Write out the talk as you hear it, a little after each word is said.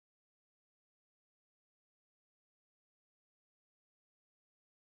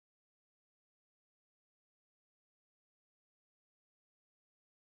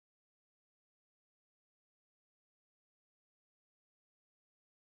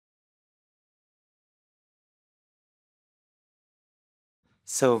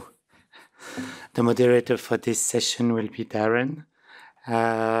So, the moderator for this session will be Darren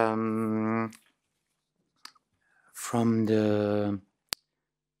from the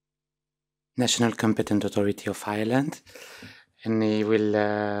National Competent Authority of Ireland, and he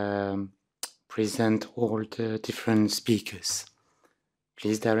will present all the different speakers.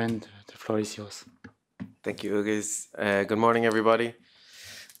 Please, Darren, the floor is yours. Thank you, Ugis. Good morning, everybody.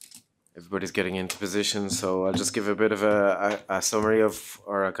 Everybody's getting into position, so I'll just give a bit of a summary of,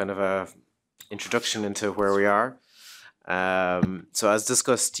 or a kind of a introduction into where we are. So as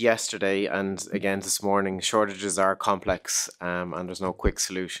discussed yesterday and again this morning, shortages are complex and there's no quick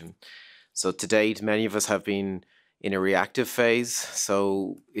solution. So to date, many of us have been in a reactive phase,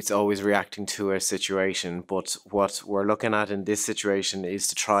 so it's always reacting to a situation. But what we're looking at in this situation is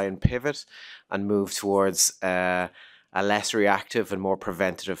to try and pivot and move towards a less reactive and more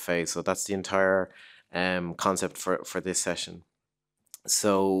preventative phase. So that's the entire concept for this session.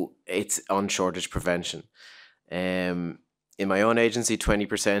 So it's on shortage prevention. In my own agency,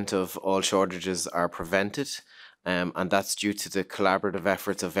 20% of all shortages are prevented. And that's due to the collaborative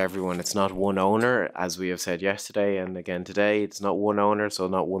efforts of everyone. It's not one owner, as we have said yesterday and again today. It's not one owner, so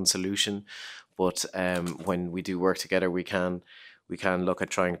not one solution. But when we do work together, we can look at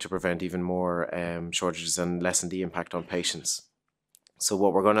trying to prevent even more shortages and lessen the impact on patients. So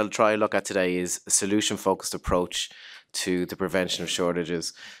what we're going to try and look at today is a solution-focused approach to the prevention of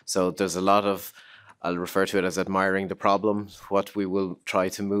shortages. So there's a lot of, I'll refer to it as admiring the problem. What we will try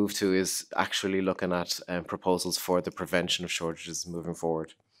to move to is actually looking at proposals for the prevention of shortages moving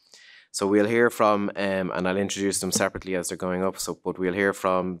forward. So we'll hear from, and I'll introduce them separately as they're going up, but we'll hear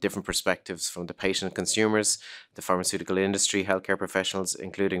from different perspectives from the patient and consumers, the pharmaceutical industry, healthcare professionals,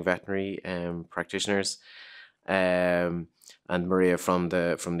 including veterinary practitioners, and Maria from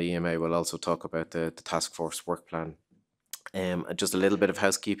the EMA will also talk about the task force work plan. Just a little bit of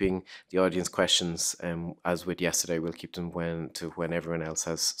housekeeping, the audience questions, as with yesterday, we'll keep them when everyone else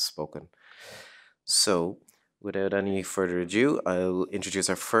has spoken. So without any further ado, I'll introduce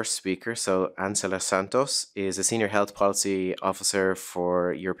our first speaker. So Ancila Santos is a Senior Health Policy Officer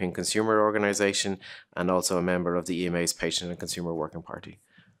for European Consumer Organization and also a member of the EMA's Patient and Consumer Working Party.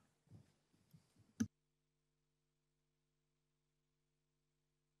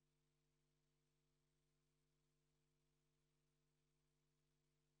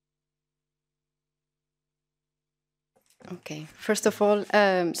 Okay, first of all,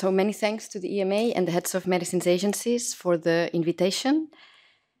 so many thanks to the EMA and the heads of medicines agencies for the invitation.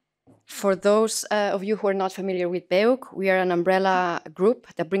 For those of you who are not familiar with BEUC, we are an umbrella group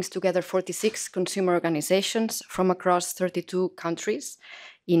that brings together 46 consumer organizations from across 32 countries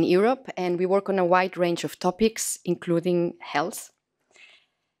in Europe, and we work on a wide range of topics, including health.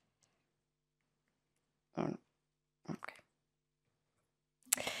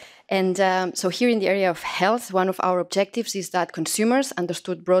 And so here in the area of health, one of our objectives is that consumers,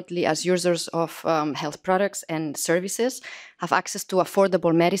 understood broadly as users of health products and services, have access to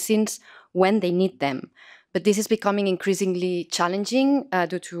affordable medicines when they need them. But this is becoming increasingly challenging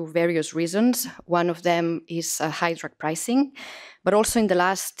due to various reasons. One of them is high drug pricing. But also in the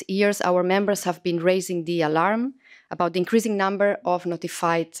last years, our members have been raising the alarm about the increasing number of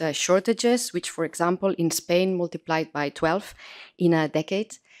notified shortages, which, for example, in Spain multiplied by 12 in a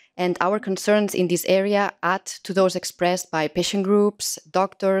decade. And our concerns in this area add to those expressed by patient groups,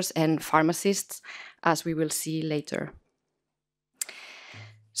 doctors, and pharmacists, as we will see later.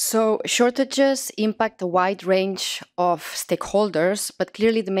 So shortages impact a wide range of stakeholders, but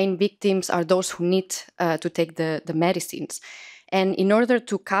clearly the main victims are those who need to take the medicines. And in order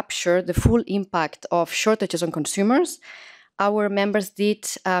to capture the full impact of shortages on consumers, our members did,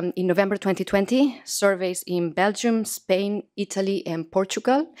 in November 2020, surveys in Belgium, Spain, Italy, and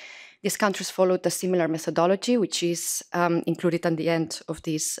Portugal. These countries followed a similar methodology, which is included at the end of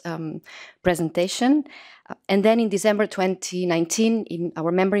this presentation. And then in December 2019,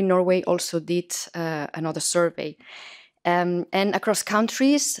 our member in Norway also did another survey. And across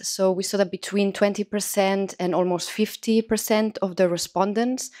countries, so we saw that between 20% and almost 50% of the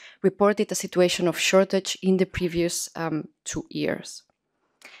respondents reported a situation of shortage in the previous 2 years.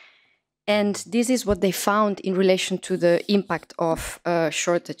 And this is what they found in relation to the impact of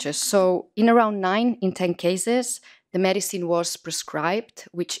shortages. So in around 9 in 10 cases, the medicine was prescribed,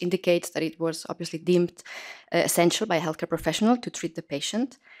 which indicates that it was obviously deemed essential by a healthcare professional to treat the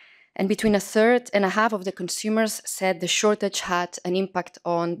patient. And between 1/3 and 1/2 of the consumers said the shortage had an impact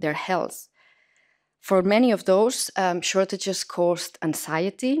on their health. For many of those, shortages caused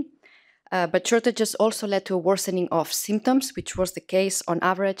anxiety, but shortages also led to a worsening of symptoms, which was the case on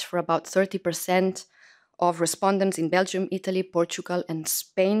average for about 30% of respondents in Belgium, Italy, Portugal, and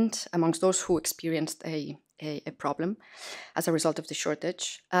Spain, amongst those who experienced a problem as a result of the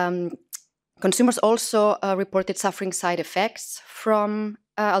shortage. Consumers also reported suffering side effects from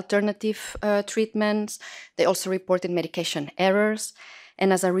alternative treatments. They also reported medication errors.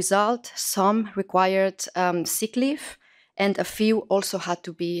 And as a result, some required sick leave, and a few also had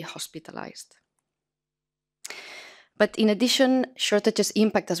to be hospitalized. But in addition, shortages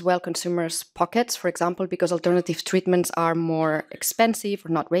impact as well consumers' pockets, for example, because alternative treatments are more expensive or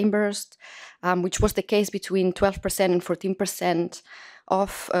not reimbursed, which was the case between 12% and 14%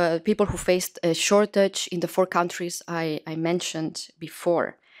 of people who faced a shortage in the 4 countries I mentioned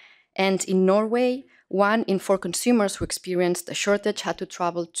before. And in Norway, 1 in 4 consumers who experienced a shortage had to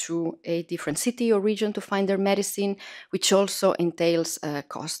travel to a different city or region to find their medicine, which also entails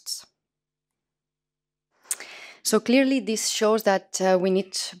costs. So clearly, this shows that we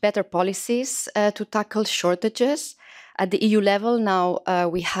need better policies to tackle shortages. At the EU level now,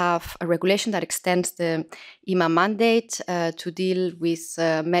 we have a regulation that extends the EMA mandate to deal with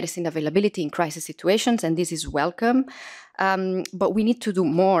medicine availability in crisis situations, and this is welcome. But we need to do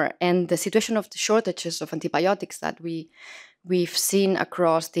more, and the situation of the shortages of antibiotics that we've seen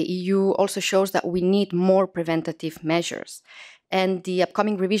across the EU also shows that we need more preventative measures. And the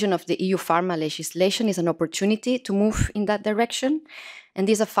upcoming revision of the EU pharma legislation is an opportunity to move in that direction. And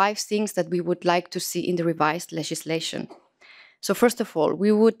these are 5 things that we would like to see in the revised legislation. So first of all,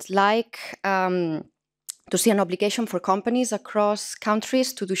 we would like to see an obligation for companies across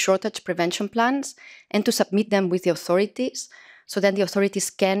countries to do shortage prevention plans and to submit them with the authorities, so then the authorities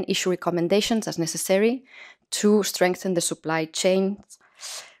can issue recommendations as necessary to strengthen the supply chains.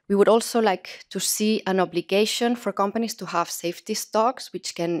 We would also like to see an obligation for companies to have safety stocks,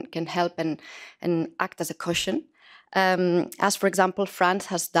 which can help and act as a caution. As, for example, France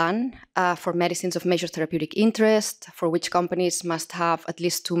has done for medicines of major therapeutic interest, for which companies must have at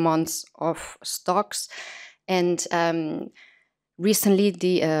least 2 months of stocks. And recently,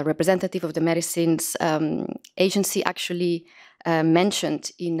 the representative of the Medicines Agency actually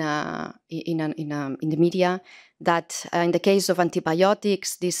mentioned in the media that in the case of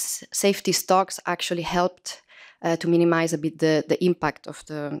antibiotics, these safety stocks actually helped to minimize a bit the impact of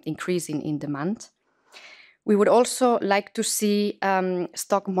the increase in demand. We would also like to see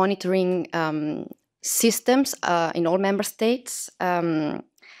stock monitoring systems in all member states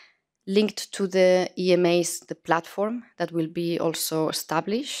linked to the EMA's, the platform that will be also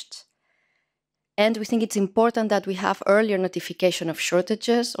established. And we think it's important that we have earlier notification of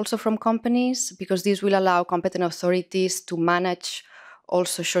shortages also from companies, because this will allow competent authorities to manage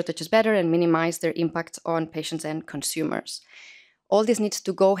also shortages better and minimize their impact on patients and consumers. All this needs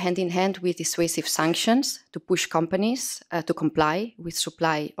to go hand in hand with dissuasive sanctions to push companies to comply with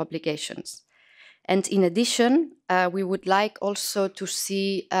supply obligations. And in addition, we would like also to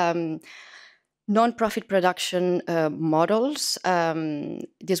see non-profit production models.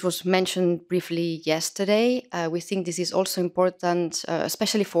 This was mentioned briefly yesterday. We think this is also important,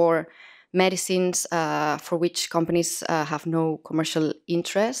 especially for medicines for which companies have no commercial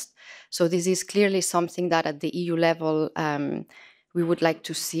interest. So this is clearly something that at the EU level we would like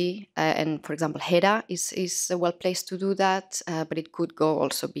to see. And for example, HERA is well placed to do that, but it could go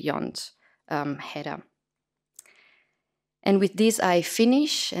also beyond HERA. And with this, I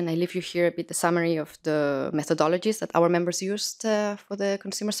finish, and I leave you here a bit the summary of the methodologies that our members used for the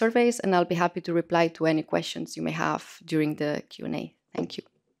consumer surveys, and I'll be happy to reply to any questions you may have during the Q&A. Thank you.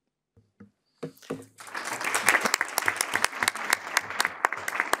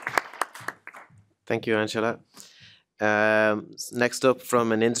 Thank you, Angela. Next up,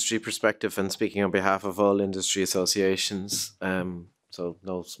 from an industry perspective and speaking on behalf of all industry associations, so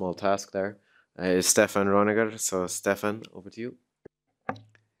no small task there, is Stefan Roniger. So Stefan, over to you.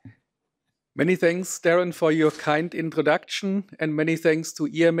 Many thanks, Darren, for your kind introduction, and many thanks to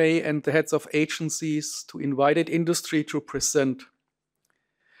EMA and the heads of agencies to invited industry to present.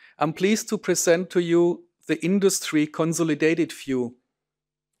 I'm pleased to present to you the industry consolidated view.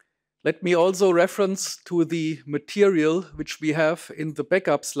 Let me also reference to the material which we have in the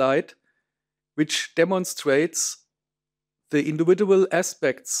backup slide, which demonstrates the individual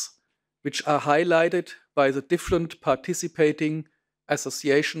aspects which are highlighted by the different participating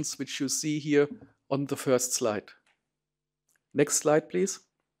associations, which you see here on the first slide. Next slide, please.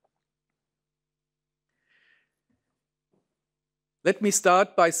 Let me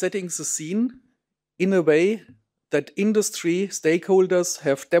start by setting the scene in a way that industry stakeholders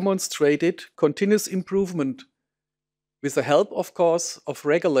have demonstrated continuous improvement with the help, of course, of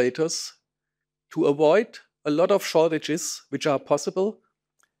regulators to avoid a lot of shortages which are possible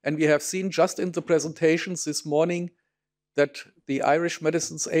And we have seen just in the presentations this morning that the Irish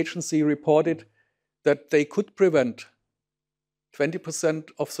Medicines Agency reported that they could prevent 20%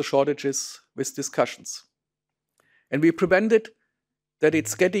 of the shortages with discussions. And we prevented that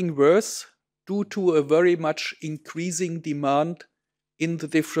it's getting worse due to a very much increasing demand in the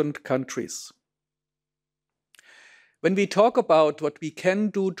different countries. When we talk about what we can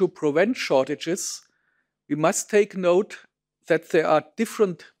do to prevent shortages, we must take note that there are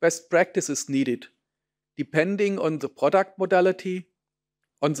different best practices needed, depending on the product modality,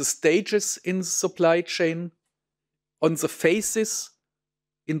 on the stages in the supply chain, on the phases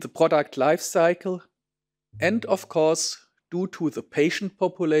in the product life cycle, and of course, due to the patient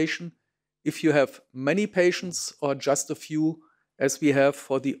population, if you have many patients or just a few, as we have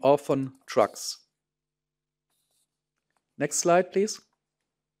for the orphan drugs. Next slide, please.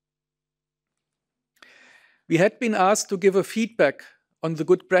 We had been asked to give a feedback on the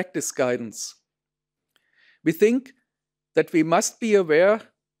good practice guidance. We think that we must be aware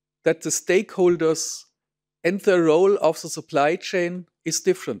that the stakeholders and the role of the supply chain is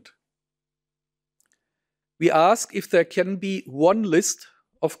different. We ask if there can be one list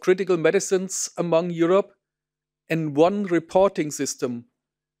of critical medicines among Europe and one reporting system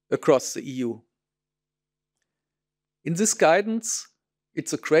across the EU. In this guidance,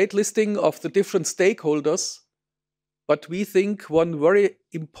 it's a great listing of the different stakeholders, but we think one very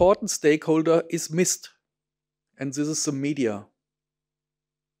important stakeholder is missed, and this is the media.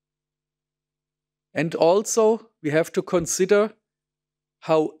 And also, we have to consider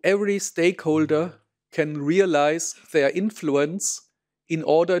how every stakeholder can realize their influence in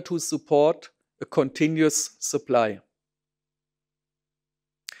order to support a continuous supply.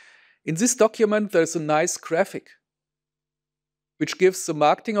 In this document, there's a nice graphic which gives the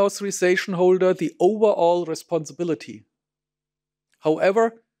marketing authorization holder the overall responsibility.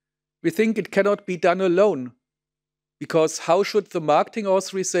 However, we think it cannot be done alone, because how should the marketing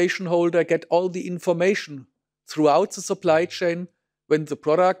authorization holder get all the information throughout the supply chain when the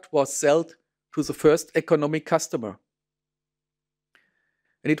product was sold to the first economic customer?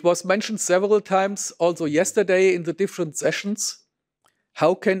 And it was mentioned several times also yesterday in the different sessions,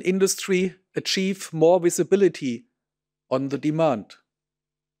 how can industry achieve more visibility on the demand?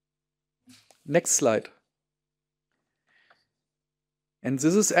 Next slide. And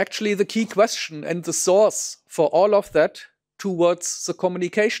this is actually the key question and the source for all of that towards the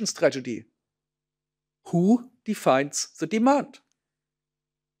communication strategy. Who defines the demand?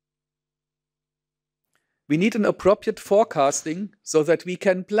 We need an appropriate forecasting so that we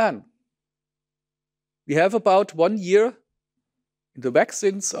can plan. We have about 1 year in the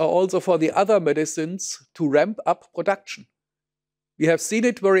vaccines or also for the other medicines to ramp up production. We have seen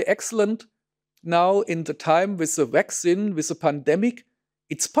it very excellent now in the time with the vaccine, with the pandemic.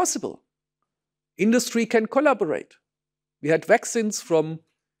 It's possible. Industry can collaborate. We had vaccines from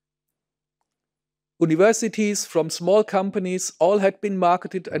universities, from small companies, all had been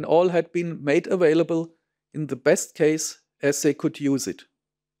marketed and all had been made available in the best case as they could use it.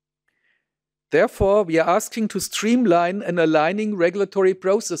 Therefore, we are asking to streamline and aligning regulatory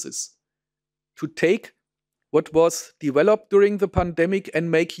processes to take what was developed during the pandemic and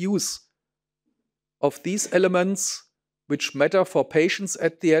make use of these elements which matter for patients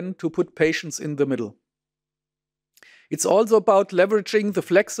at the end, to put patients in the middle. It's also about leveraging the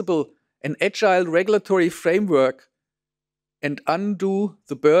flexible and agile regulatory framework and undo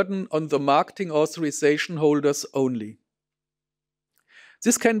the burden on the marketing authorization holders only.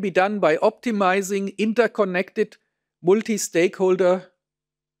 This can be done by optimizing interconnected multi-stakeholder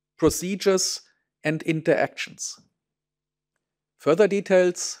procedures and interactions. Further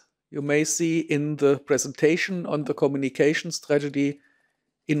details you may see in the presentation on the communication strategy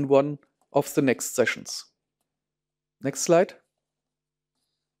in one of the next sessions. Next slide.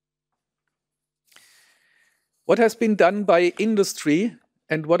 What has been done by industry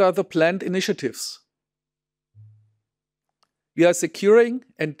and what are the planned initiatives? We are securing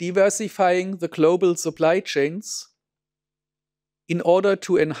and diversifying the global supply chains in order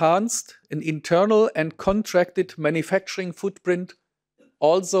to enhance an internal and contracted manufacturing footprint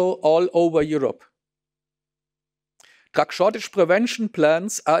also all over Europe. Drug shortage prevention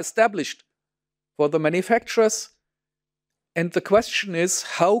plans are established for the manufacturers, and the question is,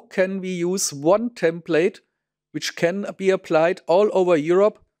 how can we use one template which can be applied all over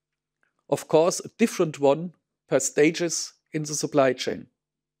Europe? Of course, a different one per stages in the supply chain.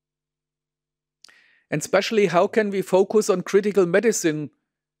 And especially, how can we focus on critical medicine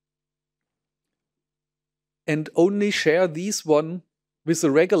and only share these one with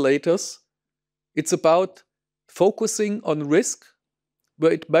the regulators? It's about focusing on risk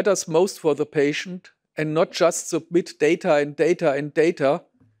where it matters most for the patient and not just submit data and data and data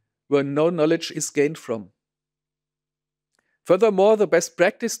where no knowledge is gained from. Furthermore, the best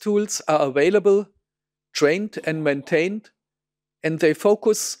practice tools are available, trained and maintained, and they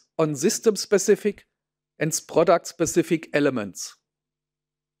focus on system-specific and product-specific elements.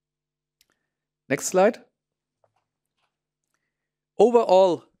 Next slide.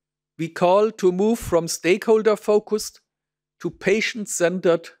 Overall, we call to move from stakeholder-focused to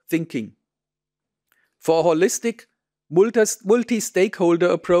patient-centered thinking. For a holistic, multi-stakeholder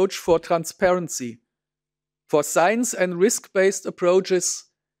approach for transparency, for science and risk-based approaches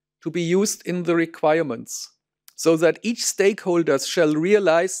to be used in the requirements, so that each stakeholder shall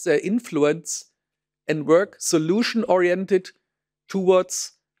realize their influence and work solution-oriented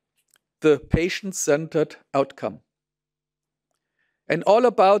towards the patient-centered outcome. And all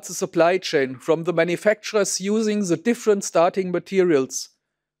about the supply chain, from the manufacturers using the different starting materials,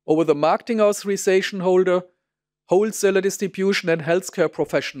 over the marketing authorization holder, wholesaler distribution and healthcare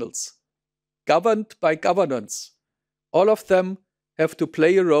professionals, governed by governance. All of them have to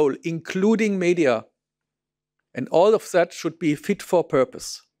play a role, including media. And all of that should be fit for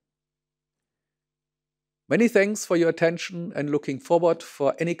purpose. Many thanks for your attention and looking forward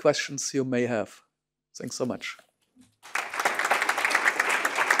for any questions you may have. Thanks so much.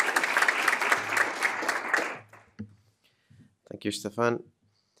 Thank you, Stefan.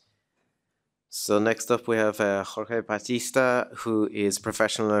 So next up we have Jorge Batista, who is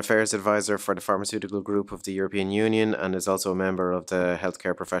Professional Affairs Advisor for the Pharmaceutical Group of the European Union and is also a member of the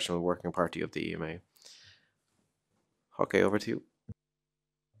Healthcare Professional Working Party of the EMA. Jorge, over to you.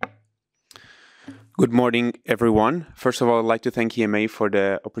 Good morning, everyone. First of all, I'd like to thank EMA for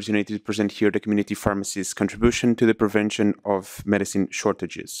the opportunity to present here the community pharmacist's contribution to the prevention of medicine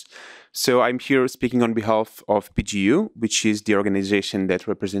shortages. So I'm here speaking on behalf of PGU, which is the organization that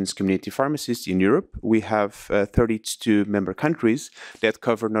represents community pharmacists in Europe. We have 32 member countries that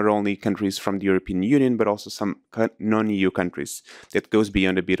cover not only countries from the European Union, but also some non-EU countries that goes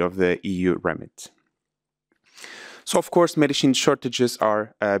beyond a bit of the EU remit. So, of course, medicine shortages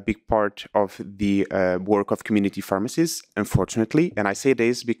are a big part of the work of community pharmacists, unfortunately. And I say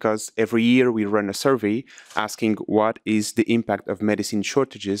this because every year we run a survey asking what is the impact of medicine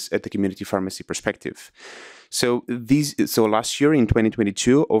shortages at the community pharmacy perspective. So last year in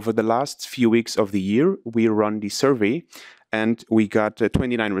 2022, over the last few weeks of the year, we run the survey and we got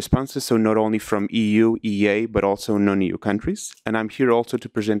 29 responses, so not only from EU, EEA, but also non-EU countries. And I'm here also to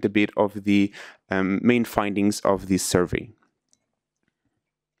present a bit of the main findings of this survey.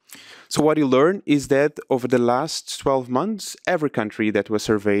 So what you learn is that over the last 12 months, every country that was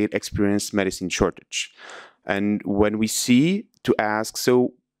surveyed experienced medicine shortage. And when we see to ask,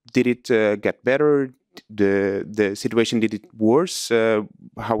 so did it get better? The situation, did it worse?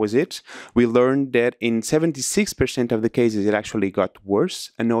 How was it? We learned that in 76% of the cases it actually got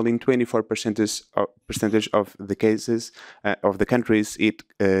worse, and only in 24% of the cases of the countries it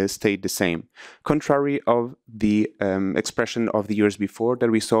stayed the same. Contrary of the expression of the years before,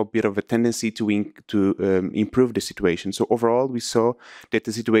 that we saw a bit of a tendency to improve the situation. So overall, we saw that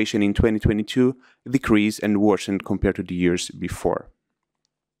the situation in 2022 decreased and worsened compared to the years before.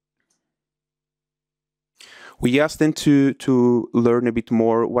 We asked them to learn a bit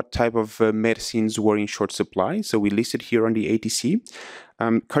more what type of medicines were in short supply. So we listed here on the ATC.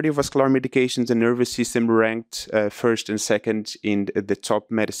 Cardiovascular medications and nervous system ranked first and second in the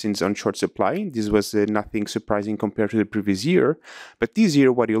top medicines on short supply. This was nothing surprising compared to the previous year. But this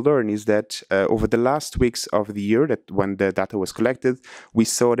year, what you learn is that over the last weeks of the year, that when the data was collected, we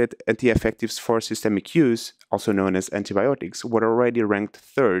saw that anti-infectives for systemic use, also known as antibiotics, were already ranked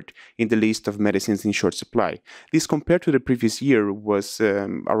third in the list of medicines in short supply. This, compared to the previous year, was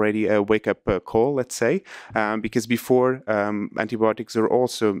already a wake-up call, let's say, because before antibiotics are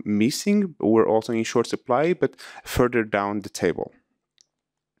also missing, were also in short supply, but further down the table.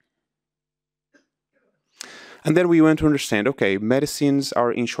 And then we went to understand, okay, medicines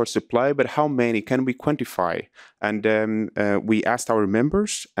are in short supply, but how many can we quantify? And we asked our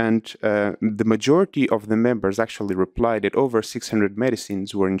members, and the majority of the members actually replied that over 600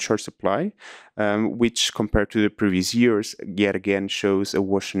 medicines were in short supply, which compared to the previous years, yet again shows a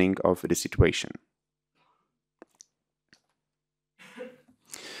worsening of the situation.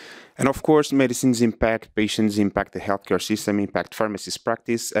 And of course, medicines impact patients, impact the healthcare system, impact pharmacist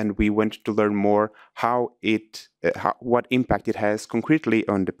practice, and we went to learn more what impact it has concretely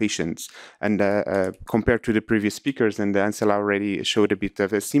on the patients. And compared to the previous speakers, and Ansel already showed a bit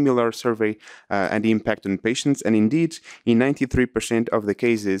of a similar survey and the impact on patients. And indeed, in 93% of the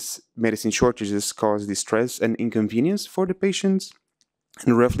cases, medicine shortages cause distress and inconvenience for the patients.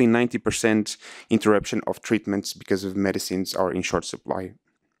 and roughly 90% interruption of treatments because of medicines are in short supply.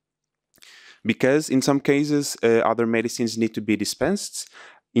 Because in some cases, other medicines need to be dispensed,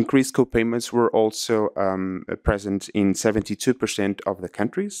 increased co-payments were also present in 72% of the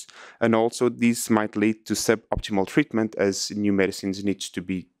countries, and also this might lead to suboptimal treatment as new medicines need to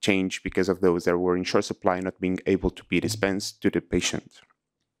be changed because of those that were in short supply not being able to be dispensed to the patient.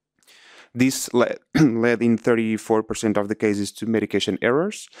 This led in 34% of the cases to medication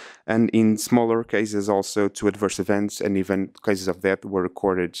errors, and in smaller cases also to adverse events, and even cases of death were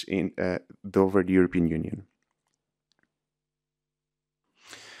recorded in over the European Union.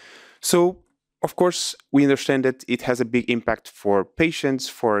 So, of course, we understand that it has a big impact for patients,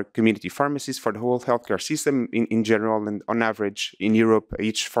 for community pharmacies, for the whole healthcare system in general. And on average, in Europe,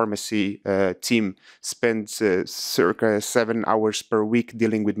 each pharmacy team spends circa 7 hours per week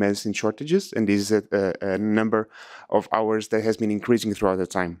dealing with medicine shortages. And this is a number of hours that has been increasing throughout the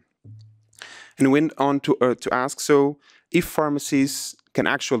time. And went on to ask, so if pharmacies can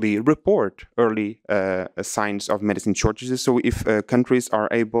actually report early signs of medicine shortages. So if countries are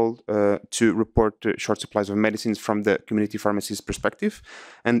able to report short supplies of medicines from the community pharmacies perspective,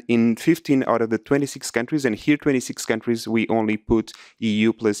 and in 15 out of the 26 countries, and here 26 countries, we only put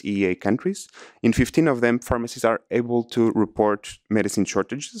EU plus EEA countries, in 15 of them, pharmacies are able to report medicine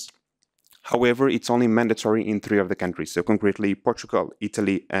shortages. However, it's only mandatory in 3 of the countries, so concretely Portugal,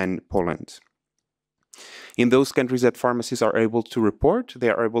 Italy, and Poland. In those countries that pharmacies are able to report, they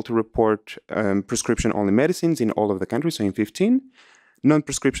are able to report prescription-only medicines in all of the countries, so in 15,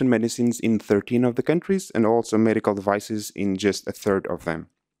 non-prescription medicines in 13 of the countries, and also medical devices in just a third of them.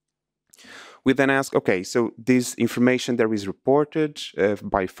 We then ask, okay, so this information that is reported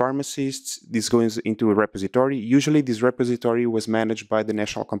by pharmacists, this goes into a repository. Usually this repository was managed by the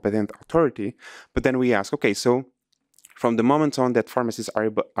national competent authority, but then we ask, okay, so from the moment on that pharmacists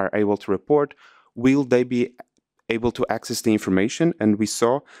are able to report, will they be able to access the information? And we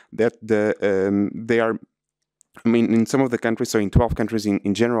saw that they are, I mean, in some of the countries, so in 12 countries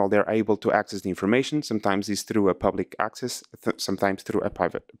in general, they're able to access the information. Sometimes it's through a public access, sometimes through a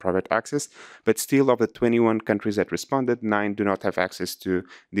private access. But still, of the 21 countries that responded, 9 do not have access to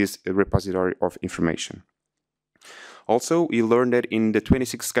this repository of information. Also, we learned that in the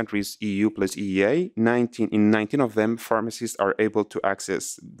 26 countries, EU plus EEA, in 19 of them, pharmacists are able to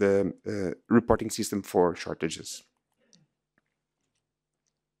access the reporting system for shortages.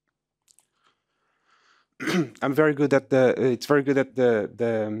 It's very good that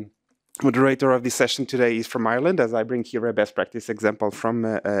the moderator of this session today is from Ireland, as I bring here a best practice example from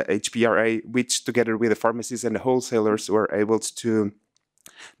HPRA, which together with the pharmacists and the wholesalers were able to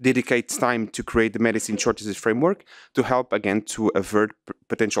dedicate time to create the medicine shortages framework to help, again, to avert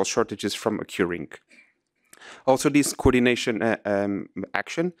potential shortages from occurring. Also, this coordination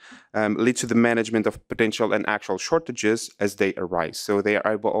action leads to the management of potential and actual shortages as they arise. So they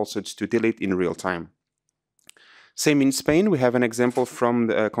are able also to deal it in real time. Same in Spain, we have an example from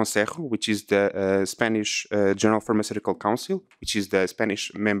the Consejo, which is the Spanish General Pharmaceutical Council, which is the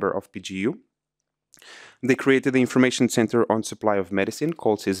Spanish member of PGU. They created the Information Center on Supply of Medicine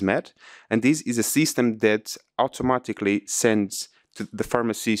called SISMED, and this is a system that automatically sends to the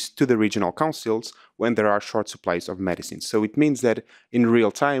pharmacies to the regional councils when there are short supplies of medicine. So it means that in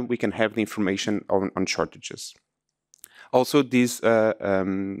real time we can have the information on shortages. Also, this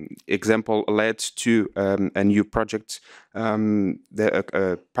example led to a new project,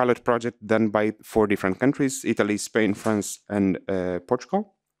 a pilot project done by 4 different countries, Italy, Spain, France, and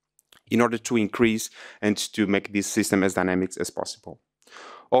Portugal, in order to increase and to make this system as dynamic as possible.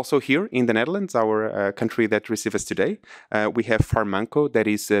 Also here in the Netherlands, our country that receives us today, we have Pharmanco, that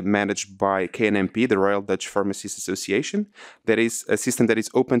is managed by KNMP, the Royal Dutch Pharmacists Association. That is a system that is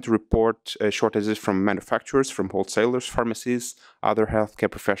open to report shortages from manufacturers, from wholesalers, pharmacies, other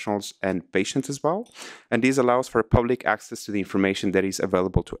healthcare professionals, and patients as well. And this allows for public access to the information that is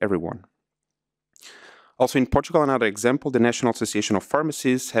available to everyone. Also in Portugal, another example, the National Association of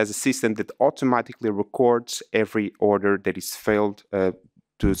Pharmacists has a system that automatically records every order that is failed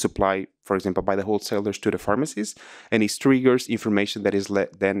to supply, for example, by the wholesalers to the pharmacies, and it triggers information that is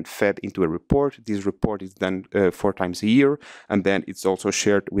then fed into a report. This report is done 4 times a year, and then it's also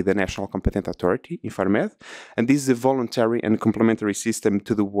shared with the National Competent Authority, Infarmed. And this is a voluntary and complementary system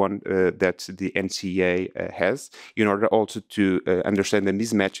to the one that the NCA has, in order also to understand the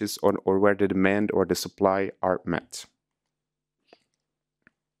mismatches or where the demand or the supply are met.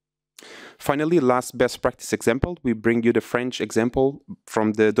 Finally, last best practice example, we bring you the French example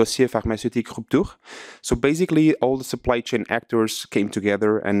from the Dossier Pharmaceutique Rupture. So basically, all the supply chain actors came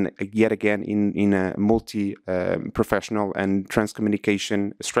together, and yet again, in a multi-professional and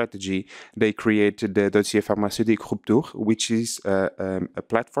transcommunication strategy, they created the Dossier Pharmaceutique Rupture, which is a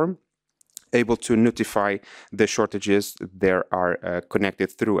platform able to notify the shortages that are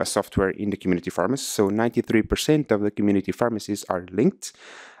connected through a software in the community pharmacies. So 93% of the community pharmacies are linked.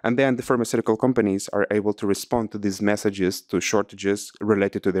 And then the pharmaceutical companies are able to respond to these messages to shortages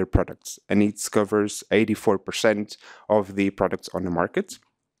related to their products. And it covers 84% of the products on the market.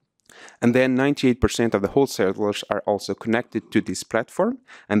 And then 98% of the wholesalers are also connected to this platform,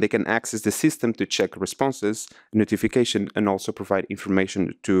 and they can access the system to check responses, notification, and also provide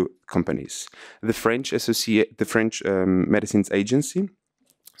information to companies. The French Medicines Agency,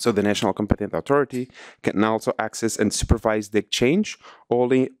 so the National Competent Authority, can also access and supervise the exchange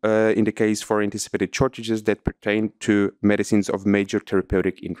only in the case for anticipated shortages that pertain to medicines of major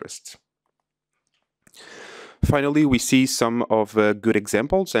therapeutic interest. Finally, we see some of good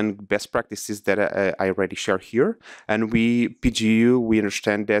examples and best practices that I already shared here. And PGU, we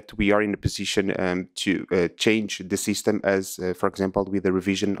understand that we are in a position to change the system as, for example, with the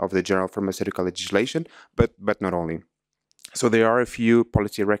revision of the general pharmaceutical legislation, but not only. So there are a few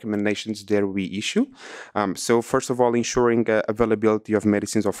policy recommendations that we issue. So first of all, ensuring availability of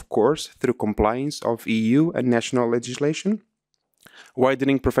medicines, of course, through compliance of EU and national legislation.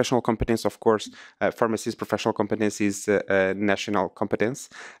 Widening professional competence, of course, pharmacists' professional competence is national competence,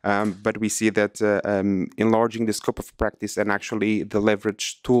 but we see that enlarging the scope of practice and actually the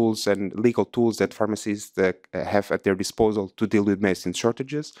leverage tools and legal tools that pharmacists have at their disposal to deal with medicine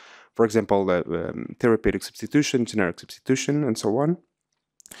shortages, for example, therapeutic substitution, generic substitution, and so on.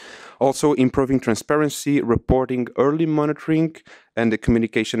 Also, improving transparency, reporting, early monitoring, and the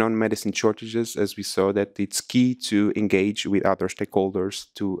communication on medicine shortages, as we saw that it's key to engage with other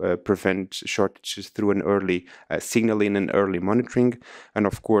stakeholders to prevent shortages through an early signaling and early monitoring, and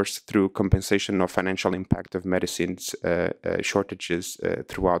of course through compensation of financial impact of medicines shortages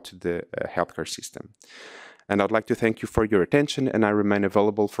throughout the healthcare system. And I'd like to thank you for your attention, and I remain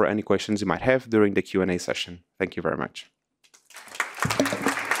available for any questions you might have during the Q&A session. Thank you very much.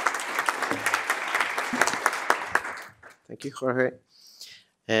 Thank you, Jorge.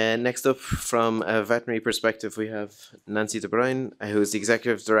 Next up, from a veterinary perspective, we have Nancy de Bruyn, who is the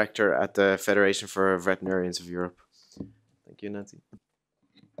Executive Director at the Federation for Veterinarians of Europe. Thank you, Nancy.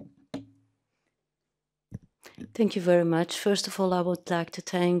 Thank you very much. First of all, I would like to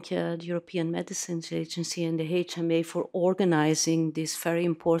thank the European Medicines Agency and the HMA for organizing this very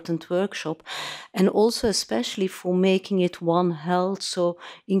important workshop, and also especially for making it One Health, so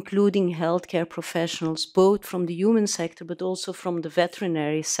including healthcare professionals, both from the human sector but also from the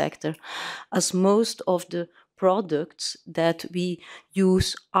veterinary sector, as most of the products that we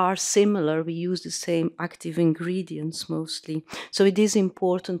use are similar. We use the same active ingredients mostly. So it is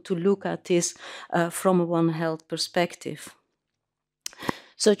important to look at this from a One Health perspective.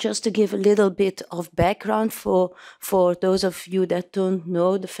 So just to give a little bit of background for those of you that don't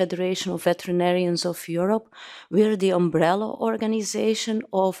know, the Federation of Veterinarians of Europe, we're the umbrella organization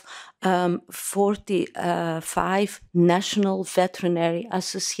of 45 national veterinary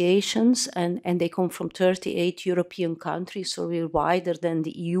associations, and they come from 38 European countries, so we're wider than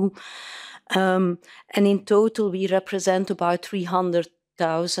the EU. And in total, we represent about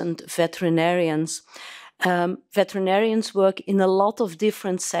 300,000 veterinarians. Veterinarians work in a lot of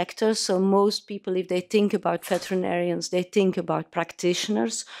different sectors. So most people, if they think about veterinarians, they think about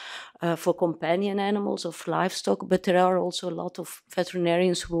practitioners for companion animals of livestock. But there are also a lot of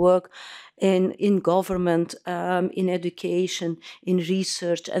veterinarians who work in government, in education, in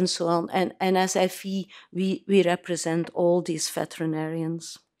research, and so on. And as FE, we represent all these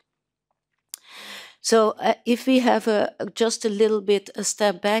veterinarians. So if we have just a little bit a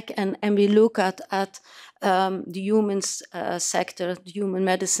step back and we look at the human sector, the human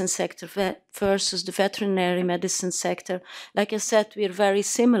medicine sector versus the veterinary medicine sector, like I said, we're very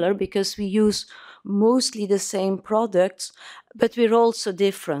similar because we use mostly the same products, but we're also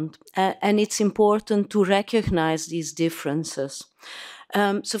different. And it's important to recognize these differences.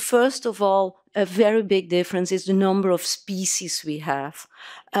 So first of all, a very big difference is the number of species we have.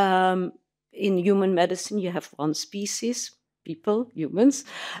 In human medicine, you have one species, people, humans.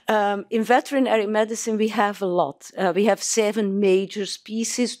 In veterinary medicine, we have a lot. We have 7 major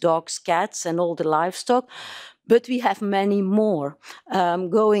species, dogs, cats, and all the livestock. But we have many more,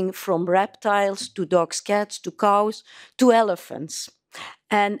 going from reptiles to dogs, cats, to cows, to elephants.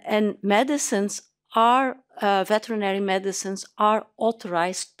 And medicines are veterinary medicines are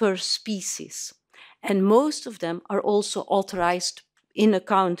authorized per species. And most of them are also authorized in a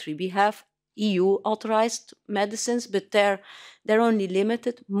country. We have EU authorized medicines, but they're only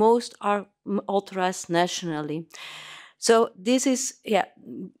limited. Most are authorized nationally. So this is, yeah,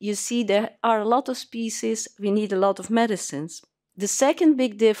 you see there are a lot of species, we need a lot of medicines. The second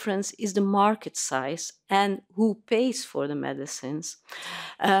big difference is the market size and who pays for the medicines.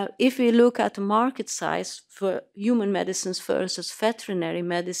 If we look at the market size for human medicines versus veterinary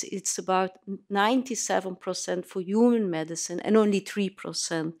medicine, it's about 97% for human medicine and only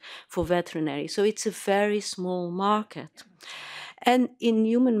 3% for veterinary. So it's a very small market. And in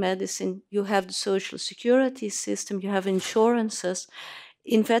human medicine, you have the social security system, you have insurances.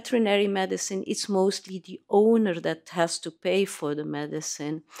 In veterinary medicine, it's mostly the owner that has to pay for the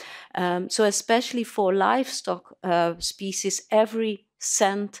medicine. So especially for livestock species, every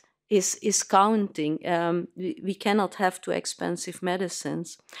cent is counting. We cannot have too expensive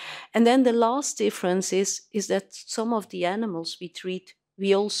medicines. And then the last difference is that some of the animals we treat,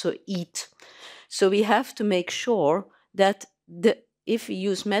 we also eat. So we have to make sure that if we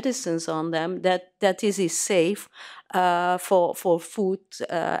use medicines on them, that this is safe for food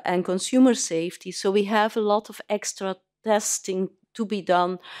and consumer safety. So we have a lot of extra testing to be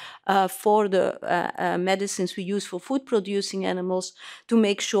done for the medicines we use for food-producing animals to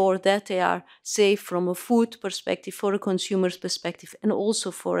make sure that they are safe from a food perspective, for a consumer's perspective, and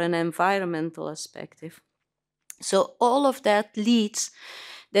also for an environmental perspective. So all of that leads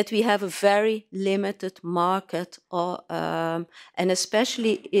that we have a very limited market, and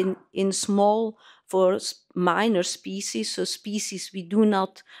especially in small, for minor species, so species we do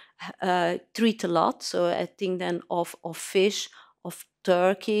not treat a lot. So I think then of fish, of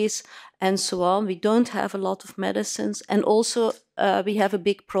turkeys, and so on. We don't have a lot of medicines, and also we have a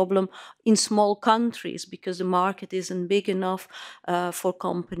big problem in small countries because the market isn't big enough for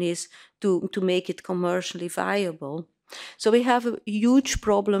companies to make it commercially viable. So we have a huge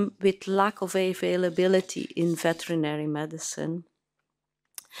problem with lack of availability in veterinary medicine.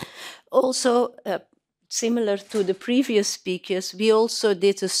 Also, similar to the previous speakers, we also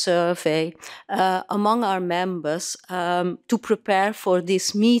did a survey among our members to prepare for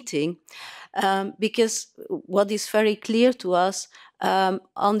this meeting, because what is very clear to us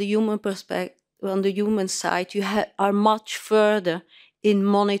on the human perspective, on the human side, you are much further in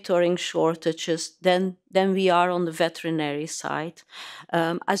monitoring shortages than we are on the veterinary side.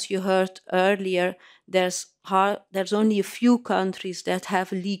 As you heard earlier, there's only a few countries that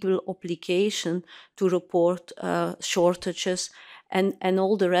have a legal obligation to report shortages, and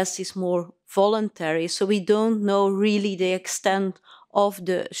all the rest is more voluntary. So we don't know really the extent of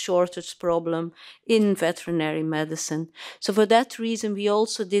the shortage problem in veterinary medicine. So for that reason, we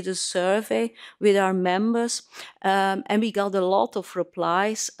also did a survey with our members, and we got a lot of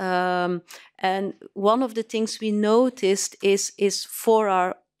replies. And one of the things we noticed is for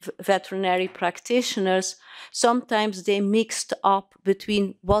our veterinary practitioners, sometimes they mixed up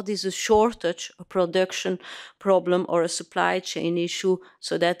between what is a shortage, a production problem, or a supply chain issue,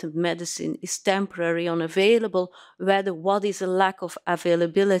 so that the medicine is temporary unavailable, whether what is a lack of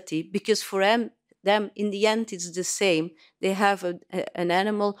availability, because for them in the end it's the same. They have an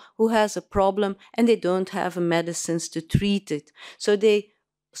animal who has a problem and they don't have medicines to treat it. So they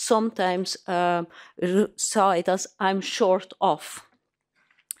sometimes saw it as I'm short of.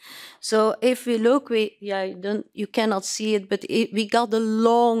 So if we look, you cannot see it, but we got a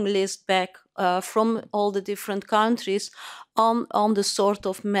long list back from all the different countries on the sort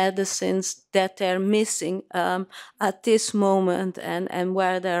of medicines that they're missing at this moment, and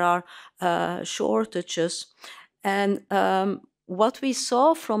where there are shortages. And what we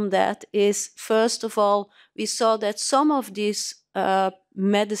saw from that is, first of all, we saw that some of these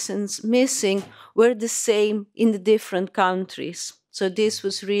medicines missing were the same in the different countries. So this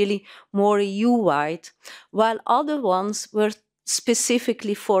was really more EU-wide, while other ones were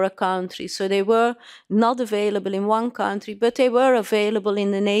specifically for a country. So they were not available in one country, but they were available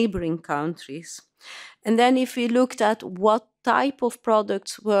in the neighboring countries. And then if we looked at what type of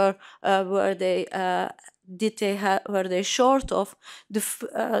products were they short of,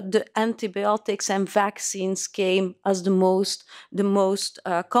 the antibiotics and vaccines came as the most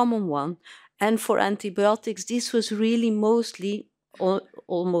common one. And for antibiotics, this was really mostly,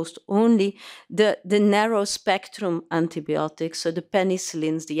 almost only, the narrow spectrum antibiotics, so the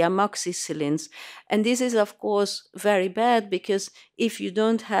penicillins, the amoxicillins. And this is, of course, very bad, because if you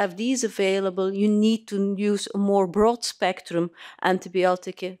don't have these available, you need to use a more broad spectrum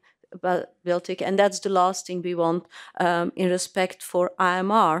antibiotic, and that's the last thing we want in respect for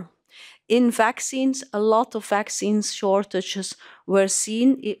AMR. in vaccines, a lot of vaccine shortages were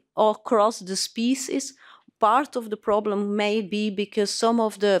seen across the species. Part of the problem may be because some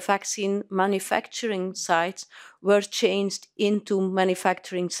of the vaccine manufacturing sites were changed into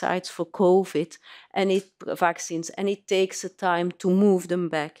manufacturing sites for COVID vaccines, and it takes a time to move them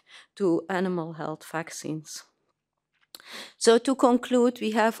back to animal health vaccines. So to conclude,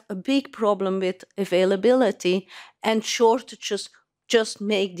 we have a big problem with availability, and shortages just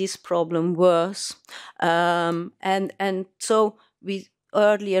make this problem worse. And so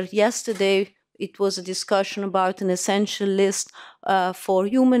earlier yesterday, it was a discussion about an essential list for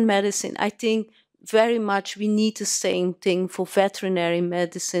human medicine. I think very much we need the same thing for veterinary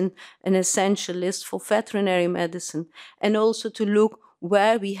medicine, an essential list for veterinary medicine, and also to look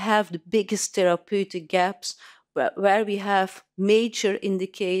where we have the biggest therapeutic gaps, where we have major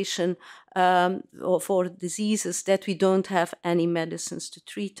indication for diseases that we don't have any medicines to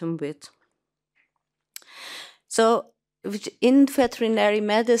treat them with. So in veterinary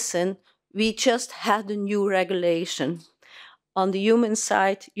medicine, we just had a new regulation. On the human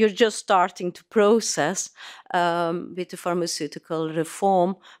side, you're just starting to process with the pharmaceutical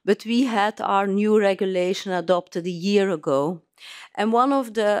reform, but we had our new regulation adopted a year ago. And one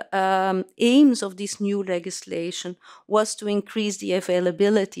of the aims of this new legislation was to increase the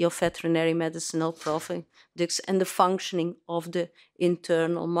availability of veterinary medicinal products and the functioning of the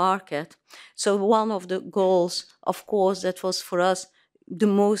internal market. So one of the goals, of course, that was for us the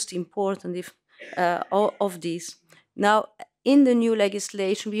most important of these. Now, in the new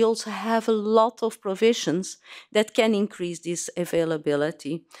legislation, we also have a lot of provisions that can increase this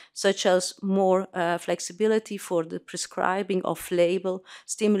availability, such as more flexibility for the prescribing off-label,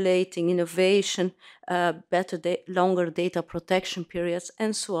 stimulating innovation, longer data protection periods,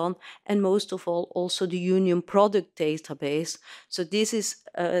 and so on, and most of all, also the Union Product Database. So this is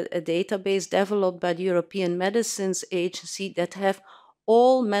a database developed by the European Medicines Agency that have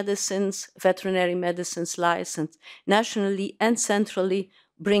all medicines, veterinary medicines licensed nationally and centrally,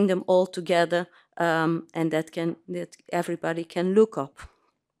 bring them all together, and that everybody can look up.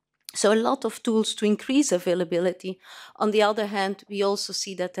 So a lot of tools to increase availability. On the other hand, we also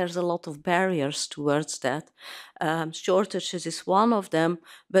see that there's a lot of barriers towards that. Shortages is one of them,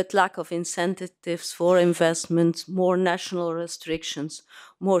 but lack of incentives for investments, more national restrictions,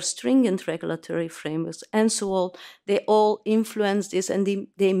 more stringent regulatory frameworks, and so on, they all influence this, and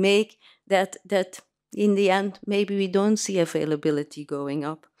they make that in the end, maybe we don't see availability going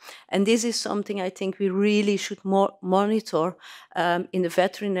up. And this is something I think we really should monitor in the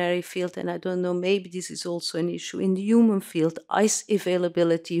veterinary field. And I don't know, maybe this is also an issue in the human field. Is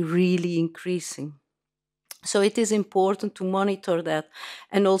availability really increasing? So it is important to monitor that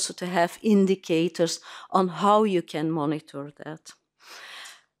and also to have indicators on how you can monitor that.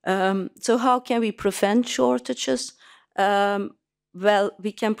 So how can we prevent shortages? Well,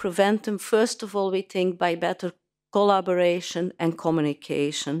 we can prevent them, first of all, we think, by better collaboration and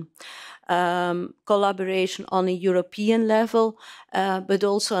communication. Collaboration on a European level, but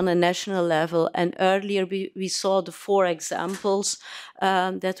also on a national level. And earlier we saw the 4 examples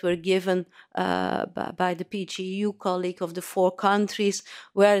that were given by the PGEU colleague of the 4 countries,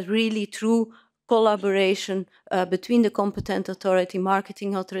 where really through collaboration between the competent authority,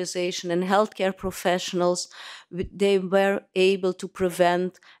 marketing authorization, and healthcare professionals, they were able to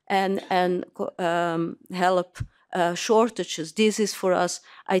prevent and help shortages. This is for us,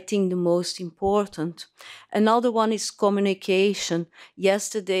 I think, the most important. Another one is communication.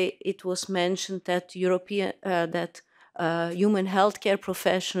 Yesterday, it was mentioned that human healthcare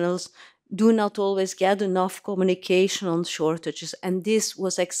professionals do not always get enough communication on shortages. And this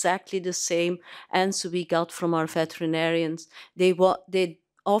was exactly the same answer we got from our veterinarians. They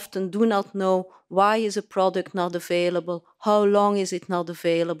often do not know why is a product not available, how long is it not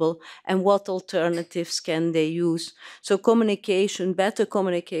available, and what alternatives can they use. So communication, better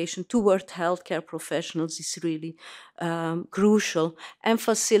communication toward healthcare professionals is really crucial, and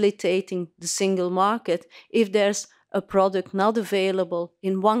facilitating the single market. If there's a product not available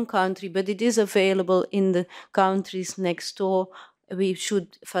in one country, but it is available in the countries next door, we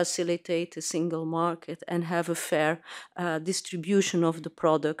should facilitate a single market and have a fair distribution of the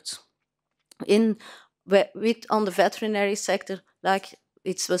products. On the veterinary sector, like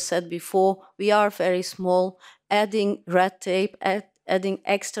it was said before, we are very small. Adding red tape, adding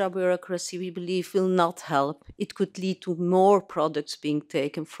extra bureaucracy, we believe will not help. It could lead to more products being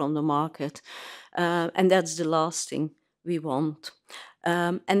taken from the market. And that's the last thing we want.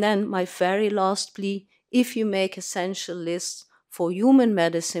 And then my very last plea, if you make essential lists for human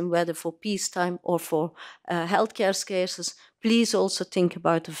medicine, whether for peacetime or for healthcare cases, please also think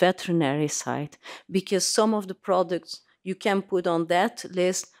about the veterinary side, because some of the products you can put on that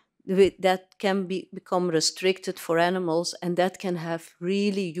list that can become restricted for animals, and that can have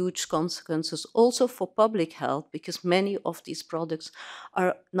really huge consequences also for public health, because many of these products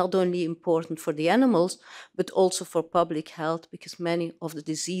are not only important for the animals, but also for public health, because many of the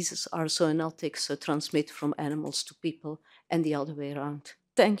diseases are zoonotic, so transmit from animals to people and the other way around.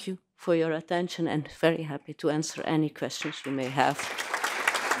 Thank you for your attention, and very happy to answer any questions you may have.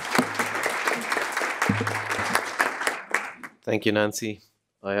 Thank you, Nancy.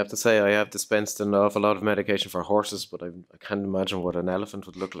 I have to say, I have dispensed an awful lot of medication for horses, but I can't imagine what an elephant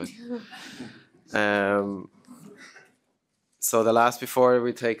would look like. So the last, before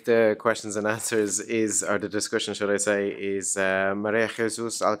we take the questions and answers, or the discussion, should I say, is Maria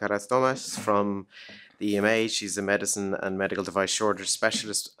Jesus Alcaraz Tomas from the EMA. She's a medicine and medical device shortage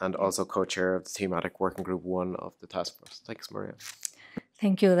specialist and also co-chair of the thematic working group 1 of the task force. Thanks, Maria.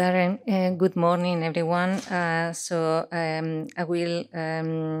 Thank you, Darren. Good morning, everyone. I will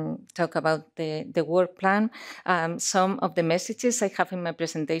talk about the work plan. Some of the messages I have in my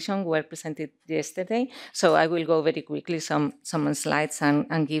presentation were presented yesterday, so I will go very quickly some slides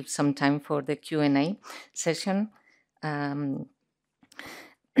and give some time for the Q&A session.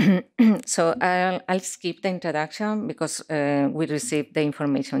 So I'll skip the introduction because we received the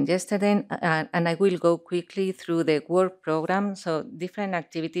information yesterday, and I will go quickly through the work program, so different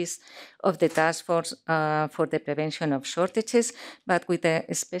activities of the task force for the prevention of shortages, but with a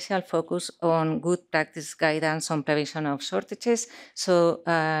special focus on good practice guidance on prevention of shortages, so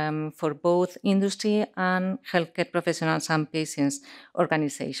for both industry and healthcare professionals and patients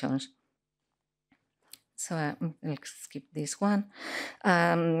organizations. So I'll skip this one.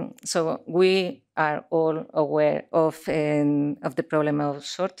 So we are all aware of the problem of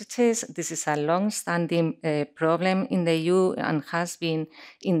shortages. This is a long-standing problem in the EU and has been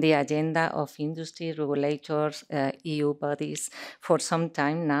in the agenda of industry, regulators, EU bodies for some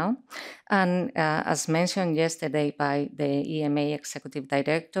time now. And as mentioned yesterday by the EMA Executive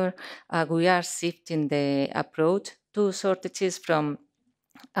Director, we are shifting the approach to shortages from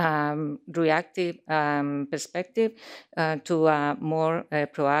reactive perspective to a more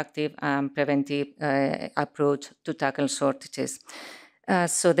proactive and preventive approach to tackle shortages.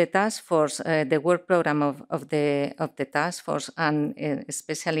 So the task force, the work program of the task force, and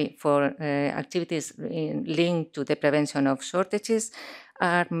especially for activities linked to the prevention of shortages,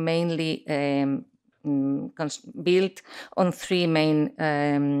 are mainly built on 3 main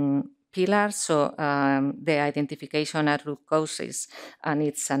pillars, so the identification of root causes and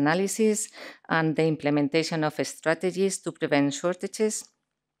its analysis, and the implementation of strategies to prevent shortages,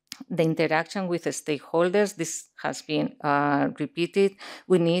 the interaction with the stakeholders. This has been repeated.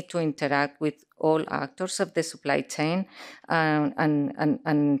 We need to interact with all actors of the supply chain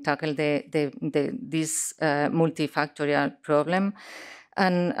and tackle this multifactorial problem.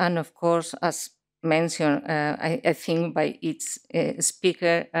 And of course, as mentioned, I think by each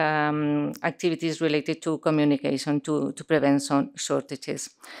speaker, activities related to communication to prevent some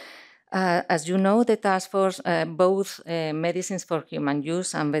shortages. As you know, the task force, both medicines for human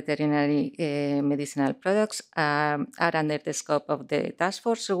use and veterinary medicinal products are under the scope of the task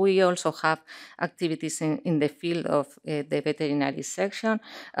force. So we also have activities in the field of the veterinary section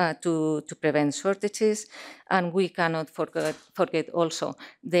to prevent shortages. And we cannot forget also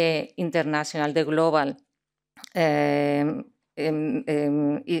the international, the global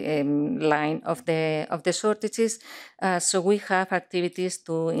line of the shortages. So we have activities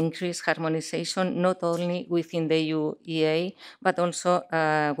to increase harmonization not only within the UEA but also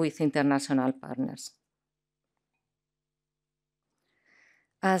with international partners.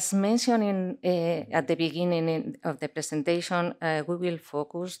 As mentioned at the beginning of the presentation, we will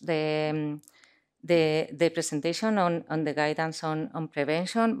focus the presentation on the guidance on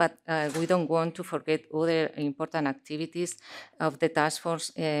prevention, but we don't want to forget other important activities of the task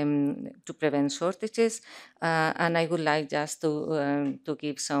force to prevent shortages. And I would like just to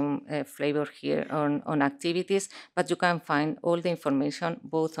give some flavor here on activities, but you can find all the information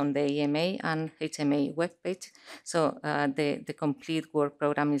both on the EMA and HMA webpage. So the complete work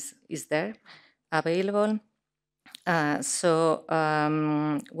program is there available. One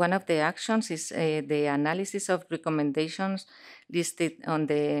of the actions is the analysis of recommendations listed on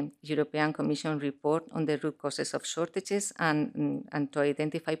the European Commission report on the root causes of shortages and to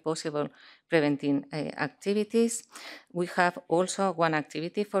identify possible preventing activities. We have also one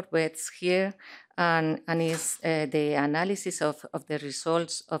activity for vets here and is the analysis of the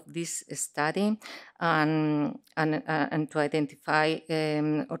results of this study and to identify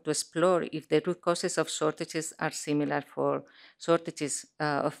or to explore if the root causes of shortages are similar for shortages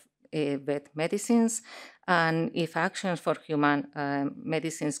of vet medicines, and if actions for human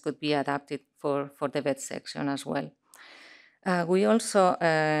medicines could be adapted for the vet section as well. We also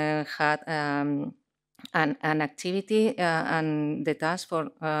had an activity, and the task force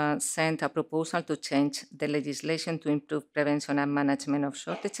sent a proposal to change the legislation to improve prevention and management of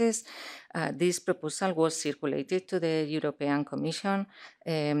shortages. This proposal was circulated to the European Commission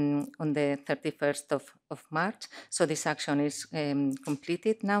on the 31st of March, so this action is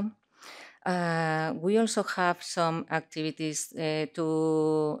completed now. We also have some activities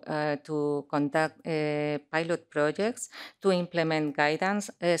to conduct pilot projects to implement guidance.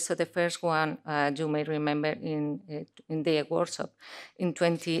 So the first one, you may remember in the workshop in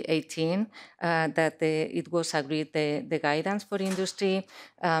 2018, that it was agreed the guidance for industry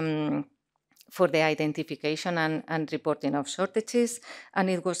for the identification and reporting of shortages,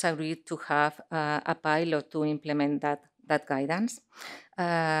 and it was agreed to have a pilot to implement that guidance.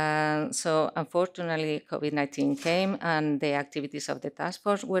 So unfortunately, COVID-19 came and the activities of the task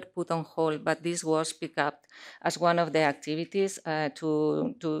force were put on hold, but this was picked up as one of the activities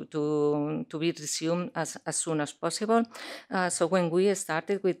to be resumed as soon as possible. So when we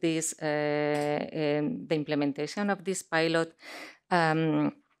started with this, the implementation of this pilot,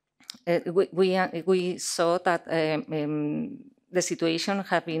 we saw that the situation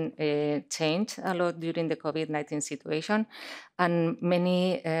had been changed a lot during the COVID-19 situation, and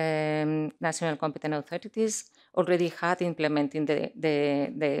many national competent authorities already had implemented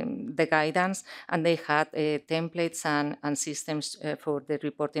the guidance, and they had templates and systems for the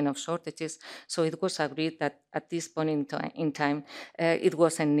reporting of shortages. So it was agreed that at this point in time, it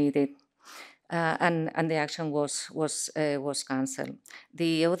wasn't needed. And the action was cancelled.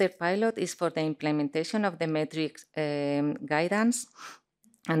 The other pilot is for the implementation of the metrics guidance,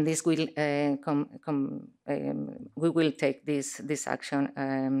 and this will we will take this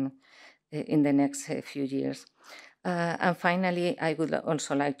action in the next few years. And finally, I would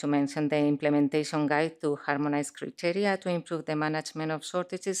also like to mention the implementation guide to harmonize criteria to improve the management of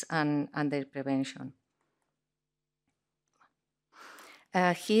shortages and their prevention.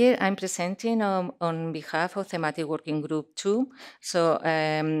 Here I'm presenting on behalf of Thematic Working Group 2. So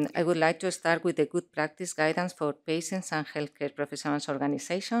I would like to start with the good practice guidance for patients and healthcare professionals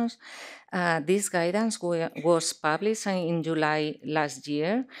organizations. This guidance was published in July last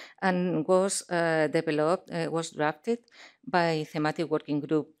year and was was drafted by Thematic Working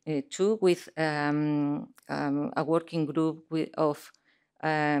Group 2 with a working group of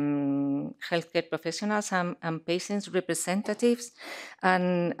healthcare professionals and patients representatives,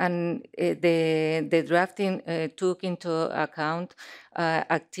 and the drafting took into account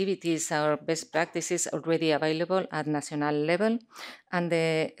activities or best practices already available at national level, and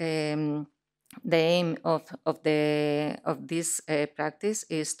the aim of this practice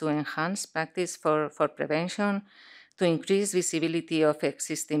is to enhance practice for prevention, to increase visibility of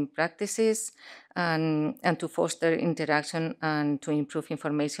existing practices, and to foster interaction and to improve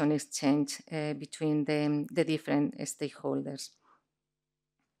information exchange between the different stakeholders.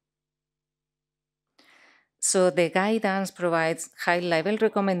 So the guidance provides high-level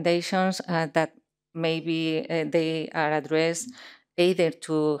recommendations that maybe they are addressed either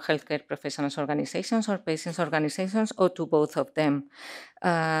to healthcare professionals organizations or patients organizations, or to both of them.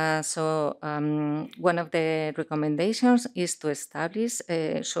 So one of the recommendations is to establish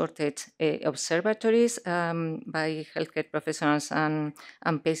shortage observatories by healthcare professionals and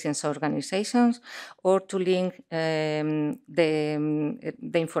patients organizations, or to link the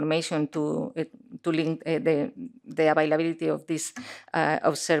information to link the availability of these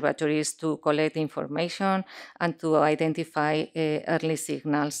observatories to collect information and to identify early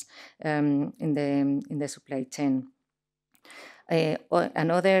signals in the supply chain.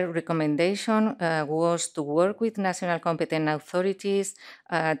 Another recommendation was to work with national competent authorities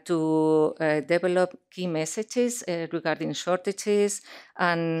to develop key messages regarding shortages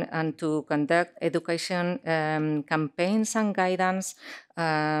and to conduct education campaigns and guidance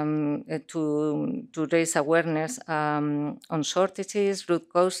to raise awareness on shortages, root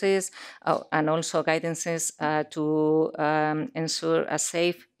causes, and also guidances to ensure a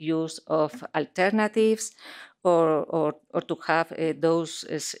safe use of alternatives, or to have those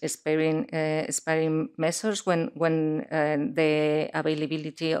sparing measures when the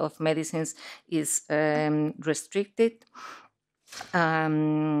availability of medicines is restricted.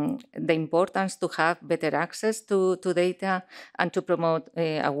 the importance to have better access to data and to promote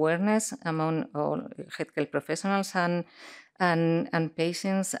awareness among all healthcare professionals and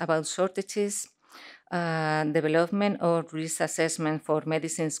patients about shortages, development or risk assessment for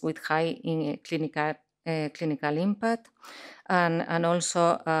medicines with high clinical impact, and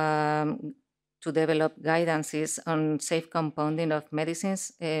also to develop guidances on safe compounding of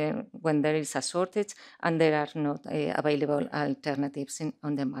medicines when there is a shortage and there are not available alternatives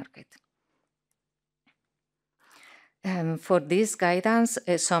on the market. For this guidance,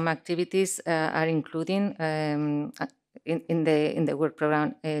 some activities are including in the work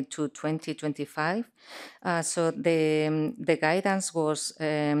program to 2025. So the guidance was,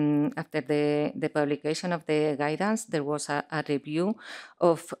 after the publication of the guidance, there was a review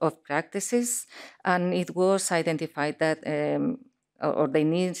of practices, and it was identified that, or the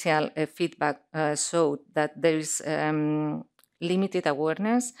initial feedback showed that there is limited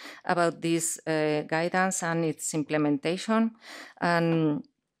awareness about this guidance and its implementation,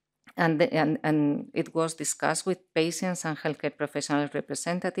 and it was discussed with patients and healthcare professional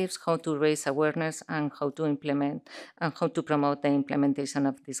representatives how to raise awareness and how to implement and how to promote the implementation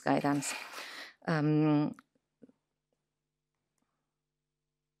of this guidance.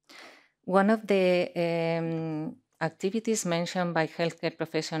 One of the activities mentioned by healthcare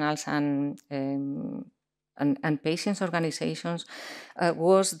professionals and patients' organizations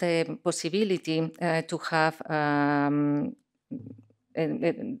was the possibility to have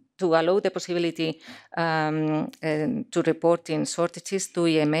to allow the possibility to reporting shortages to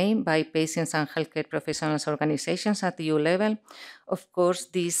EMA by patients and healthcare professionals organizations at EU level. Of course,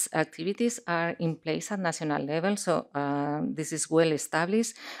 these activities are in place at national level, so this is well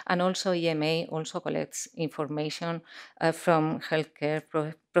established, and also EMA also collects information from healthcare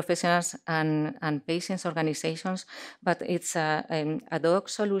professionals and patients organizations, but it's an ad hoc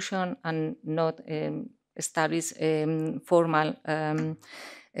solution and not establish formal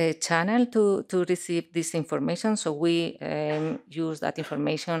channel to receive this information. So we use that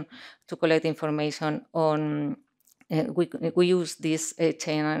information to collect information on. We use these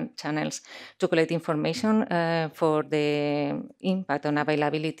channels to collect information for the impact on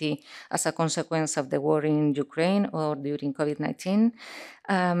availability as a consequence of the war in Ukraine or during COVID-19.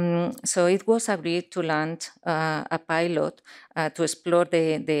 So it was agreed to launch a pilot to explore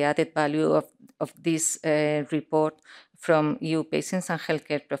the added value of this report from EU patients and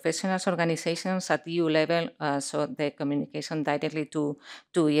healthcare professionals organizations at EU level, so the communication directly to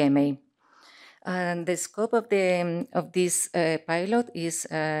EMA. And the scope of this pilot is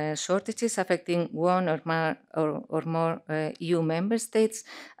shortages affecting one or more EU member states,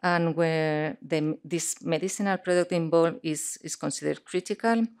 and where this medicinal product involved is considered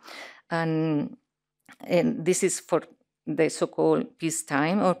critical, and this is for the so-called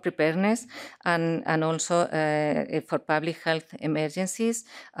peacetime or preparedness, and also for public health emergencies,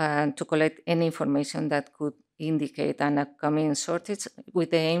 to collect any information that could indicate an upcoming shortage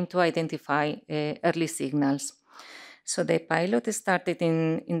with the aim to identify early signals. So the pilot started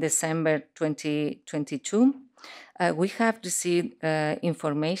in December 2022. We have received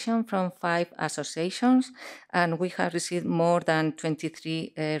information from 5 associations, and we have received more than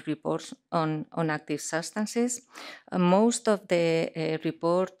 23 reports on active substances. Most of the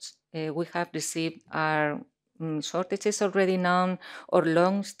reports we have received are shortages already known or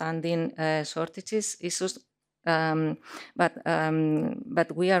long-standing shortages issues. But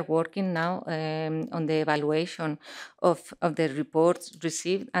we are working now on the evaluation of the reports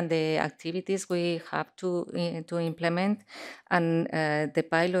received and the activities we have to implement, and the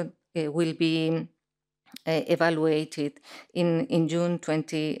pilot will be evaluated in June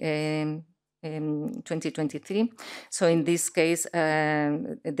 2023. So in this case,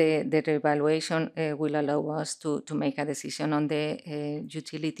 the evaluation will allow us to make a decision on the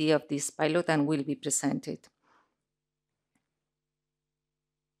utility of this pilot and will be presented.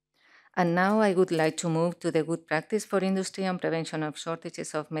 And now I would like to move to the good practice for industry on prevention of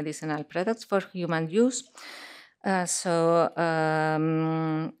shortages of medicinal products for human use. The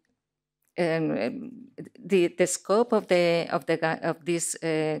scope of this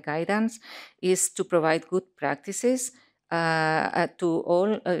guidance is to provide good practices to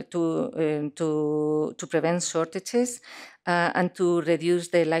prevent shortages and to reduce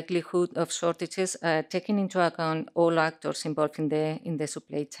the likelihood of shortages, taking into account all actors involved in the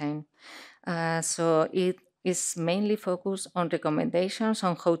supply chain. So it is mainly focused on recommendations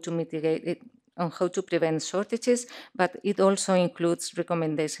on how to mitigate it, on how to prevent shortages, but it also includes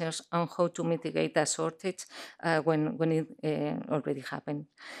recommendations on how to mitigate a shortage when it already happened.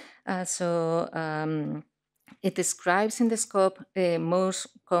 It describes in the scope most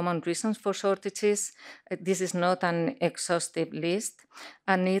common reasons for shortages. This is not an exhaustive list,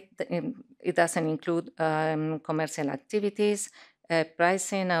 and it doesn't include commercial activities,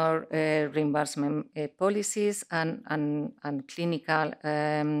 pricing or reimbursement policies, and clinical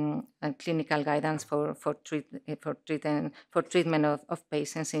guidance for treatment of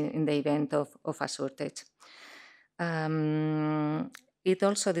patients in the event of a shortage. It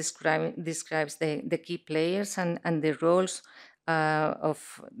also describes the key players and the roles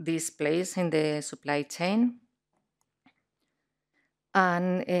of these players in the supply chain.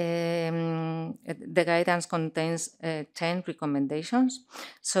 And the guidance contains 10 recommendations.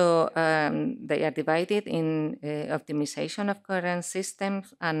 So they are divided in optimization of current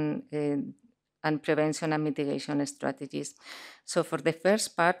systems and prevention and mitigation strategies. So for the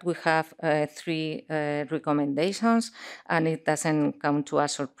first part, we have 3 recommendations, and it doesn't come to a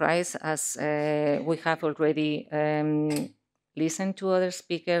surprise, as we have already listened to other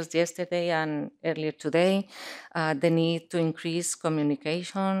speakers yesterday and earlier today. The need to increase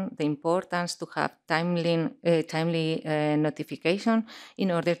communication, the importance to have timely notification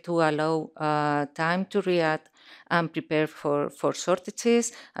in order to allow time to react and prepare for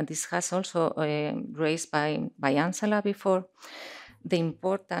shortages, and this has also raised by Angela before. The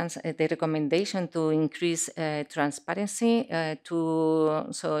importance, the recommendation to increase transparency,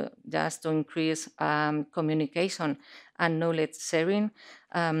 just to increase communication and knowledge sharing.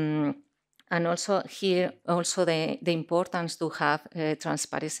 And also here, the importance to have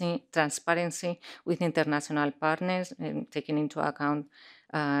transparency with international partners, taking into account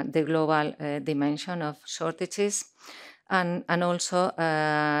the global dimension of shortages, and also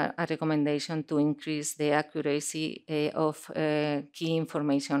a recommendation to increase the accuracy of key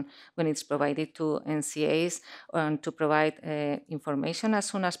information when it's provided to NCAs, and to provide information as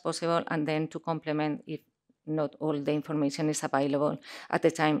soon as possible, and then to complement if not all the information is available at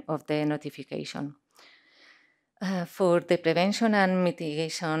the time of the notification. For the prevention and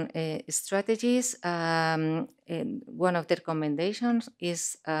mitigation strategies, one of the recommendations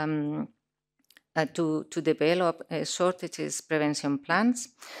is to develop shortages prevention plans,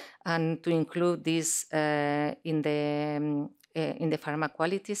 and to include this in the pharma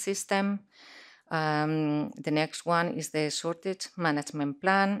quality system. The next one is the shortage management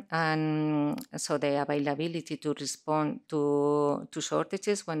plan, and so the availability to respond to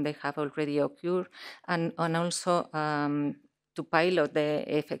shortages when they have already occurred, and also to pilot the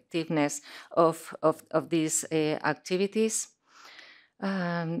effectiveness of these activities.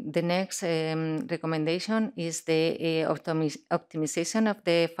 The next recommendation is the optimization of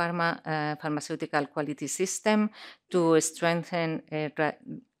the pharmaceutical quality system to strengthen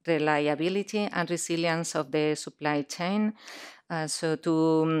reliability and resilience of the supply chain. So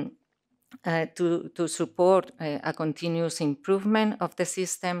to support a continuous improvement of the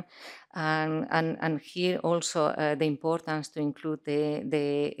system, and here also the importance to include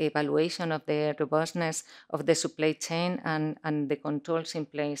the evaluation of the robustness of the supply chain and the controls in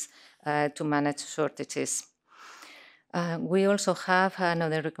place to manage shortages. We also have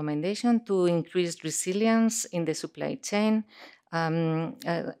another recommendation to increase resilience in the supply chain. And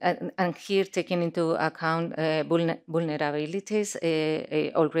here taking into account vulnerabilities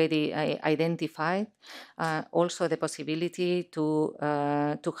already identified, also the possibility to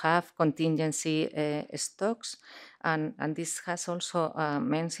have contingency stocks, and this has also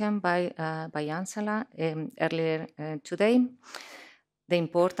mentioned by Angela earlier today. The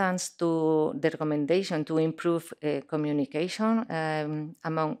importance to the recommendation to improve communication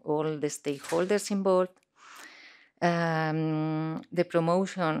among all the stakeholders involved. The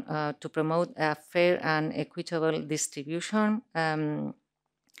promotion to promote a fair and equitable distribution, and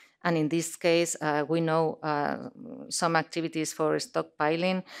in this case we know some activities for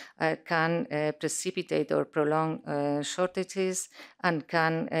stockpiling can precipitate or prolong shortages, and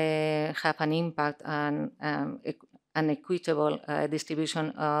can have an impact on an equitable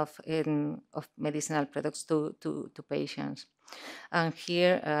distribution of medicinal products to patients. And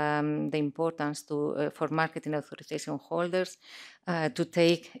here the importance for marketing authorization holders to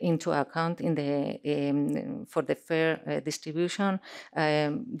take into account for the fair distribution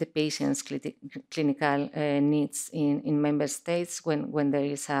the patient's clinical needs in member states when there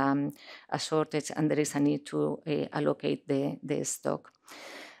is a shortage and there is a need to allocate the stock.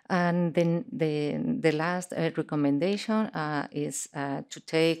 And then the last recommendation is to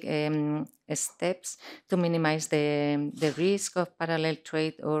take steps to minimize the risk of parallel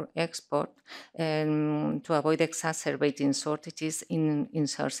trade or export, to avoid exacerbating shortages in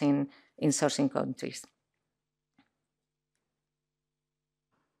sourcing countries.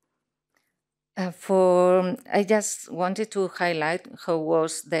 I just wanted to highlight how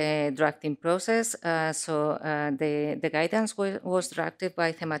was the drafting process. The guidance was drafted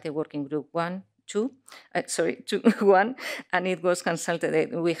by Thematic Working Group 2, 1, and it was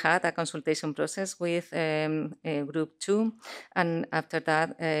consulted. We had a consultation process with Group 2, and after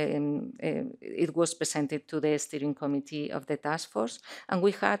that, it was presented to the steering committee of the task force, and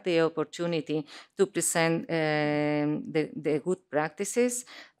we had the opportunity to present the good practices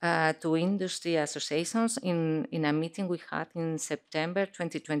to industry associations in a meeting we had in September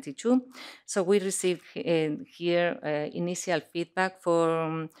 2022. So we received here initial feedback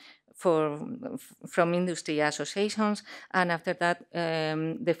from industry associations, and after that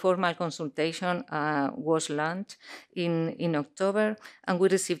the formal consultation was launched in October, and we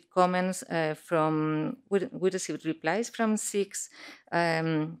received comments we received replies from 6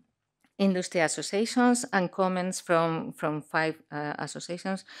 industry associations and comments from 5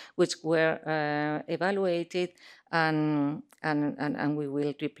 associations, which were evaluated, and we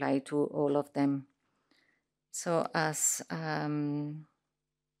will reply to all of them. So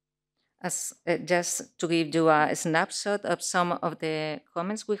just to give you a snapshot of some of the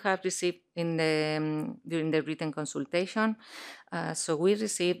comments we have received during the written consultation. So we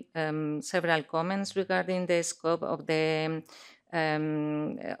received several comments regarding the scope of the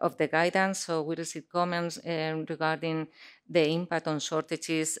guidance. So we received comments regarding the impact on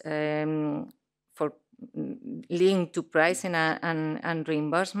shortages for linked to pricing and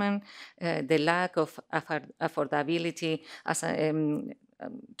reimbursement, the lack of affordability as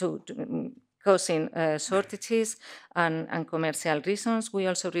causing shortages and commercial reasons. We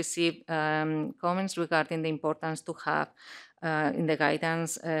also received comments regarding the importance to have in the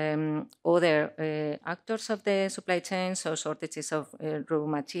guidance other actors of the supply chain, so shortages of raw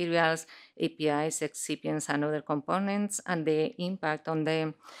materials, APIs, excipients, and other components, and the impact on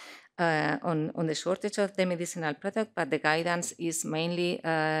the shortage of the medicinal product, but the guidance is mainly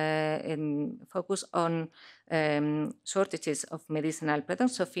focused on shortages of medicinal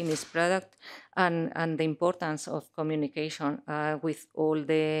products, so finished product, and the importance of communication with all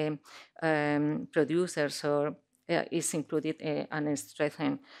the producers, or is included and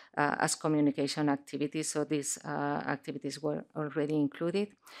strengthened as communication activities. So these activities were already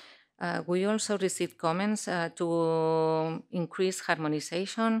included. We also received comments to increase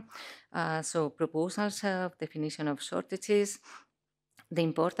harmonization, so proposals of definition of shortages, the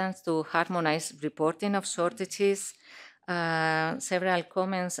importance to harmonize reporting of shortages, several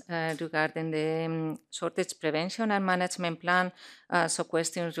comments regarding the shortage prevention and management plan, so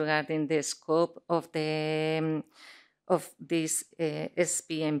questions regarding the scope of these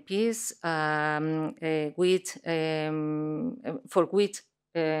SPMPs, for which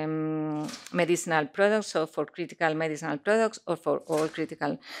medicinal products, so for critical medicinal products, or for all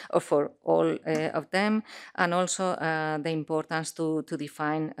critical, or for all of them, and also the importance to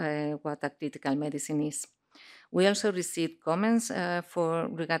define what a critical medicine is. We also received comments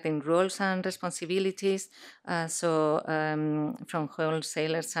regarding roles and responsibilities, from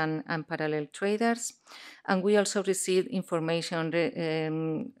wholesalers and parallel traders, and we also received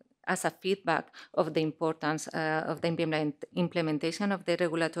information as a feedback of the importance of the implementation of the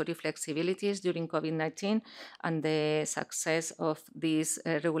regulatory flexibilities during COVID-19 and the success of these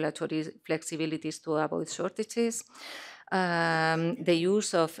regulatory flexibilities to avoid shortages. The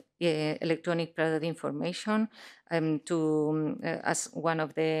use of electronic product information as one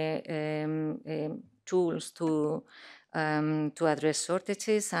of the tools to address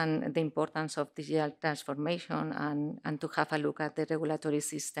shortages, and the importance of digital transformation, and to have a look at the regulatory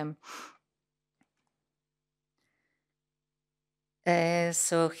system.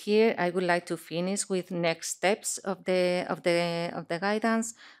 So here I would like to finish with next steps of the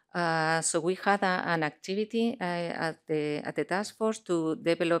guidance. So we had an activity at the task force to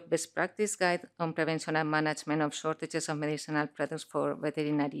develop best practice guide on prevention and management of shortages of medicinal products for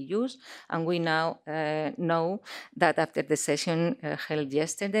veterinary use. And we now know that after the session held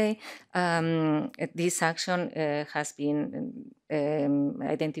yesterday, this action has been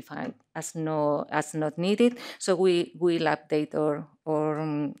identified as not needed. So we will update our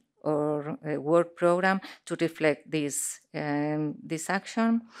work program to reflect this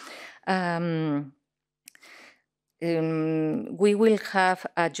action. we will have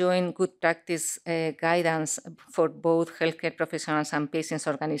a joint good practice guidance for both healthcare professionals and patients,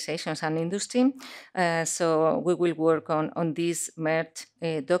 organizations, and industry. So we will work on this merged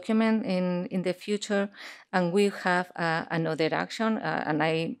document in the future. And we have another action, and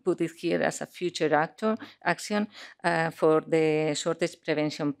I put it here as a future action for the shortage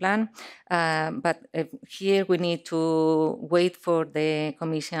prevention plan. But here we need to wait for the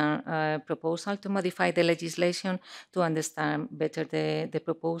Commission proposal to modify the legislation to understand better the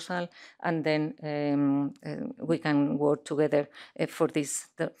proposal, and then we can work together for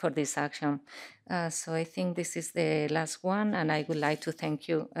this action. So I think this is the last one, and I would like to thank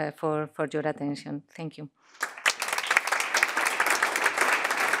you for your attention. Thank you.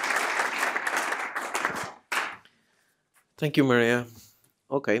 Thank you, Maria.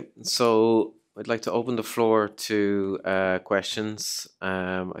 Okay, so I'd like to open the floor to questions.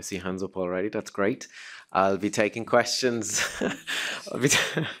 I see hands up already. That's great. I'll be taking questions.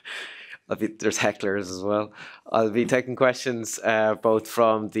 There's hecklers as well. I'll be taking questions both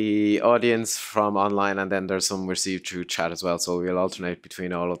from the audience, from online, and then there's some received through chat as well. So we'll alternate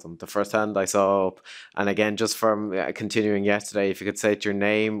between all of them. The first hand I saw up, and again, just from continuing yesterday, if you could state your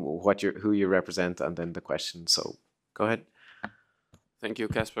name, who you represent, and then the question. So go ahead. Thank you,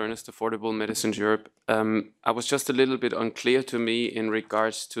 Casper Ernest, Affordable Medicines Europe. I was just a little bit unclear to me in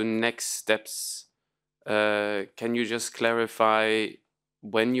regards to next steps. Can you just clarify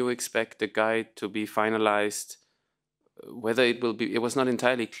when you expect the guide to be finalized, whether it will be, it was not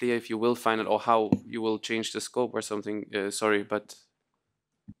entirely clear if you will final or how you will change the scope or something, sorry, but...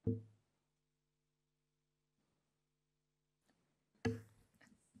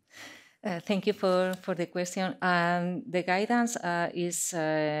 Thank you for the question. The guidance is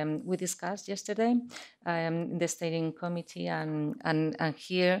we discussed yesterday in the steering committee, and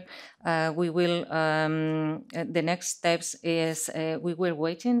here we will. The next steps is we were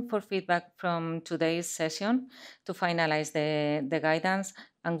waiting for feedback from today's session to finalize the guidance,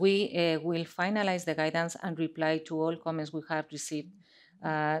 and we will finalize the guidance and reply to all comments we have received.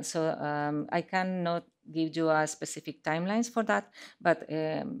 So I cannot give you a specific timelines for that, but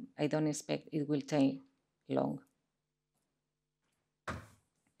I don't expect it will take long.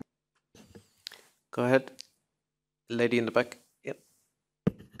 Go ahead, lady in the back. Yep.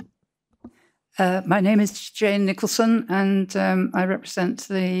 My name is Jane Nicholson, and I represent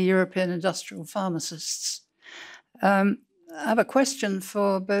the European Industrial Pharmacists. I have a question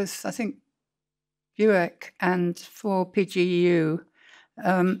for both, I think, BUEC and for PGU.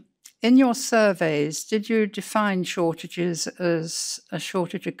 In your surveys, did you define shortages as a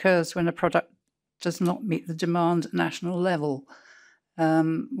shortage occurs when a product does not meet the demand at national level?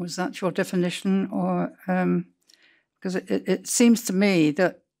 Was that your definition? Or because it seems to me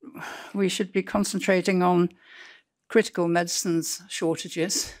that we should be concentrating on critical medicines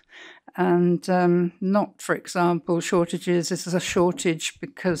shortages and not, for example, shortages. This is a shortage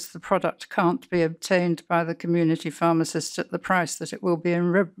because the product can't be obtained by the community pharmacist at the price that it will be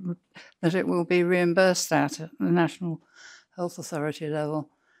reimbursed at the National Health Authority level.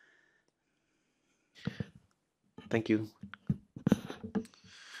 Thank you.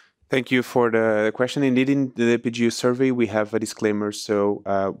 Thank you for the question. Indeed, in the PGU survey, we have a disclaimer. So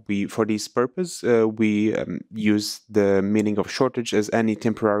for this purpose, we use the meaning of shortage as any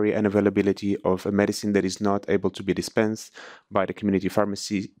temporary unavailability of a medicine that is not able to be dispensed by the community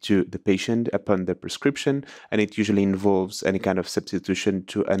pharmacy to the patient upon the prescription, and it usually involves any kind of substitution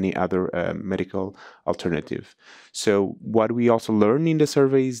to any other medical alternative. So what we also learn in the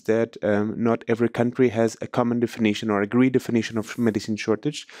survey is that not every country has a common definition or agreed definition of medicine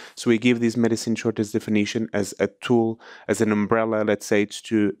shortage. So we give this medicine shortage definition as a tool, as an umbrella, let's say,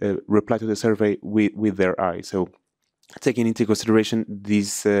 to reply to the survey with their eye. So taking into consideration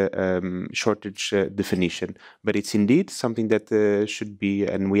this shortage definition. But it's indeed something that should be,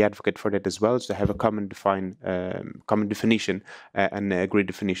 and we advocate for that as well, is to have a common definition and agreed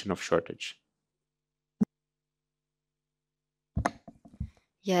definition of shortage.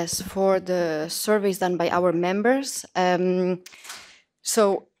 Yes, for the surveys done by our members.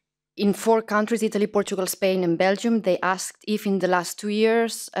 So in 4 countries, Italy, Portugal, Spain, and Belgium, they asked if in the last 2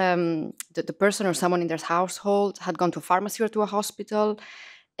 years, the person or someone in their household had gone to a pharmacy or to a hospital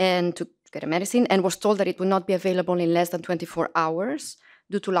and to get a medicine and was told that it would not be available in less than 24 hours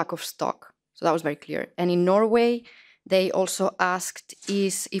due to lack of stock. So that was very clear. And in Norway, they also asked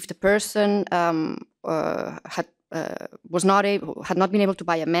if the person had had not been able to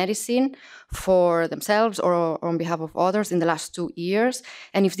buy a medicine for themselves or on behalf of others in the last 2 years,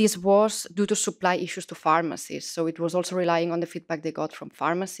 and if this was due to supply issues to pharmacies. So it was also relying on the feedback they got from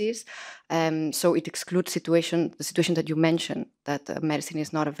pharmacies. So it excludes the situation that you mentioned, that medicine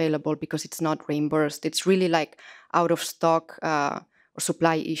is not available because it's not reimbursed. It's really like out of stock or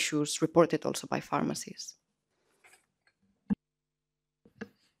supply issues reported also by pharmacies.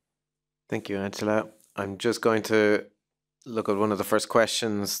 Thank you, Angela. I'm just going to look at one of the first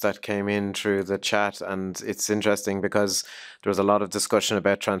questions that came in through the chat, and it's interesting because there was a lot of discussion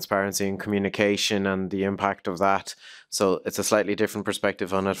about transparency and communication and the impact of that. So it's a slightly different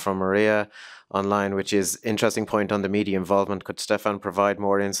perspective on it from Maria online, which is interesting point on the media involvement. Could Stefan provide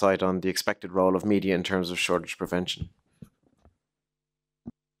more insight on the expected role of media in terms of shortage prevention?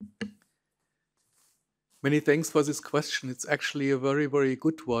 Many thanks for this question. It's actually a very, very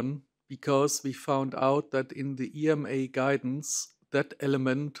good one, because we found out that in the EMA guidance, that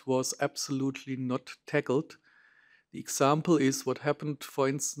element was absolutely not tackled. The example is what happened, for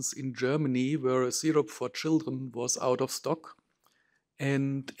instance, in Germany, where a syrup for children was out of stock.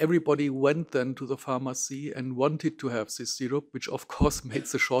 And everybody went then to the pharmacy and wanted to have this syrup, which of course made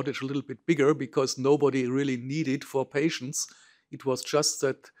the shortage a little bit bigger because nobody really needed for patients. It was just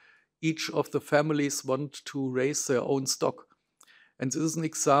that each of the families want to raise their own stock. And this is an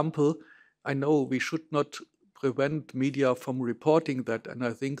example. I know we should not prevent media from reporting that, and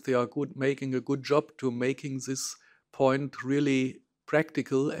I think they are making a good job to making this point really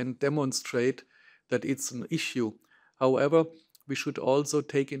practical and demonstrate that it's an issue. However, we should also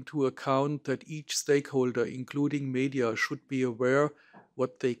take into account that each stakeholder, including media, should be aware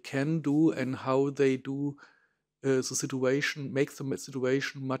what they can do and how they do the situation, make the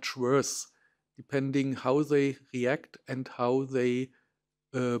situation much worse, depending how they react and how they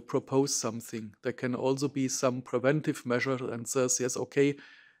propose something. There can also be some preventive measure and says, yes, okay,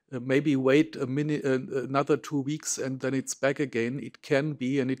 maybe wait a minute, another 2 weeks and then it's back again. It can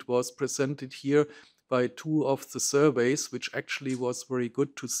be, and it was presented here by 2 of the surveys, which actually was very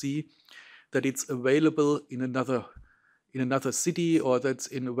good to see that it's available in another city or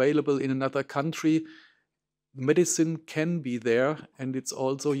that's available in another country. Medicine can be there, and it's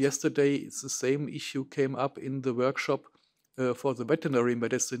also yesterday, it's the same issue came up in the workshop for the veterinary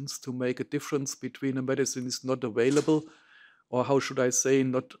medicines, to make a difference between a medicine is not available, or how should I say,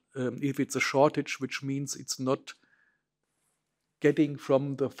 not if it's a shortage, which means it's not getting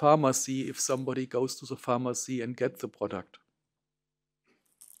from the pharmacy if somebody goes to the pharmacy and gets the product.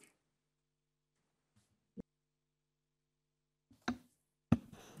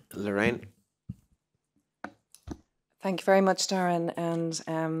 Lorraine? Thank you very much, Darren. And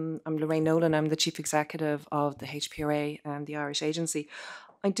I'm Lorraine Nolan. I'm the Chief Executive of the HPRA and the Irish Agency.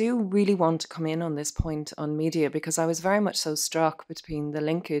 I do really want to come in on this point on media, because I was very much so struck between the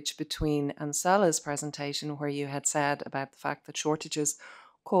linkage between Ancela's presentation, where you had said about the fact that shortages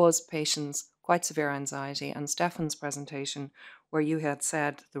cause patients quite severe anxiety, and Stefan's presentation, where you had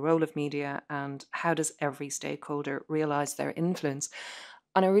said the role of media and how does every stakeholder realise their influence.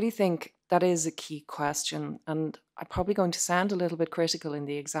 And I really think that is a key question. And I'm probably going to sound a little bit critical in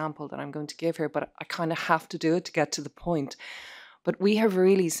the example that I'm going to give here, but I kind of have to do it to get to the point. But we have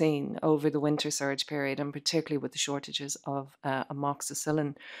really seen over the winter surge period, and particularly with the shortages of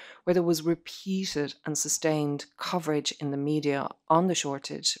amoxicillin, where there was repeated and sustained coverage in the media on the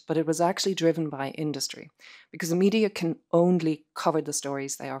shortage, but it was actually driven by industry, because the media can only cover the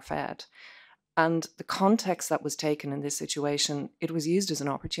stories they are fed. And the context that was taken in this situation, it was used as an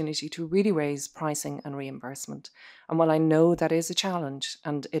opportunity to really raise pricing and reimbursement. And while I know that is a challenge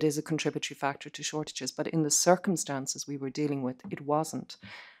and it is a contributory factor to shortages, but in the circumstances we were dealing with, it wasn't.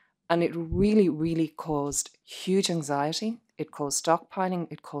 And it really, really caused huge anxiety. It caused stockpiling.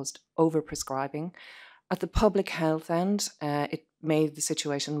 It caused overprescribing. At the public health end, it made the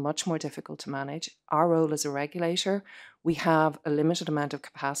situation much more difficult to manage. Our role as a regulator, we have a limited amount of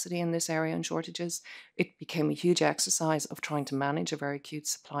capacity in this area in shortages. It became a huge exercise of trying to manage a very acute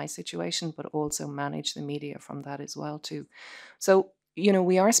supply situation, but also manage the media from that as well too. So, you know,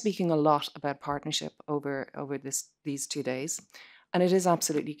 we are speaking a lot about partnership over these 2 days. And it is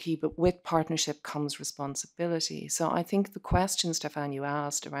absolutely key, but with partnership comes responsibility. So I think the question, Stefan, you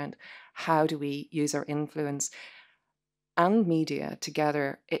asked around how do we use our influence and media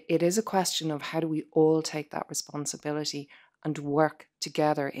together, it is a question of how do we all take that responsibility and work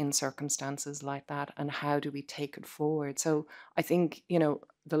together in circumstances like that, and how do we take it forward? So I think, you know,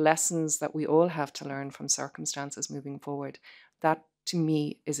 the lessons that we all have to learn from circumstances moving forward, that to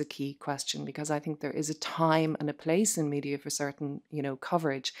me is a key question, because I think there is a time and a place in media for certain, you know,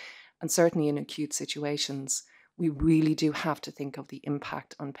 coverage, and certainly in acute situations we really do have to think of the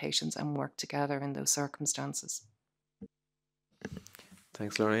impact on patients and work together in those circumstances.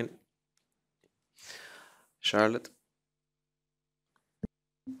 Thanks, Lorraine. Charlotte.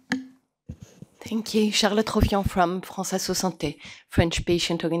 Thank you. Charlotte Rofian from France Asso Santé, French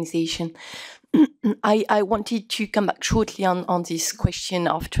patient organization. I wanted to come back shortly on this question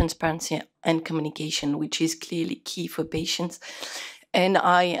of transparency and communication, which is clearly key for patients. And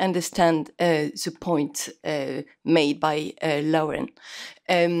I understand the point made by Lauren.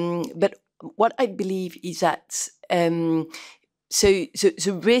 But what I believe is that so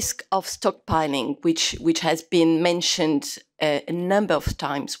the risk of stockpiling, which has been mentioned a number of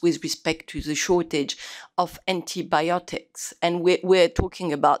times with respect to the shortage of antibiotics, and we're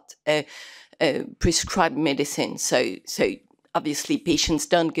talking about prescribed medicine. So obviously patients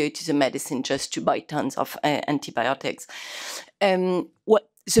don't go to the medicine just to buy tons of antibiotics. What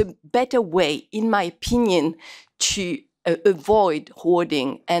the better way, in my opinion, to avoid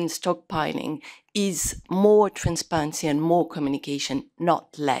hoarding and stockpiling is more transparency and more communication,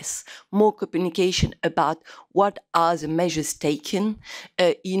 not less. More communication about what are the measures taken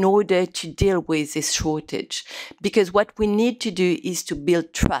in order to deal with this shortage. Because what we need to do is to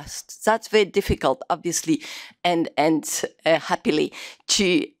build trust. That's very difficult, obviously, and happily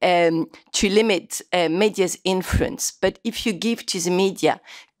to limit media's influence. But if you give to the media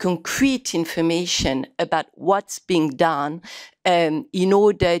concrete information about what's being done in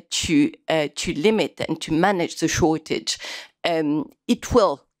order to limit and to manage the shortage, it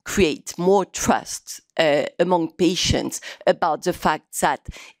will create more trust among patients about the fact that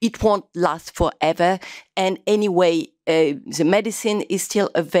it won't last forever, and anyway, the medicine is still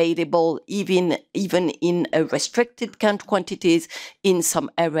available, even in restricted quantities in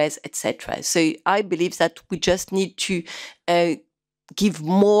some areas, etc. So I believe that we just need to give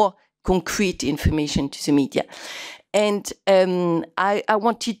more concrete information to the media. And I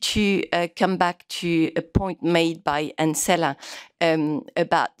wanted to come back to a point made by Ancela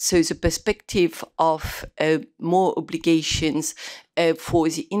about the perspective of more obligations for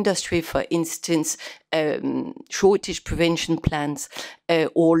the industry, for instance, shortage prevention plans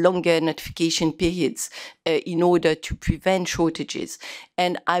or longer notification periods in order to prevent shortages.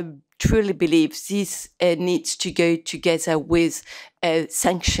 And I truly believe this needs to go together with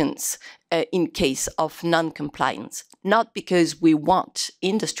sanctions in case of non-compliance. Not because we want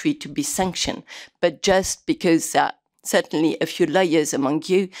industry to be sanctioned, but just because certainly a few lawyers among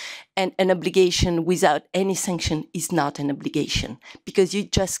you, and an obligation without any sanction is not an obligation, because you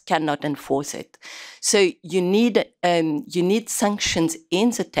just cannot enforce it. So you need sanctions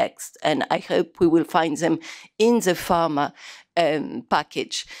in the text, and I hope we will find them in the pharma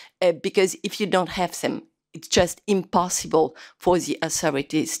package, because if you don't have them, it's just impossible for the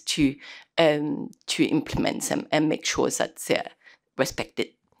authorities to implement them and make sure that they're respected.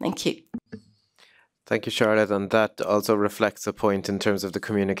 Thank you. Thank you, Charlotte. And that also reflects a point in terms of the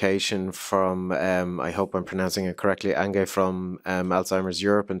communication from, I hope I'm pronouncing it correctly, Ange from Alzheimer's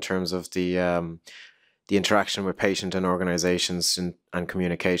Europe, in terms of the interaction with patient and organizations and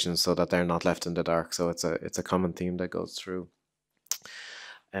communication, so that they're not left in the dark. So it's a common theme that goes through.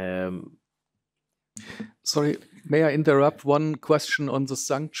 Sorry, may I interrupt? One question on the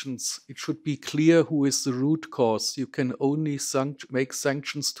sanctions. It should be clear who is the root cause. You can only make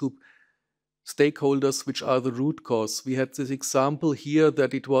sanctions to stakeholders which are the root cause. We had this example here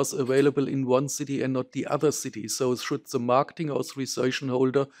that it was available in one city and not the other city. So should the marketing authorization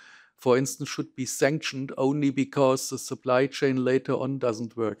holder, for instance, should be sanctioned only because the supply chain later on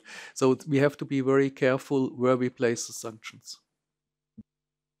doesn't work. So we have to be very careful where we place the sanctions.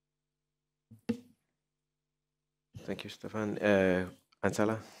 Thank you, Stefan.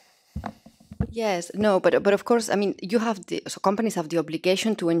 Ancela? Yes, no, but of course, I mean, companies have the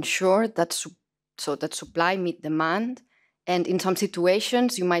obligation to ensure that that supply meet demand, and in some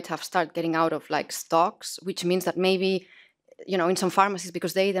situations you might have start getting out of like stocks, which means that maybe, you know, in some pharmacies,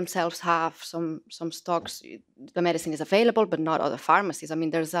 because they themselves have some stocks, the medicine is available, but not other pharmacies. I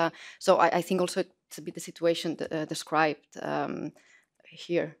mean, so I think also it's a bit the situation described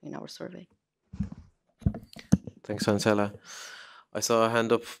here in our survey. Thanks, Ancela. I saw a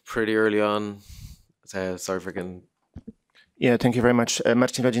hand up pretty early on. Sorry if I can... Yeah, thank you very much.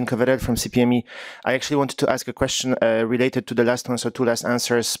 Martin Rodzin-Coverel from CPME. I actually wanted to ask a question related to the last one, so two last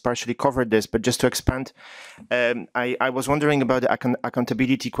answers partially covered this, but just to expand, I was wondering about the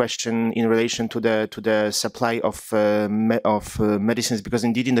accountability question in relation to the supply of medicines, because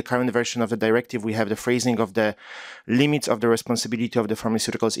indeed in the current version of the directive we have the phrasing of the limits of the responsibility of the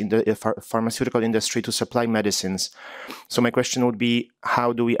pharmaceutical industry to supply medicines. So my question would be,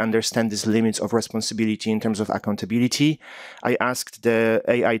 how do we understand these limits of responsibility in terms of accountability? I asked the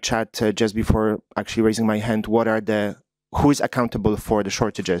AI chat just before actually raising my hand, who is accountable for the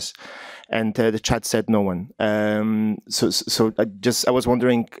shortages? And the chat said no one. So I was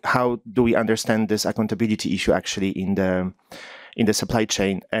wondering, how do we understand this accountability issue actually in the supply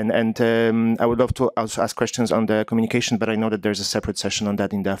chain? And I would love to also ask questions on the communication, but I know that there's a separate session on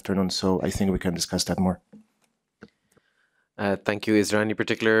that in the afternoon, so I think we can discuss that more. Thank you. Is there any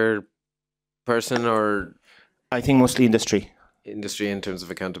particular person or? I think mostly industry. Industry in terms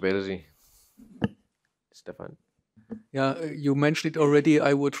of accountability. Stefan. Yeah, you mentioned it already.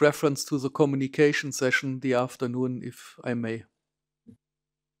 I would reference to the communication session the afternoon, if I may.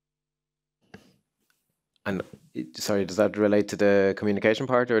 And sorry, does that relate to the communication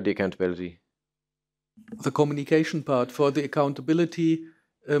part or the accountability? The communication part. For the accountability,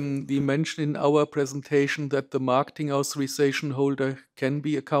 we mentioned in our presentation that the marketing authorization holder can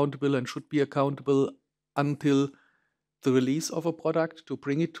be accountable and should be accountable until the release of a product to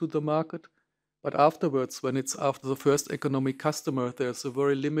bring it to the market. But afterwards, when it's after the first economic customer, there's a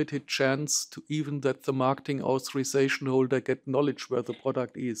very limited chance to even that the marketing authorization holder get knowledge where the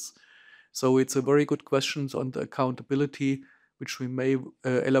product is. So it's a very good question on the accountability, which we may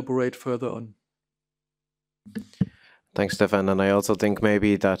elaborate further on. Thanks, Stefan. And I also think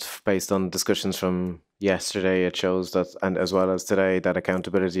maybe that based on discussions from yesterday, it shows that, and as well as today, that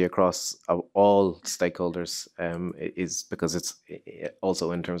accountability across all stakeholders is because it's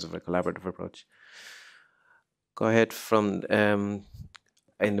also in terms of a collaborative approach. Go ahead from in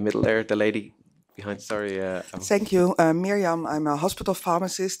the middle there, the lady behind, sorry. Thank you. Miriam, I'm a hospital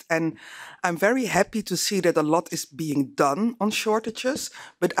pharmacist, and I'm very happy to see that a lot is being done on shortages,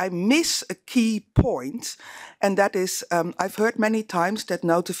 but I miss a key point, and that is, I've heard many times that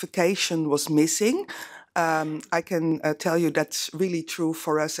notification was missing. I can tell you that's really true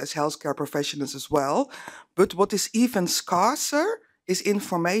for us as healthcare professionals as well. But what is even scarcer is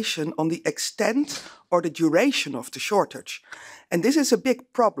information on the extent or the duration of the shortage. And this is a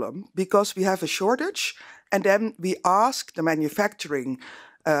big problem because we have a shortage and then we ask the manufacturing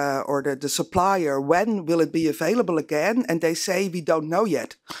or the supplier, when will it be available again? And they say, we don't know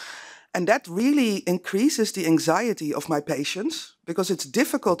yet. And that really increases the anxiety of my patients because it's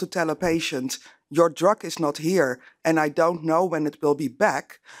difficult to tell a patient, your drug is not here and I don't know when it will be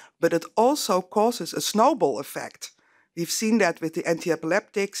back. But it also causes a snowball effect. We've seen that with the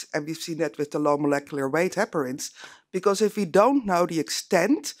anti-epileptics and we've seen that with the low molecular weight heparins. Because if we don't know the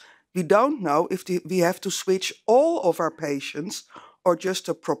extent, we don't know if we have to switch all of our patients or just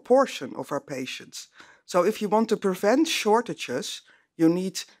a proportion of our patients. So if you want to prevent shortages, you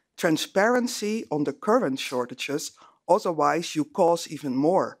need transparency on the current shortages. Otherwise, you cause even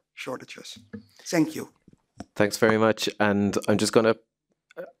more shortages. Thank you. Thanks very much. And I'm just going to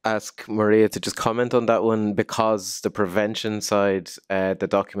ask Maria to just comment on that one, because the prevention side, the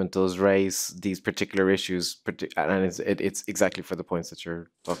document does raise these particular issues, and it's exactly for the points that you're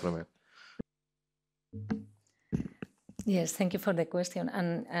talking about. Yes, thank you for the question.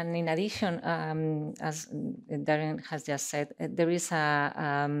 And in addition, as Darren has just said, there is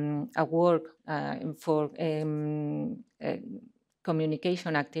a work for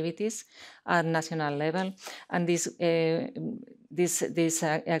communication activities at national level, and this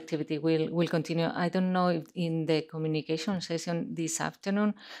activity will continue. I don't know if in the communication session this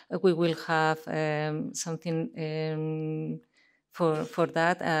afternoon we will have something for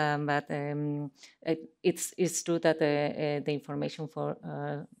that, but it's true that the information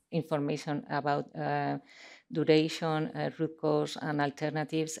about duration, root cause, and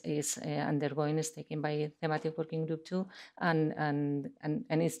alternatives is taken by thematic working group 2, and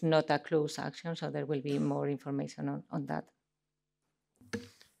it's not a close action, so there will be more information on that.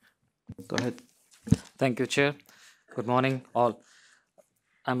 Go ahead. Thank you, Chair. Good morning, all.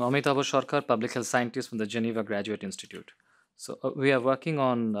 I'm Amitabh Sarkar, public health scientist from the Geneva Graduate Institute. So we are working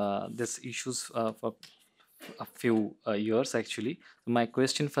on these issues for a few years, actually. My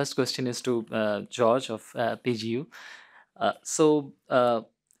first question is to George of PGU.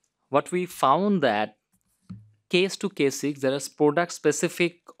 What we found that case to case, there is product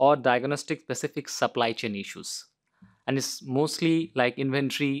specific or diagnostic specific supply chain issues. And it's mostly like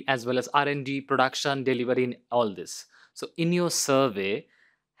inventory as well as R&D, production, delivery, in all this. So in your survey,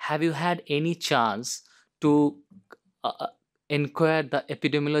 have you had any chance to inquire the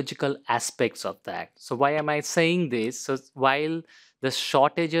epidemiological aspects of that? So why am I saying this? So while the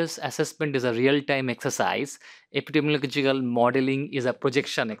shortages assessment is a real-time exercise, epidemiological modeling is a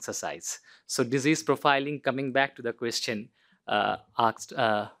projection exercise. So disease profiling, coming back to the question asked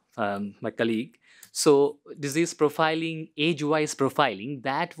my colleague. So disease profiling, age-wise profiling,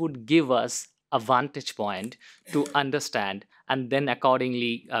 that would give us a vantage point to understand and then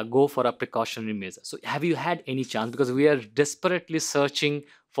accordingly go for a precautionary measure. So have you had any chance, because we are desperately searching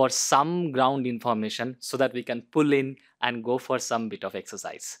for some ground information so that we can pull in and go for some bit of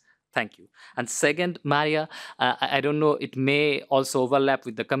exercise. Thank you. And second, Maria, I don't know, it may also overlap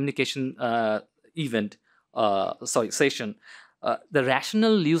with the communication session. The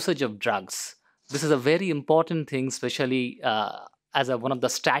rational usage of drugs. This is a very important thing, especially as one of the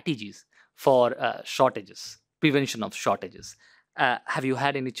strategies for shortages, prevention of shortages. Have you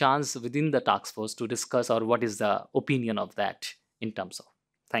had any chance within the task force to discuss, or what is the opinion of that in terms of?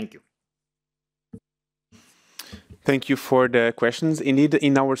 Thank you. Thank you for the questions. Indeed,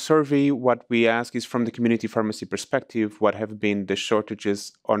 in our survey, what we ask is from the community pharmacy perspective, what have been the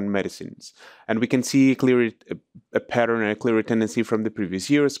shortages on medicines? And we can see clearly a pattern and a clear tendency from the previous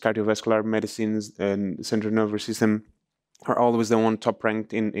years. Cardiovascular medicines and central nervous system are always the one top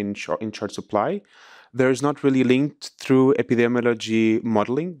ranked in short supply. There is not really linked through epidemiology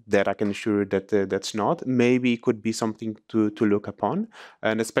modeling, that I can assure you that that's not. Maybe it could be something to look upon,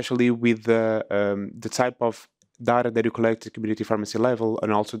 and especially with the type of data that you collect at community pharmacy level,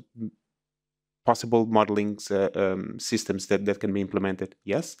 and also possible modeling systems that can be implemented.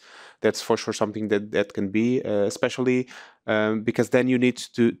 Yes, that's for sure something that can be, especially because then you need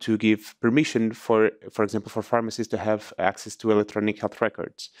to give permission for example, for pharmacies to have access to electronic health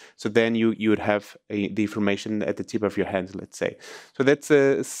records. So then you would have the information at the tip of your hand, let's say. So that's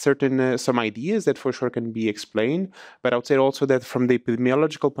certain some ideas that for sure can be explained. But I would say also that from the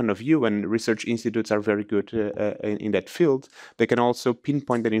epidemiological point of view, and research institutes are very good in that field, they can also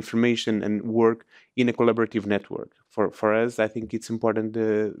pinpoint that information and work in a collaborative network. For us, I think it's important.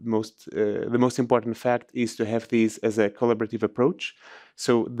 The most important fact is to have this as a collaborative approach.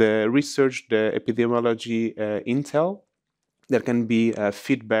 So the research, the epidemiology intel, that can be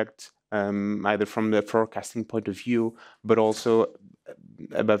feedbacked either from the forecasting point of view, but also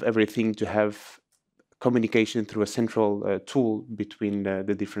above everything to have communication through a central tool between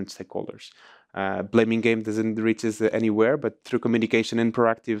the different stakeholders. Blaming game doesn't reach us anywhere, but through communication and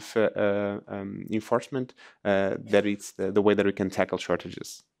proactive enforcement, that is the way that we can tackle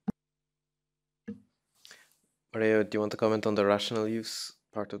shortages. Maria, do you want to comment on the rational use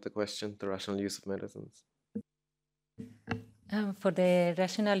part of the question, the rational use of medicines? For the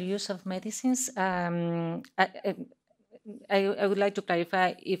rational use of medicines, I would like to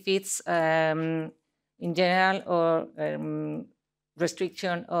clarify if it's in general or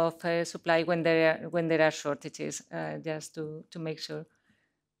restriction of supply when there are shortages, just to make sure.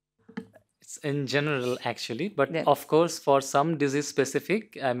 It's in general, actually, but Yeah. of course, for some disease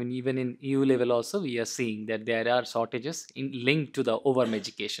specific, I mean, even in EU level also, we are seeing that there are shortages linked to the over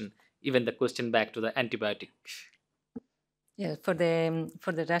medication. Even the question back to the antibiotic. Yeah, for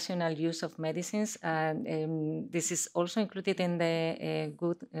the rational use of medicines, this is also included in the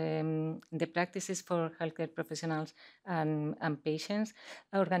the practices for healthcare professionals and patients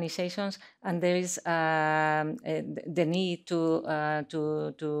organizations, and there is the need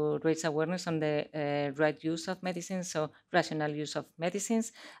to raise awareness on the right use of medicines, so rational use of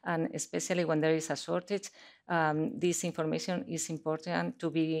medicines, and especially when there is a shortage. This information is important to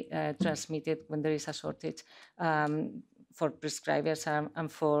be transmitted when there is a shortage. For prescribers and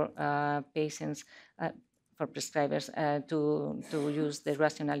for patients, for prescribers to use the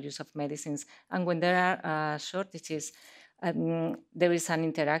rational use of medicines. And when there are shortages, there is an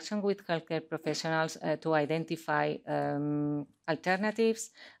interaction with healthcare professionals to identify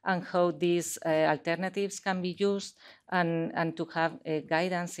alternatives and how these alternatives can be used, and to have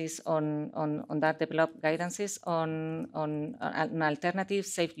guidances on that, develop guidances on an alternative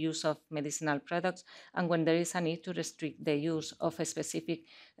safe use of medicinal products, and when there is a need to restrict the use of a specific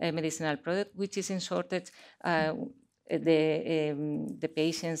medicinal product which is in shortage, the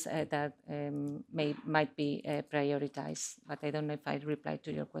patients that might be prioritized. But I don't know if I replied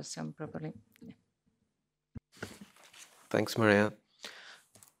to your question properly. Yeah. Thanks, Maria.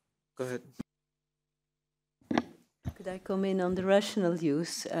 Go ahead. Could I come in on the rational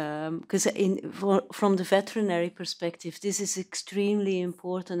use? Because from the veterinary perspective, this is extremely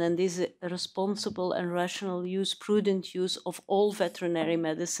important, and this responsible and rational use, prudent use of all veterinary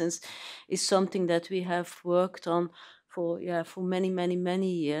medicines is something that we have worked on for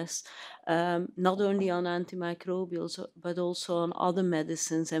many years, not only on antimicrobials but also on other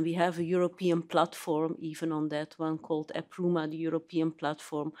medicines. And we have a European platform even on that one called EPRUMA, the European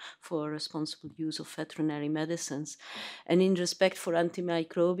Platform for Responsible Use of Veterinary Medicines. And in respect for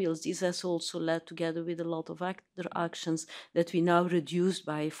antimicrobials, this has also led, together with a lot of other actions, that we now reduced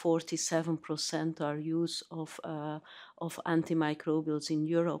by 47% our use of antimicrobials in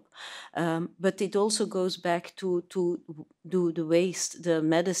Europe. But it also goes back to do the waste, the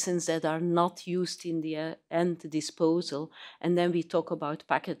medicines that are not used in the end disposal. And then we talk about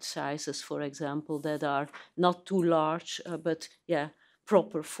packet sizes, for example, that are not too large, but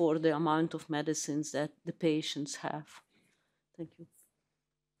proper for the amount of medicines that the patients have. Thank you.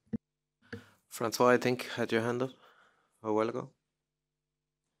 Francois, I think, had your hand up a while ago.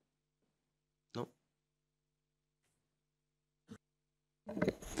 No?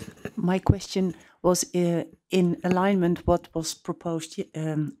 My question was in alignment what was proposed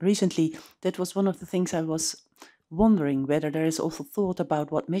recently. That was one of the things I was wondering, whether there is also thought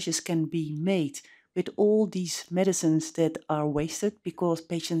about what measures can be made with all these medicines that are wasted because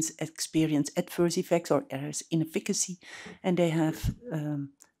patients experience adverse effects or there's inefficacy, and they have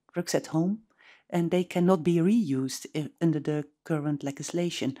drugs at home and they cannot be reused under the current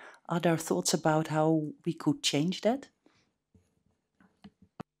legislation. Are there thoughts about how we could change that?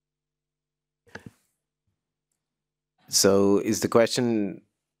 So is the question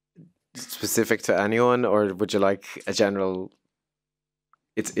specific to anyone, or would you like a general?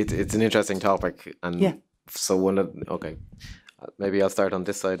 It's an interesting topic, and so okay, maybe I'll start on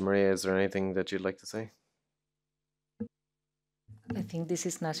this side. Maria, is there anything that you'd like to say? I think this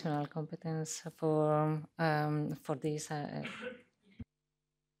is national competence for this.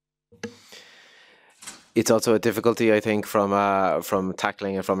 It's also a difficulty, I think, from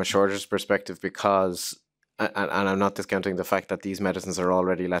tackling it from a shortage perspective, because. And I'm not discounting the fact that these medicines are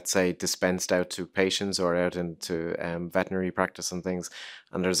already, let's say, dispensed out to patients or out into veterinary practice and things.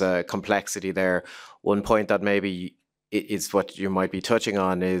 And there's a complexity there. One point that maybe is what you might be touching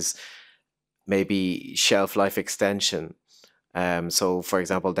on is maybe shelf life extension. So, for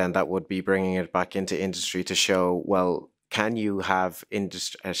example, then that would be bringing it back into industry to show, well, can you have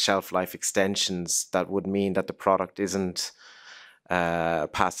shelf life extensions that would mean that the product isn't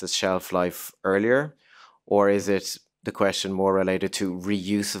past its shelf life earlier? Or is it the question more related to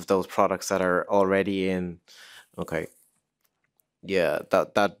reuse of those products that are already in? Okay. Yeah,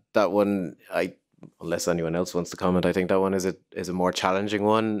 that one, unless anyone else wants to comment, I think that one is a more challenging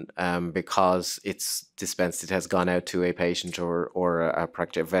one, because it's dispensed, it has gone out to a patient or a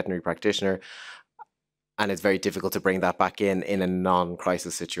veterinary practitioner, and it's very difficult to bring that back in a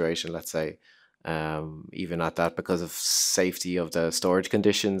non-crisis situation, let's say. Even at that, because of safety of the storage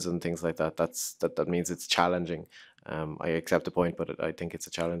conditions and things like that, that means it's challenging. I accept the point, but I think it's a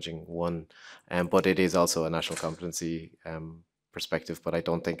challenging one. But it is also a national competency perspective. But I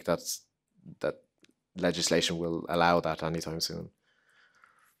don't think that legislation will allow that anytime soon.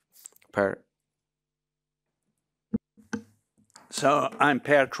 Per. So I'm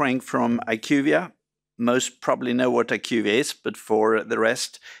Per Trenck from IQVIA. Most probably know what IQVIA is, but for the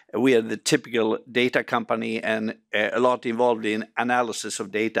rest, we are the typical data company and a lot involved in analysis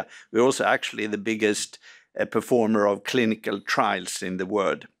of data. We're also actually the biggest performer of clinical trials in the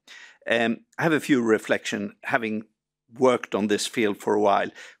world. I have a few reflections, having worked on this field for a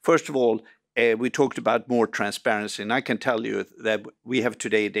while. First of all, we talked about more transparency, and I can tell you that we have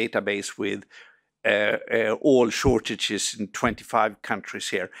today a database with all shortages in 25 countries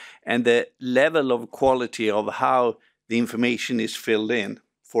here. And the level of quality of how the information is filled in,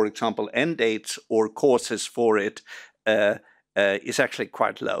 for example, end dates or causes for it, is actually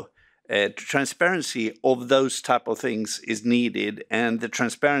quite low. Transparency of those type of things is needed, and the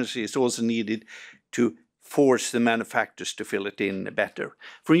transparency is also needed to force the manufacturers to fill it in better.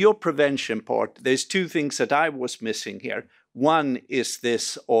 From your prevention part, there's two things that I was missing here. One is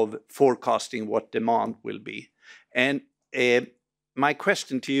this of forecasting what demand will be. And my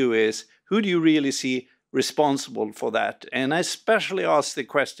question to you is, who do you really see responsible for that? And I especially ask the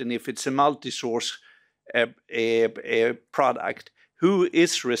question, if it's a multi-source product, who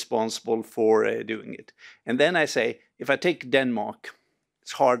is responsible for doing it? And then I say, if I take Denmark,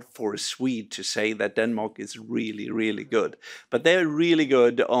 it's hard for a Swede to say that Denmark is really, really good. But they're really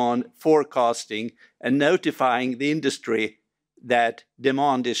good on forecasting and notifying the industry that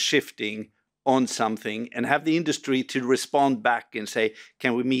demand is shifting on something, and have the industry to respond back and say,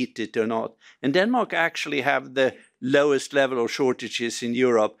 can we meet it or not? And Denmark actually have the lowest level of shortages in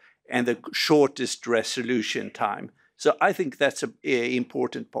Europe and the shortest resolution time. So I think that's an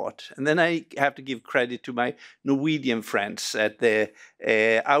important part. And then I have to give credit to my Norwegian friends at the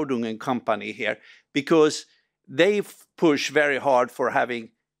Audun and company here, because they push very hard for having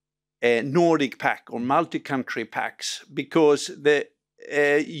a Nordic pack or multi-country packs, because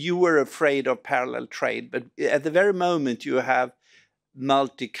you were afraid of parallel trade. But at the very moment you have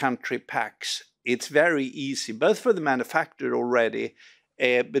multi-country packs, it's very easy, both for the manufacturer already,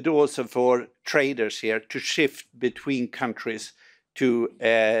 but also for traders here to shift between countries to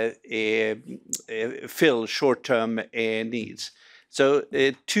fill short-term needs. So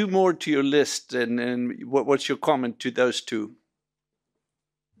 2 more to your list, and what's your comment to those 2?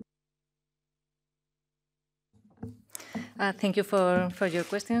 Thank you for your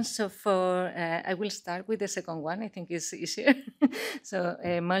questions. So I will start with the second one. I think it's easier. So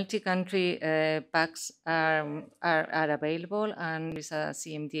multi-country packs are available, and there's a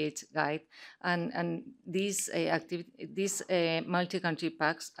CMDH guide. And these multi-country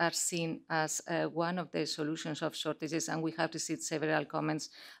packs are seen as one of the solutions of shortages, and we have received several comments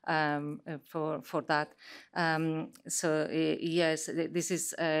for that. So yes, this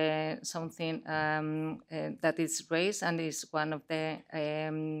is something that is raised, and is one of the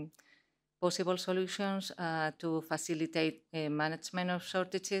possible solutions to facilitate management of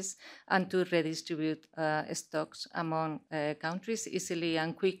shortages and to redistribute stocks among countries easily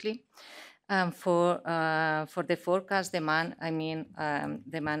and quickly. For the forecast demand, I mean,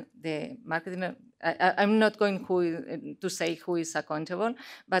 the marketing. I'm not going to say who is accountable,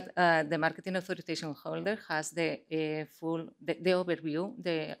 but the marketing authorization holder has the full overview,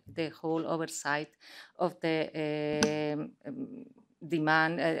 the whole oversight of the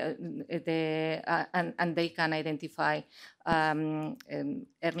demand, and they can identify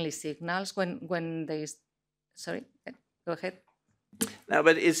early signals when they. Sorry, go ahead. No,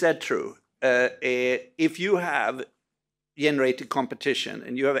 but is that true? If you have generated competition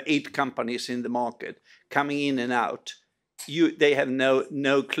and you have 8 companies in the market coming in and out, they have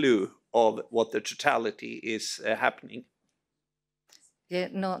no clue of what the totality is happening. Yeah,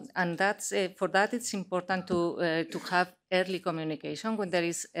 no, and that's for that it's important to have early communication when there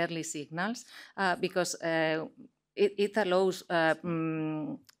is early signals, because it allows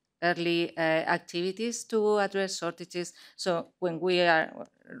early activities to address shortages. So when we are,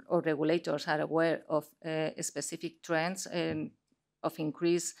 or regulators are aware of specific trends of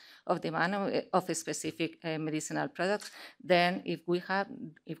increase of demand of a specific medicinal products, then if we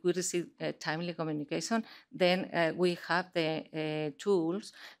receive timely communication, then we have the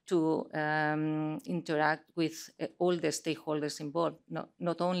tools to interact with all the stakeholders involved,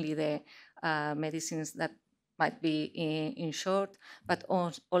 not only the medicines that might be in short, but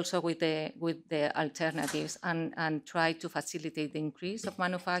also with the alternatives, and try to facilitate the increase of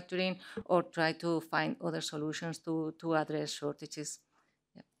manufacturing, or try to find other solutions to address shortages.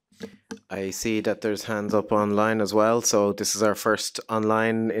 Yeah. I see that there's hands up online as well. So this is our first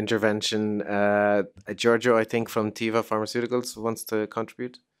online intervention. Giorgio, I think from Teva Pharmaceuticals, wants to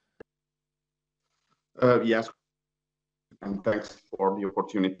contribute. Yes, and thanks for the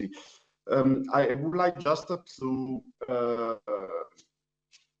opportunity. I would like just to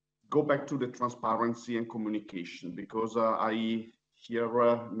go back to the transparency and communication, because I hear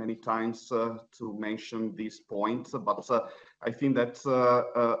many times to mention these points, but I think that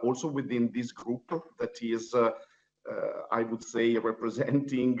also within this group that is, I would say,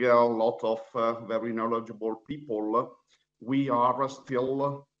 representing a lot of very knowledgeable people, we are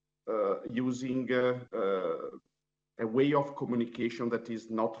still using a way of communication that is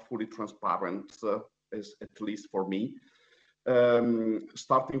not fully transparent, at least for me,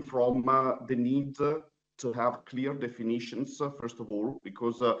 starting from the need to have clear definitions, first of all,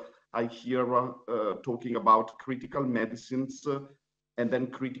 because I hear talking about critical medicines and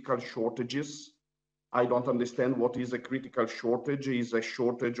then critical shortages. I don't understand what is a critical shortage. Is a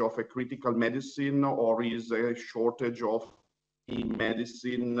shortage of a critical medicine, or is a shortage of a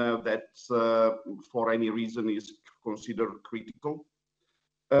medicine that for any reason is considered critical?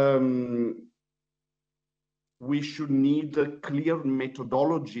 We should need clear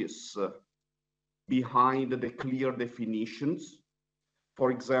methodologies behind the clear definitions.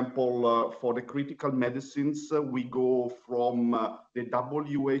 For example, for the critical medicines, we go from the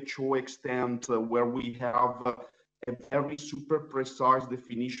WHO extent, where we have a very super precise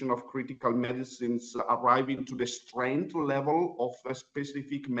definition of critical medicines, arriving to the strength level of a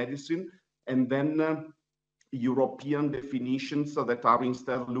specific medicine, and then European definitions that are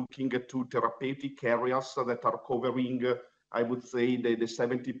instead looking at two therapeutic areas that are covering, I would say, the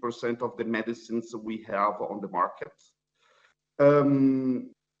 70% of the medicines we have on the market.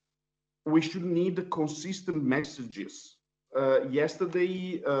 we should need consistent messages.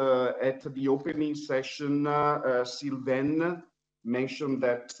 Yesterday, at the opening session, Sylvain mentioned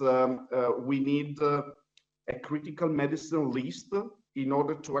that we need a critical medicine list in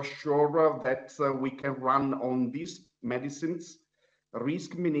order to assure that we can run on these medicines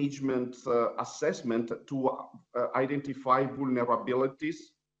risk management assessment to identify vulnerabilities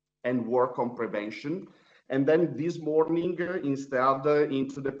and work on prevention. And then this morning, instead,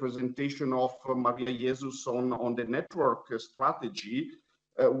 into the presentation of Maria Jesus on the network strategy,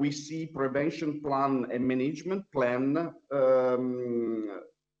 we see prevention plan and management plan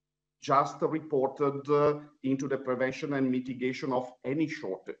just reported into the prevention and mitigation of any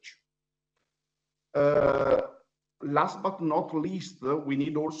shortage. Last but not least, we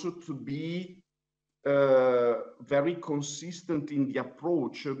need also to be very consistent in the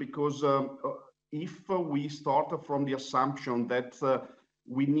approach, because if we start from the assumption that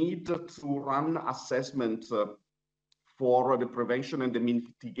we need to run assessment for the prevention and the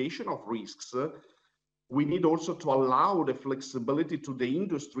mitigation of risks, we need also to allow the flexibility to the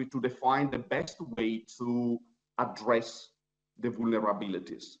industry to define the best way to address the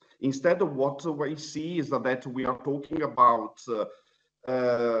vulnerabilities. Instead of what we see is that we are talking about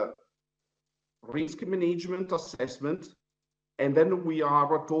risk management assessment, and then we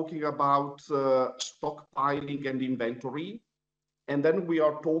are talking about stockpiling and inventory, and then we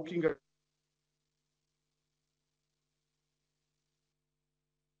are talking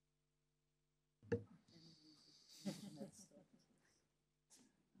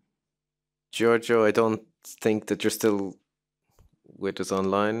Giorgio, I don't think that you're still with us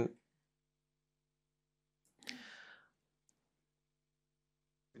online.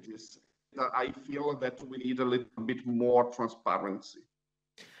 I feel that we need a little bit more transparency.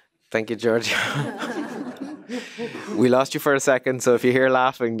 Thank you, Giorgio. We lost you for a second, so if you hear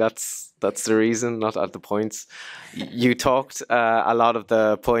laughing, that's the reason, not at the points. You talked a lot of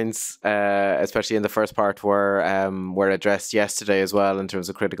the points, especially in the first part, were addressed yesterday as well in terms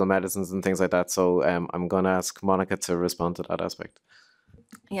of critical medicines and things like that. So I'm going to ask Monica to respond to that aspect.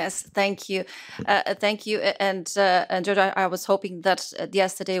 Yes, thank you. Thank you. And George, I was hoping that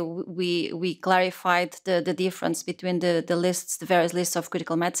yesterday we clarified the difference between the lists, the various lists of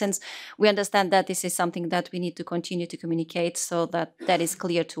critical medicines. We understand that this is something that we need to continue to communicate so that is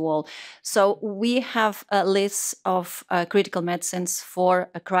clear to all. So we have lists of critical medicines for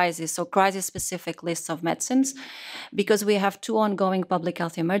a crisis, so crisis-specific lists of medicines, because we have two ongoing public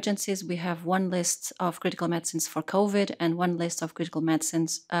health emergencies. We have one list of critical medicines for COVID and one list of critical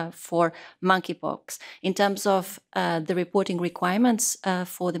medicines for monkeypox. In terms of the reporting requirements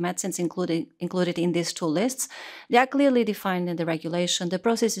for the medicines included in these two lists, they are clearly defined in the regulation. The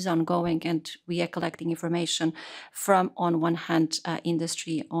process is ongoing, and we are collecting information from, on one hand,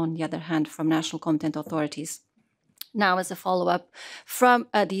 industry, on the other hand, from national competent authorities. Now, as a follow-up from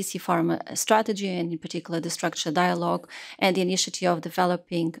the EC Pharma strategy, and in particular the structured dialogue and the initiative of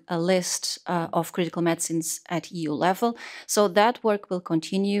developing a list of critical medicines at EU level. So that work will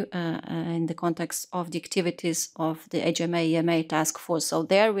continue in the context of the activities of the HMA-EMA task force. So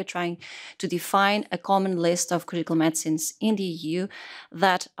there we're trying to define a common list of critical medicines in the EU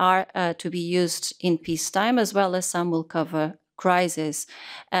that are to be used in peacetime, as well as some will cover crisis,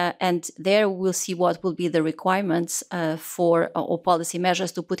 and there we'll see what will be the requirements for or policy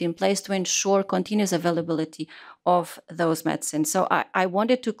measures to put in place to ensure continuous availability of those medicines. So I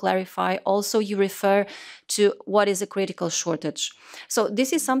wanted to clarify also, you refer to what is a critical shortage. So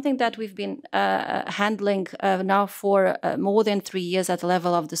this is something that we've been handling now for more than 3 years at the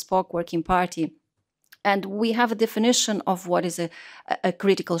level of the SPOC Working Party. And we have a definition of what is a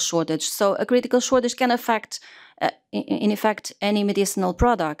critical shortage. So a critical shortage can affect, in effect, any medicinal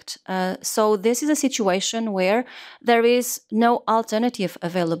product. So this is a situation where there is no alternative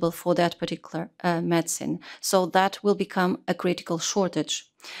available for that particular medicine. So that will become a critical shortage.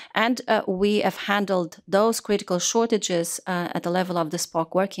 And we have handled those critical shortages at the level of the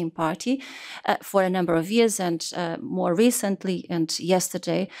SPOC Working Party for a number of years, and more recently and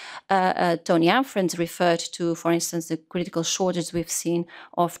yesterday, Tony Amfrans referred to, for instance, the critical shortage we've seen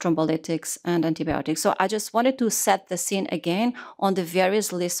of thrombolytics and antibiotics. So I just wanted to set the scene again on the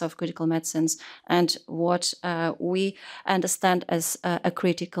various lists of critical medicines and what we understand as a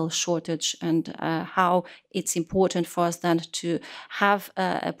critical shortage, and how it's important for us then to have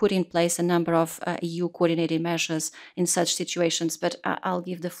put in place a number of EU coordinated measures in such situations. But I'll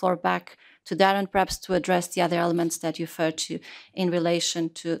give the floor back to Darren, perhaps to address the other elements that you referred to in relation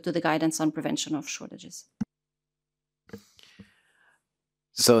to the guidance on prevention of shortages.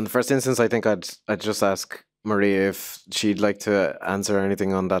 So in the first instance, I think I'd just ask Maria if she'd like to answer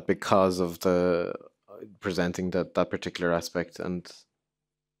anything on that because of the presenting that particular aspect. And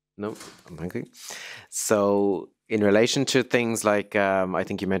no, thank you. So in relation to things like I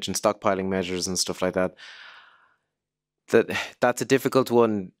think you mentioned stockpiling measures and stuff like that, that's a difficult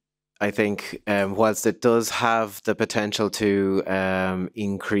one. I think whilst it does have the potential to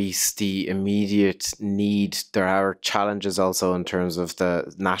increase the immediate need, there are challenges also in terms of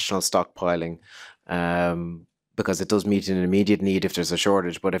the national stockpiling, because it does meet an immediate need if there's a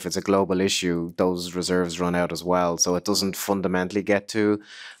shortage, but if it's a global issue, those reserves run out as well. So it doesn't fundamentally get to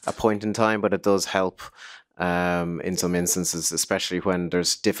a point in time, but it does help in some instances, especially when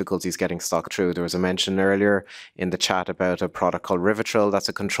there's difficulties getting stock through. There was a mention earlier in the chat about a product called Rivotril. That's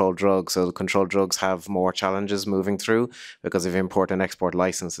a controlled drug. So the controlled drugs have more challenges moving through because of import and export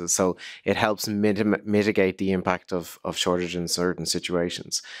licenses. So it helps mitigate the impact of shortage in certain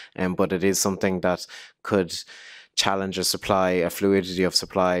situations. But it is something that could challenge a supply, a fluidity of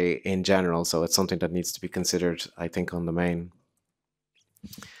supply in general. So it's something that needs to be considered, I think, on the main.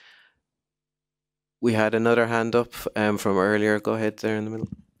 We had another hand up from earlier. Go ahead there in the middle.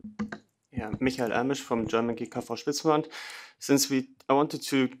 Yeah, Michael Amisch from German GKV Switzerland. Since I wanted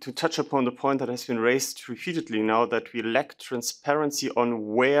to touch upon the point that has been raised repeatedly now, that we lack transparency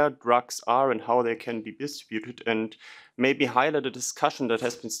on where drugs are and how they can be distributed, and maybe highlight a discussion that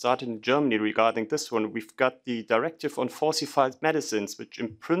has been started in Germany regarding this one. We've got the Directive on Falsified Medicines, which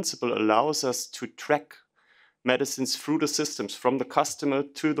in principle allows us to track medicines through the systems from the customer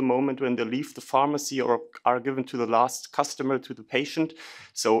to the moment when they leave the pharmacy or are given to the last customer, to the patient.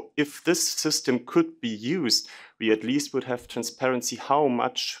 So if this system could be used, we at least would have transparency how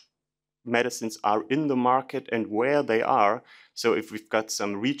much medicines are in the market and where they are. So if we've got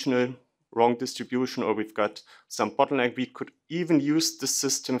some regional wrong distribution or we've got some bottleneck, we could even use the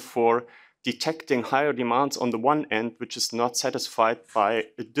system for detecting higher demands on the one end, which is not satisfied by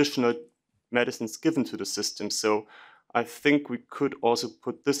additional medicines given to the system. So I think we could also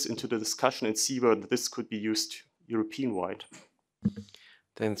put this into the discussion and see whether this could be used European-wide.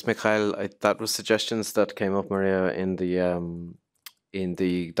 Thanks, Mikhail. That was suggestions that came up, Maria, in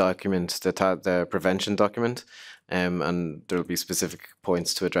the document, the prevention document, and there will be specific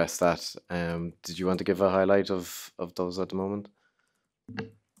points to address that. Did you want to give a highlight of those at the moment?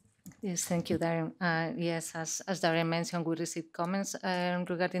 Yes, thank you, Darren. Yes, as Darren mentioned, we received comments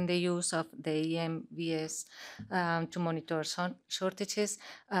regarding the use of the EMVS to monitor shortages,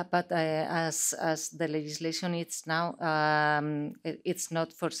 but as the legislation is now, it's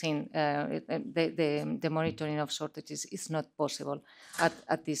not foreseen. The monitoring of shortages is not possible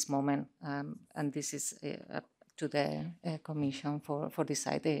at this moment, and this is up to the Commission for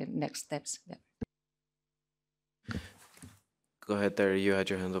decide the next steps. Yeah. Go ahead there, you had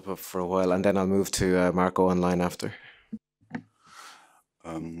your hand up for a while, and then I'll move to Marco online after.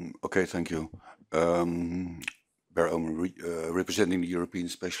 Okay, thank you. Representing the European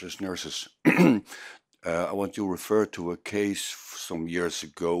Specialist Nurses. I want to refer to a case some years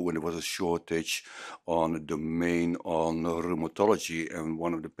ago when there was a shortage on a domain on rheumatology, and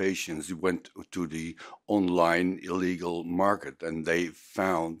one of the patients went to the online illegal market and they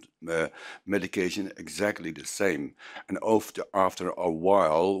found medication exactly the same. And after a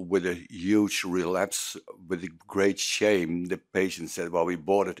while, with a huge relapse, with great shame, the patient said, well, we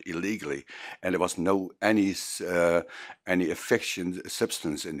bought it illegally and there was no any affection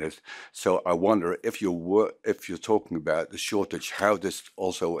substance in it. So I wonder if you're talking about the shortage, how does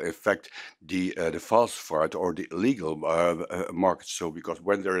also affect the falsified or the illegal market? So because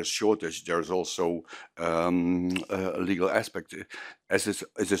when there is shortage, there is also a legal aspect. Is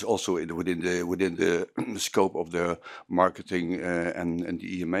this also within the scope of the marketing and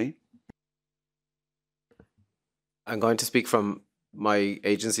the EMA? I'm going to speak from my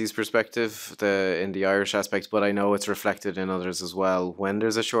agency's perspective in the Irish aspect, but I know it's reflected in others as well. When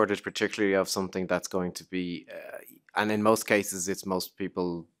there's a shortage, particularly of something that's going to be, and in most cases, it's most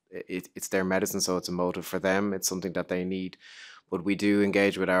people, it's their medicine, so it's a motive for them. It's something that they need. But we do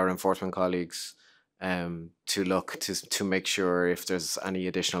engage with our enforcement colleagues to look to make sure if there's any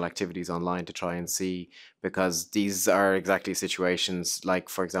additional activities online to try and see, because these are exactly situations like,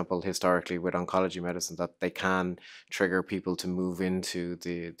 for example, historically with oncology medicine, that they can trigger people to move into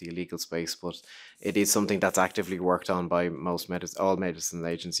the illegal space. But it is something that's actively worked on by all medicine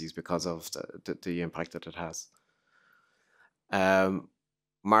agencies because of the impact that it has.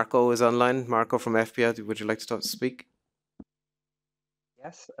 Marco is online. Marco from FPA, would you like to speak?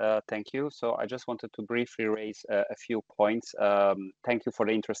 Yes, thank you. So I just wanted to briefly raise a few points. Thank you for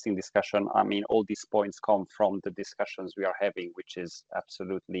the interesting discussion. I mean, all these points come from the discussions we are having, which is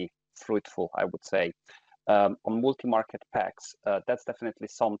absolutely fruitful, I would say. On multi-market packs, that's definitely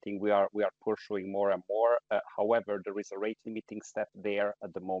something we are pursuing more and more. However, there is a rate limiting step there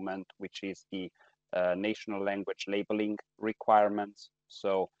at the moment, which is the national language labeling requirements.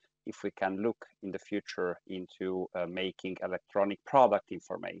 So if we can look in the future into making electronic product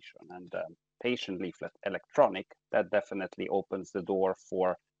information and patient leaflet electronic, that definitely opens the door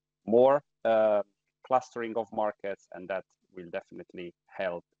for more clustering of markets, and that will definitely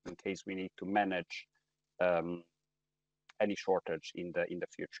help in case we need to manage any shortage in the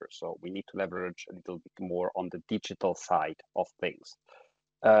future. So we need to leverage a little bit more on the digital side of things.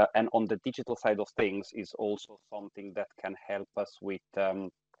 And on the digital side of things is also something that can help us with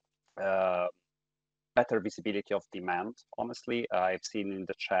better visibility of demand. Honestly, I've seen in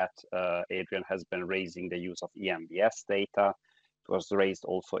the chat, Adrian has been raising the use of EMVS data. It was raised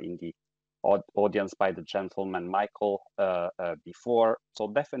also in the audience by the gentleman Michael before. So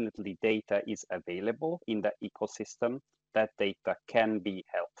definitely data is available in the ecosystem. That data can be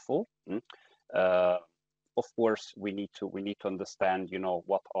helpful. Of course, we need to understand,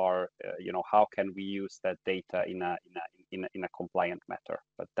 what are, how can we use that data in a compliant manner.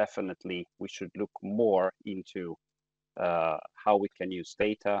 But definitely, we should look more into how we can use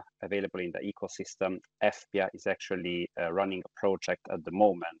data available in the ecosystem. EFPIA is actually running a project at the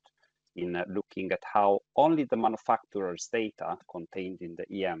moment in looking at how only the manufacturer's data contained in the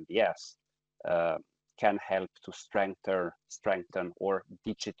EMVS can help to strengthen or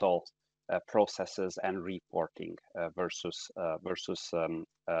digital processes and reporting versus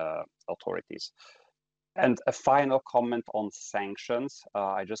authorities. And a final comment on sanctions.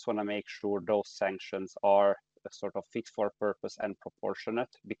 I just want to make sure those sanctions are sort of fit for purpose and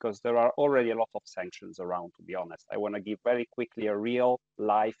proportionate, because there are already a lot of sanctions around, to be honest. I want to give very quickly a real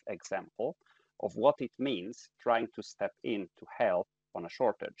life example of what it means trying to step in to help on a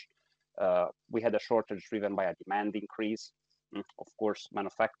shortage. We had a shortage driven by a demand increase. Of course,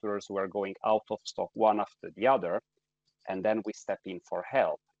 manufacturers were going out of stock one after the other, and then we step in for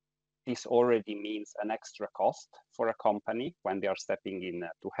help. This already means an extra cost for a company when they are stepping in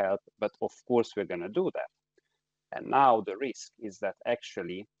to help, but of course we're going to do that. And now the risk is that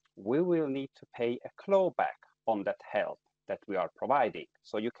actually we will need to pay a clawback on that help that we are providing.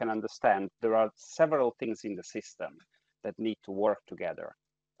 So you can understand there are several things in the system that need to work together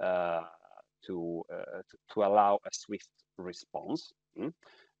to allow a swift response.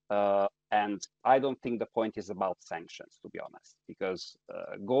 And I don't think the point is about sanctions, to be honest, because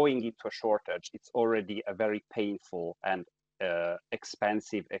going into a shortage, it's already a very painful and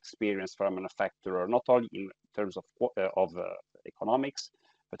expensive experience for a manufacturer, not only in terms of economics,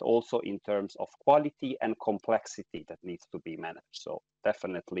 but also in terms of quality and complexity that needs to be managed. So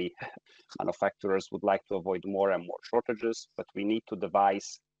definitely manufacturers would like to avoid more and more shortages, but we need to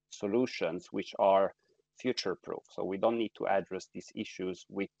devise solutions which are future-proof. So we don't need to address these issues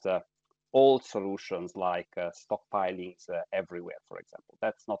with old solutions like stockpilings everywhere, for example.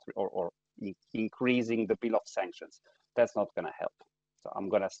 That's not, or increasing the bill of sanctions. That's not going to help. So I'm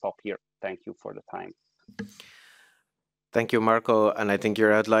going to stop here. Thank you for the time. Thank you, Marco. And I think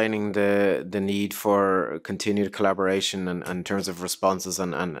you're outlining the need for continued collaboration and in terms of responses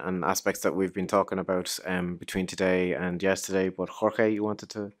and aspects that we've been talking about between today and yesterday. But Jorge, you wanted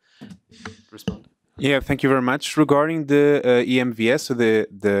to respond? Yeah, thank you very much. Regarding the EMVS, so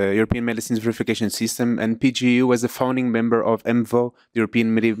the European Medicines Verification System, and PGU was a founding member of EMVO, the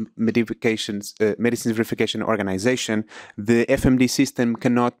European Medicines Verification Organization. The FMD system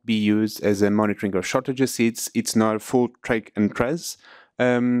cannot be used as a monitoring of shortages. It's not a full track and trace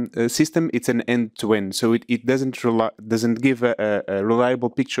system. It's an end-to-end, so it doesn't give a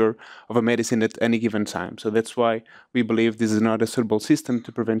reliable picture of a medicine at any given time. So that's why we believe this is not a suitable system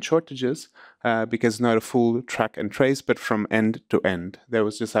to prevent shortages, because it's not a full track and trace, but from end to end. That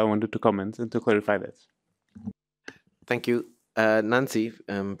was just how I wanted to comment and to clarify that. Thank you. Nancy,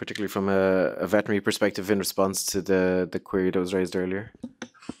 particularly from a veterinary perspective in response to the query that was raised earlier.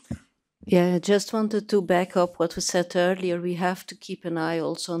 Yeah, I just wanted to back up what was said earlier. We have to keep an eye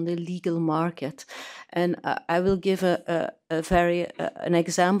also on the legal market. And I will give an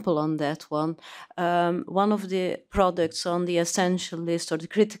example on that one. One of the products on the essential list or the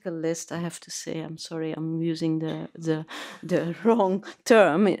critical list, I have to say, I'm sorry, I'm using the wrong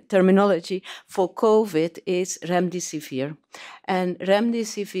terminology for COVID, is Remdesivir. And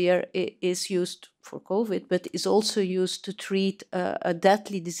Remdesivir is used for COVID, but is also used to treat a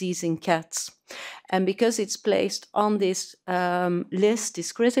deadly disease in cats. And because it's placed on this list,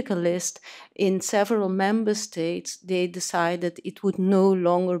 this critical list, in several member states, they decided it would no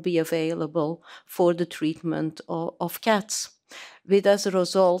longer be available for the treatment of cats. with as a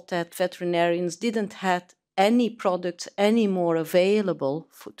result that veterinarians didn't have any products anymore available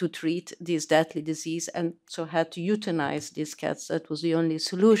to treat this deadly disease, and so had to euthanize these cats. That was the only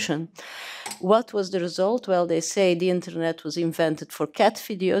solution. What was the result? Well, they say the internet was invented for cat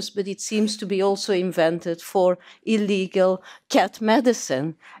videos, but it seems to be also invented for illegal cat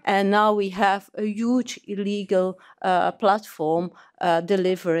medicine. And now we have a huge illegal platform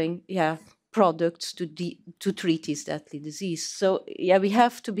delivering, products to treat this deadly disease. So, we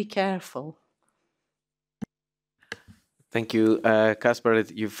have to be careful. Thank you. Caspar,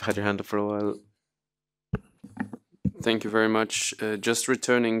 you've had your hand up for a while. Thank you very much. Just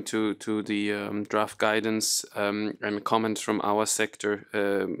returning to the draft guidance and comments from our sector.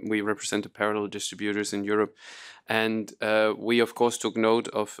 We represent the parallel distributors in Europe. And we, of course, took note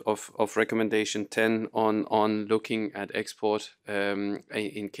of recommendation 10 on looking at export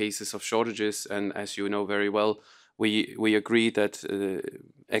in cases of shortages. And as you know very well, we agree that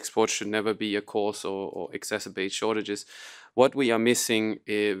export should never be a cause or exacerbate shortages. What we are missing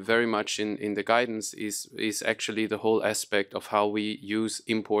very much in the guidance is actually the whole aspect of how we use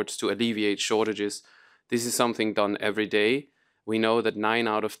imports to alleviate shortages. This is something done every day. We know that 9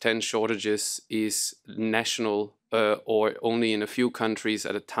 out of 10 shortages is national or only in a few countries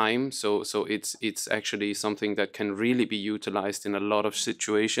at a time. So it's actually something that can really be utilized in a lot of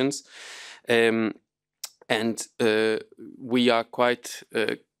situations. And we are quite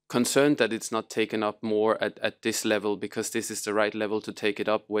concerned that it's not taken up more at this level, because this is the right level to take it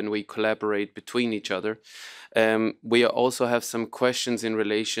up when we collaborate between each other. We also have some questions in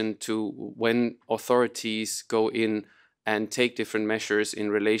relation to when authorities go in and take different measures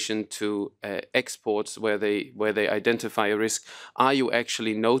in relation to exports where they identify a risk. Are you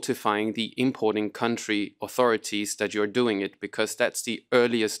actually notifying the importing country authorities that you're doing it? Because that's the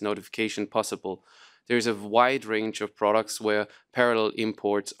earliest notification possible. There's a wide range of products where parallel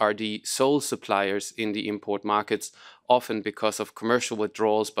imports are the sole suppliers in the import markets, often because of commercial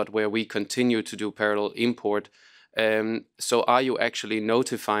withdrawals, but where we continue to do parallel import. So are you actually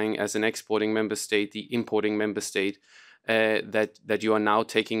notifying as an exporting member state, the importing member state, that you are now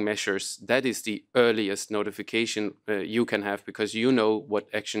taking measures? That is the earliest notification you can have, because you know what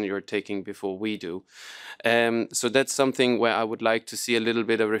action you're taking before we do. So that's something where I would like to see a little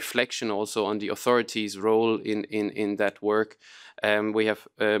bit of reflection also on the authorities' role in that work. We have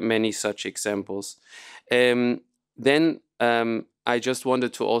many such examples. Then I just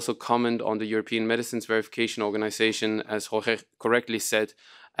wanted to also comment on the European Medicines Verification Organization, as Jorge correctly said.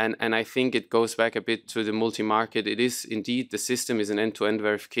 And I think it goes back a bit to the multi-market. It is indeed, the system is an end-to-end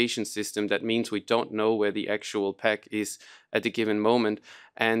verification system. That means we don't know where the actual pack is at the given moment.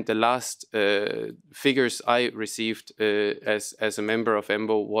 And the last figures I received as a member of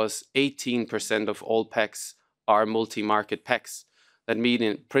EMBO was 18% of all packs are multi-market packs. That means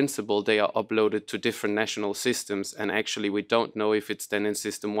in principle they are uploaded to different national systems, and actually we don't know if it's then in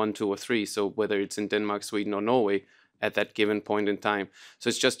system 1, 2 or 3, so whether it's in Denmark, Sweden or Norway at that given point in time. So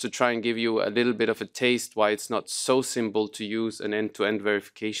it's just to try and give you a little bit of a taste why it's not so simple to use an end-to-end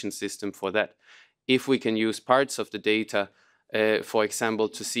verification system for that. If we can use parts of the data, for example,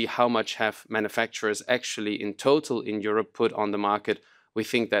 to see how much have manufacturers actually in total in Europe put on the market, we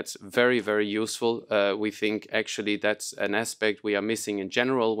think that's very, very useful. We think actually that's an aspect we are missing in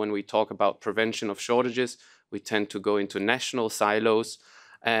general when we talk about prevention of shortages. We tend to go into national silos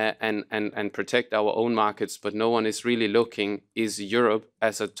and protect our own markets, but no one is really looking, is Europe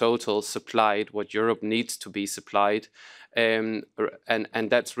as a total supplied what Europe needs to be supplied? And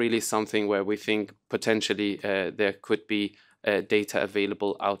that's really something where we think potentially there could be data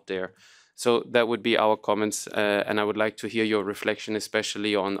available out there. So that would be our comments, and I would like to hear your reflection,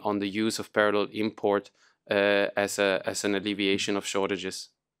 especially on the use of parallel import as an alleviation of shortages.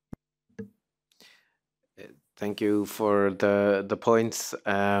 Thank you for the points.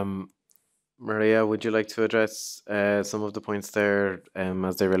 Maria, would you like to address some of the points there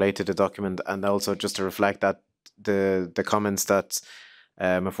as they relate to the document, and also just to reflect that the comments that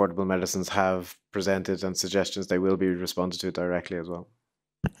Affordable Medicines have presented and suggestions, they will be responded to directly as well?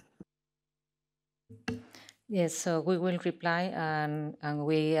 Yes, so we will reply, and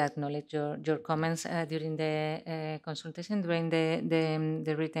we acknowledge your comments during the consultation, during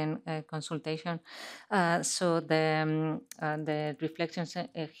the written consultation. So the reflections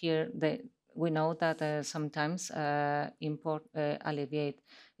here, we know that sometimes import alleviate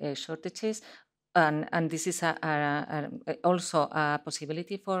shortages. And this is also a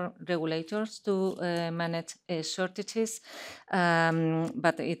possibility for regulators to manage shortages,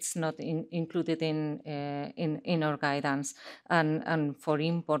 but it's not included in our guidance. And for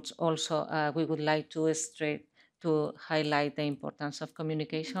imports also, we would like to to highlight the importance of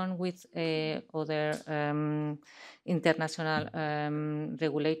communication with other international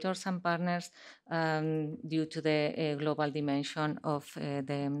regulators and partners due to the global dimension of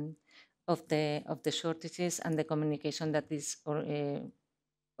the shortages and the communication that is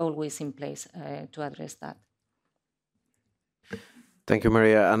always in place to address that. Thank you,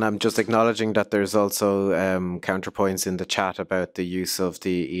 Maria. And I'm just acknowledging that there's also counterpoints in the chat about the use of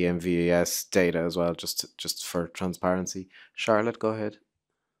the EMVAS data as well, just for transparency. Charlotte, go ahead.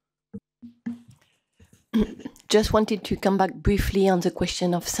 Just wanted to come back briefly on the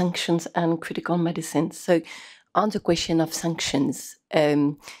question of sanctions and critical medicine. So on the question of sanctions,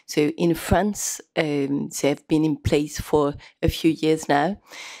 so in France, they have been in place for a few years now.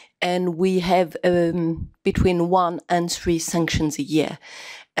 And we have between 1 and 3 sanctions a year,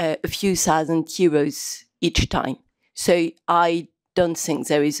 a few thousand euros each time. So I don't think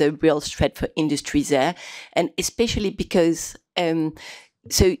there is a real threat for industry there, and especially because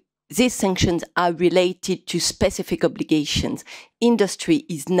so these sanctions are related to specific obligations. Industry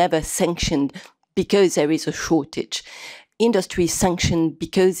is never sanctioned because there is a shortage. Industry is sanctioned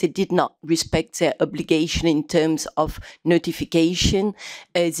because they did not respect their obligation in terms of notification.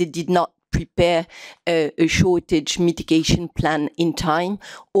 They did not prepare a shortage mitigation plan in time,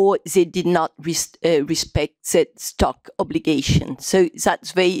 or they did not respect the stock obligation. So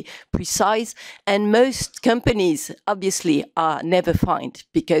that's very precise. And most companies obviously are never fined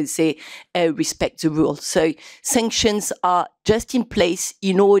because they respect the rules. So sanctions are just in place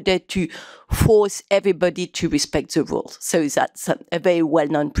in order to force everybody to respect the rules. So that's a very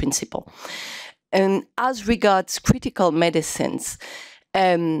well-known principle. And as regards critical medicines,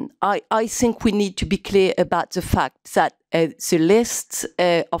 I think we need to be clear about the fact that the list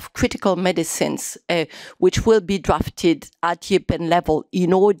of critical medicines, which will be drafted at European level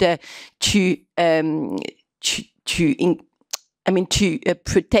in order to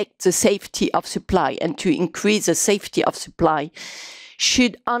protect the safety of supply and to increase the safety of supply,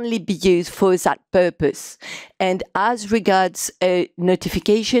 should only be used for that purpose. And as regards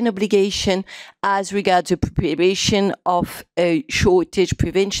notification obligation, as regards the preparation of shortage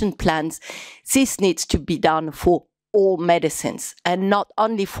prevention plans, this needs to be done for all medicines and not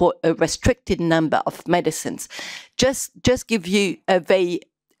only for a restricted number of medicines. Just give you a very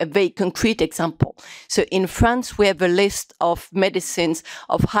concrete example. So in France, we have a list of medicines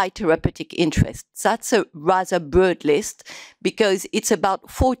of high therapeutic interest. That's a rather broad list because it's about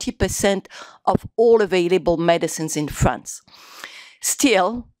 40% of all available medicines in France.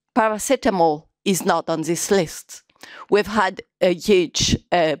 Still, paracetamol is not on this list. We've had a huge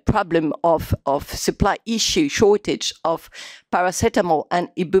problem of supply issue, shortage of paracetamol and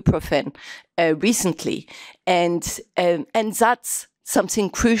ibuprofen recently. And that's something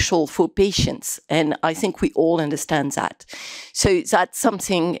crucial for patients, and I think we all understand that. So that's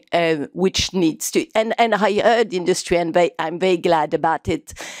something which needs to, and I heard industry, and I'm very glad about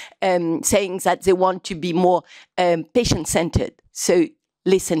it, saying that they want to be more patient-centered. So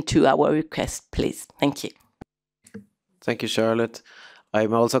listen to our request, please. Thank you. Thank you, Charlotte.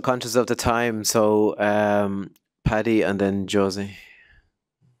 I'm also conscious of the time, so Paddy and then Josie.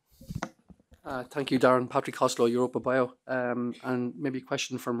 Thank you, Darren. Patrick Hoslow, Europa Bio. And maybe a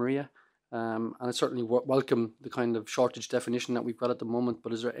question for Maria. And I certainly welcome the kind of shortage definition that we've got at the moment,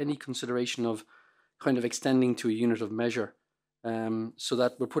 but is there any consideration of kind of extending to a unit of measure so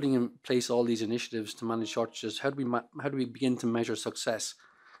that we're putting in place all these initiatives to manage shortages? How do we begin to measure success?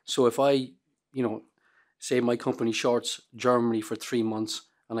 So if I, say my company shorts Germany for 3 months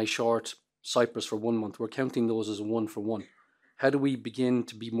and I short Cyprus for 1 month, we're counting those as 1 for 1. How do we begin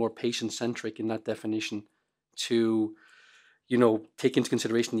to be more patient-centric in that definition to, take into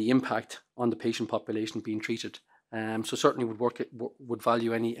consideration the impact on the patient population being treated? So certainly would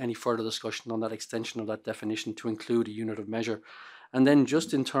value any further discussion on that extension of that definition to include a unit of measure. And then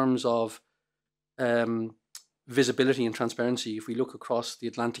just in terms of visibility and transparency, if we look across the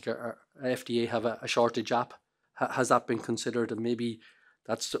Atlantic, our FDA have a shortage app. Has that been considered? And maybe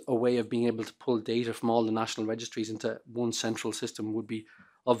that's a way of being able to pull data from all the national registries into one central system would be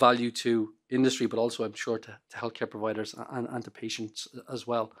of value to industry, but also I'm sure to healthcare providers and to patients as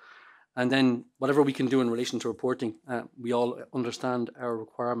well. And then whatever we can do in relation to reporting, we all understand our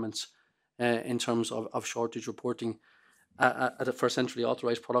requirements in terms of shortage reporting. For a centrally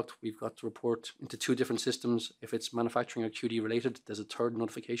authorized product, we've got to report into 2 different systems. If it's manufacturing or QD related, there's a 3rd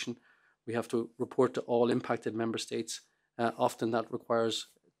notification. We have to report to all impacted member states. Often that requires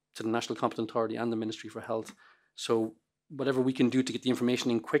to the National Competent Authority and the Ministry for Health. So whatever we can do to get the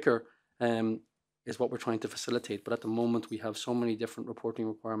information in quicker is what we're trying to facilitate. But at the moment we have so many different reporting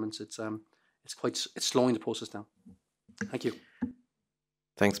requirements. it's slowing the process down. Thank you.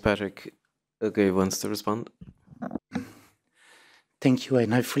 Thanks, Patrick. Okay, who wants to respond? Thank you,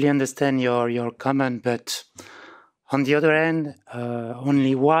 and I fully understand your comment, but on the other hand,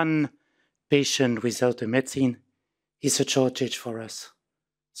 only one patient without a medicine is a shortage for us.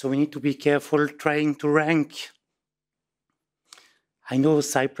 So we need to be careful trying to rank. I know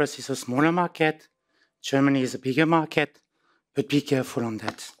Cyprus is a smaller market, Germany is a bigger market, but be careful on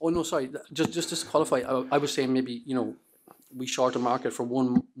that. Oh no, sorry. Just to qualify, I was saying maybe we short a market for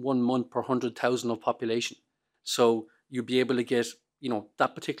one month per 100,000 of population. So you'd be able to get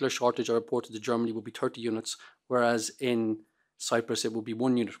that particular shortage I reported to Germany would be 30 units, whereas in Cyprus it would be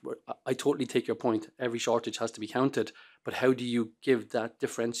 1 unit. I totally take your point. Every shortage has to be counted, but how do you give that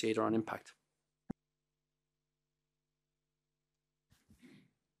differentiator on impact?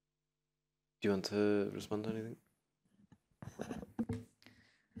 Do you want to respond to anything?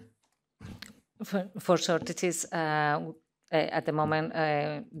 For shortages, at the moment,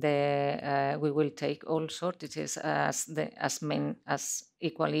 we will take all shortages as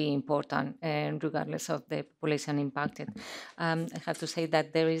equally important, regardless of the population impacted. I have to say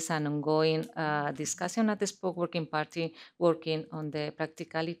that there is an ongoing discussion at the Spoke Working Party working on the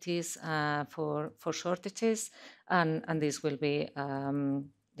practicalities for shortages, and this will be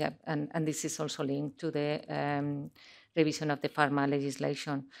and this is also linked to the revision of the pharma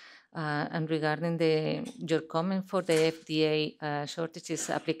legislation. And regarding your comment for the FDA shortages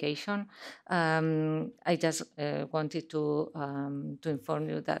application, I just wanted to inform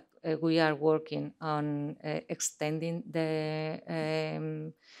you that we are working on extending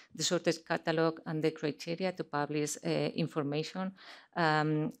the shortage catalog and the criteria to publish information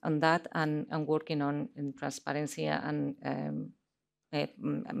on that, and working on transparency and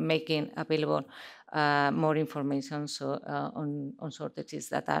making available more information on shortages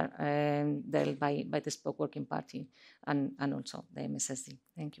that are dealt by the Spoke Working Party and also the MSSD.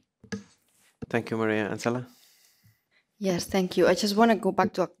 Thank you. Thank you, Maria. Ancela? Yes, thank you. I just want to go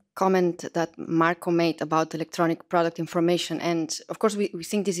back to a comment that Marco made about electronic product information. And of course, we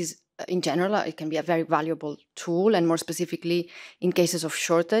think this is, in general, it can be a very valuable tool, and more specifically in cases of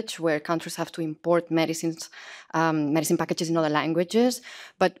shortage where countries have to import medicine packages in other languages.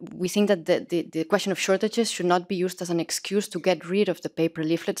 But we think that the question of shortages should not be used as an excuse to get rid of the paper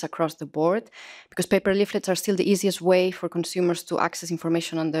leaflets across the board, because paper leaflets are still the easiest way for consumers to access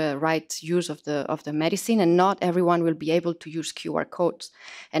information on the right use of the medicine, and not everyone will be able to use QR codes.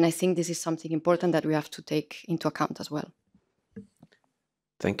 And I think this is something important that we have to take into account as well.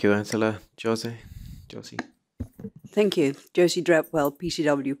 Thank you, Ancela. Josie? Thank you. Josie Drepwell,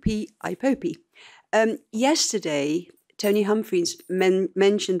 PCWP, IPOPI. Yesterday, Tony Humphries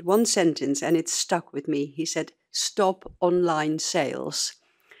mentioned one sentence, and it stuck with me. He said, "Stop online sales."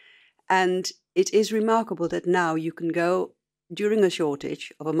 And it is remarkable that now you can go, during a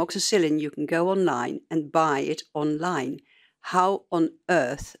shortage of amoxicillin, you can go online and buy it online. How on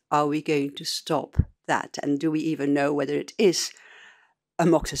earth are we going to stop that? And do we even know whether it is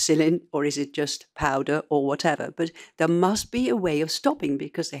amoxicillin or is it just powder or whatever? But there must be a way of stopping,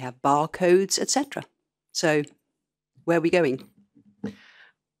 because they have barcodes, etc. So where are we going?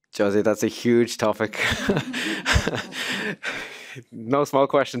 Josie, that's a huge topic. No small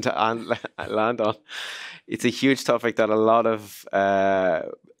question to land on. It's a huge topic that a lot of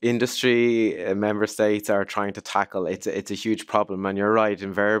industry member states are trying to tackle. It's a huge problem, and you're right.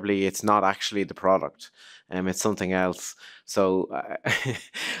 Invariably, it's not actually the product. It's something else. So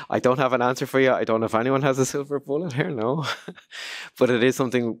I don't have an answer for you. I don't know if anyone has a silver bullet here, no. But it is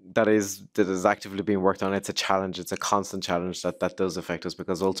something that is actively being worked on. It's a challenge. It's a constant challenge that does affect us,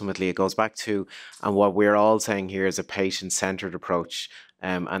 because ultimately it goes back to, and what we're all saying here is a patient-centered approach,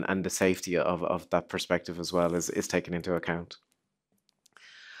 and the safety of that perspective as well is taken into account.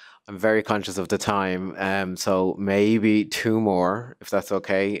 I'm very conscious of the time, so maybe two more, if that's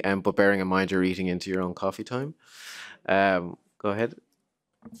okay, but bearing in mind you're eating into your own coffee time. Go ahead.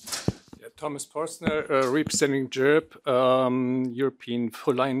 Yeah, Thomas Porstner, representing JERB, European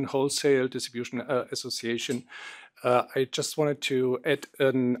Full-Line Wholesale Distribution Association. I just wanted to add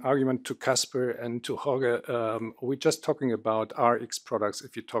an argument to Casper and to Jorge. We're just talking about RX products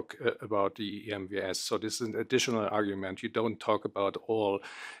if you talk about the EMVS. So this is an additional argument. You don't talk about all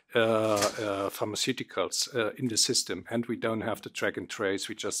pharmaceuticals in the system, and we don't have the track and trace.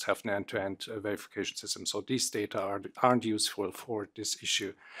 We just have an end-to-end verification system. So these data aren't useful for this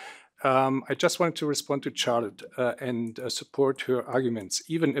issue. I just wanted to respond to Charlotte and support her arguments.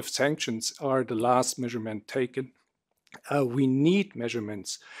 Even if sanctions are the last measurement taken, we need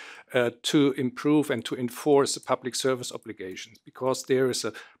measurements to improve and to enforce the public service obligations, because there is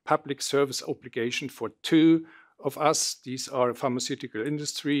a public service obligation for two of us. These are pharmaceutical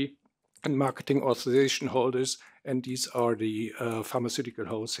industry and marketing authorization holders, and these are the pharmaceutical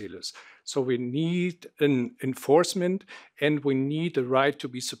wholesalers. So we need an enforcement, and we need the right to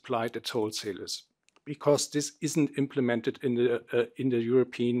be supplied at wholesalers, because this isn't implemented in the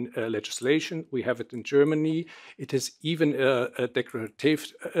European legislation. We have it in Germany. It is even a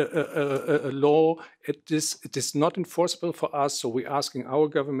declarative law. It is not enforceable for us, so we're asking our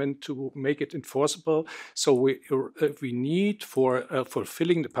government to make it enforceable. So we need, for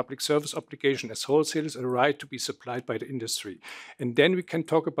fulfilling the public service obligation as wholesalers, a right to be supplied by the industry. And then we can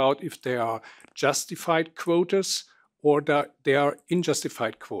talk about if there are justified quotas or there are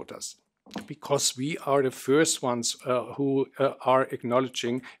unjustified quotas, because we are the first ones who are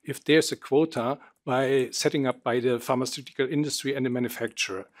acknowledging if there's a quota by setting up by the pharmaceutical industry and the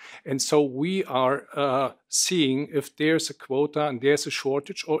manufacturer. And so we are seeing if there's a quota and there's a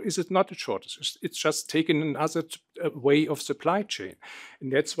shortage, or is it not a shortage? It's just taken another way of supply chain.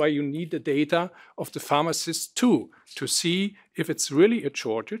 And that's why you need the data of the pharmacists too, to see if it's really a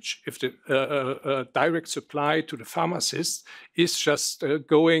shortage, if the direct supply to the pharmacist is just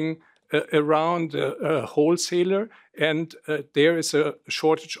going around a wholesaler, and there is a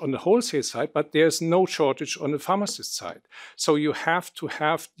shortage on the wholesale side, but there's no shortage on the pharmacist side. So you have to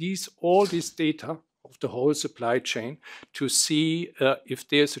have all these data of the whole supply chain to see if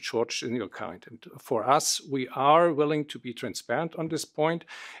there's a shortage in your kind. And for us, we are willing to be transparent on this point.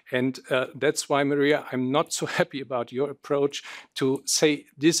 And that's why, Maria, I'm not so happy about your approach to say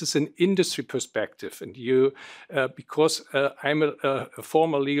this is an industry perspective. And you, because I'm a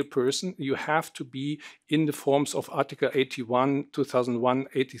former legal person, you have to be in the forms of Article 81, 2001,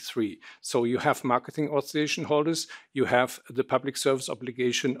 83. So you have marketing authorization holders, you have the public service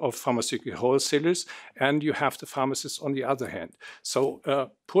obligation of pharmaceutical wholesalers, and you have the pharmacists on the other hand. So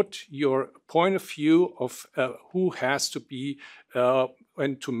put your point of view of who has to be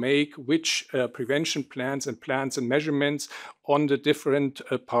and to make which prevention plans and measurements on the different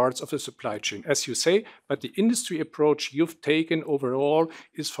parts of the supply chain, as you say. But the industry approach you've taken overall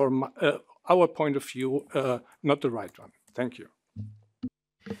is, from our point of view, not the right one. Thank you.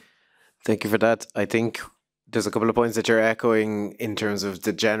 Thank you for that. I think there's a couple of points that you're echoing in terms of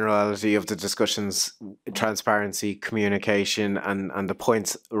the generality of the discussions, transparency, communication, and the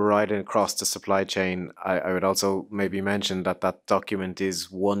points right across the supply chain. I would also maybe mention that that document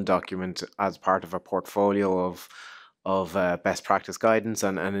is one document as part of a portfolio of best practice guidance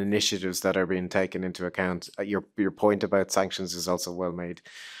and initiatives that are being taken into account. Your point about sanctions is also well made.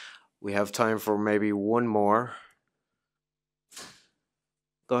 We have time for maybe one more.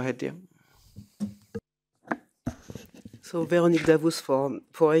 Go ahead, Dia. So Véronique Davous for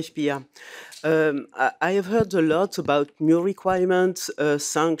HPR. I have heard a lot about new requirements,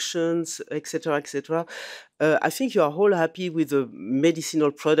 sanctions, etc., etc. I think you are all happy with the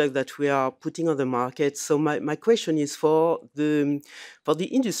medicinal product that we are putting on the market. So my question is for the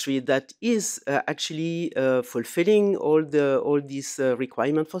industry that is actually fulfilling all these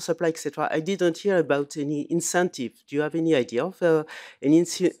requirements for supply, etc. I didn't hear about any incentive. Do you have any idea of any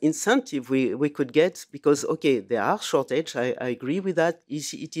incentive we could get? Because okay, there are shortage. I agree with that.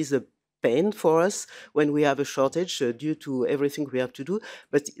 It is a pain for us when we have a shortage due to everything we have to do,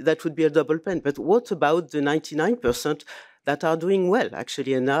 but that would be a double pain. But what about the 99% that are doing well,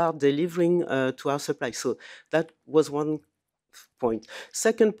 actually, and are delivering to our supply? So that was one point.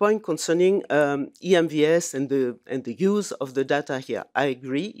 Second point concerning EMVS and the use of the data here. I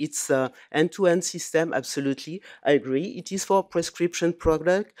agree, it's an end-to-end system, absolutely. I agree, it is for prescription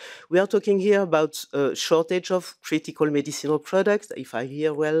product. We are talking here about shortage of critical medicinal products, if I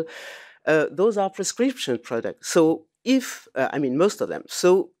hear well. Those are prescription products. So if, I mean, most of them.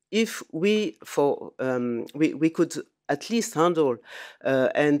 So if we could at least handle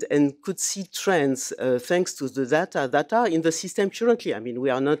and could see trends thanks to the data that are in the system currently. I mean, we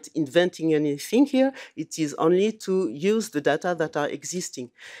are not inventing anything here. It is only to use the data that are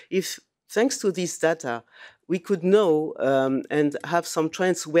existing. If thanks to this data, we could know and have some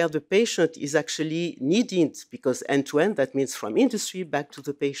trends where the patient is actually needing, because end-to-end, that means from industry back to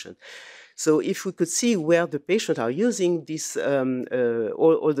the patient. So if we could see where the patients are using this,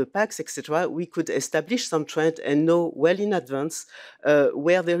 all the packs, etc., we could establish some trend and know well in advance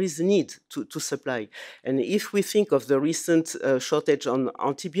where there is a need to supply. And if we think of the recent shortage on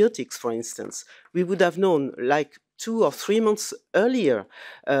antibiotics, for instance, we would have known like 2 or 3 months earlier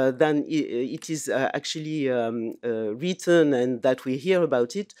than it is actually written and that we hear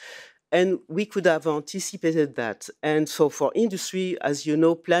about it. And we could have anticipated that. And so for industry, as you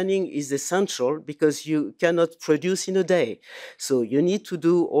know, planning is essential because you cannot produce in a day. So you need to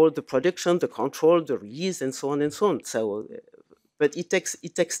do all the production, the control, the release, and so on and so on. So, but it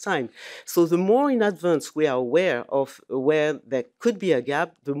takes time. So the more in advance we are aware of where there could be a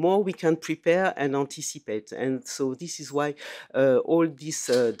gap, the more we can prepare and anticipate. And so this is why all these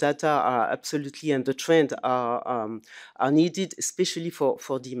data are absolutely, and the trend are needed, especially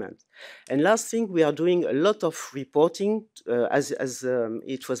for demand. And last thing, we are doing a lot of reporting, as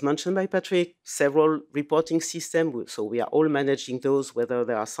it was mentioned by Patrick, several reporting systems. So we are all managing those, whether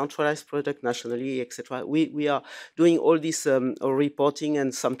they are centralized product nationally, etc. We are doing all this reporting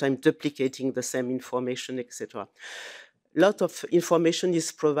and sometimes duplicating the same information, etc. A lot of information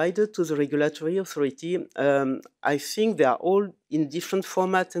is provided to the regulatory authority. I think they are all in different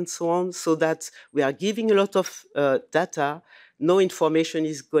formats and so on, so that we are giving a lot of data. No information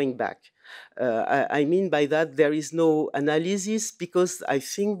is going back. I mean by that there is no analysis because I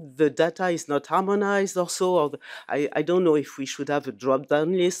think the data is not harmonized or so. Or I don't know if we should have a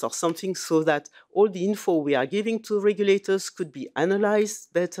drop-down list or something so that all the info we are giving to regulators could be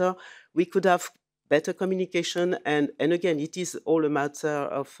analyzed better. We could have better communication. And again, it is all a matter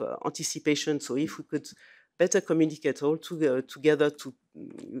of anticipation. So if we could better communicate all together,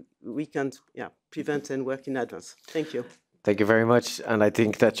 we can prevent and work in advance. Thank you. Thank you very much. And I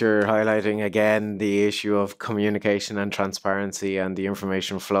think that you're highlighting again the issue of communication and transparency and the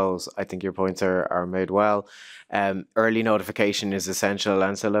information flows. I think your points are made well. Early notification is essential.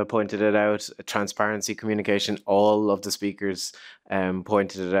 Ancila pointed it out. Transparency, communication, all of the speakers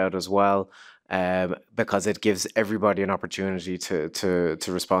pointed it out as well. Because it gives everybody an opportunity to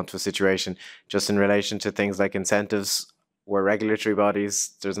respond to a situation. Just in relation to things like incentives, we're regulatory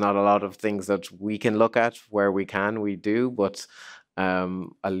bodies, there's not a lot of things that we can look at. Where we can, we do, but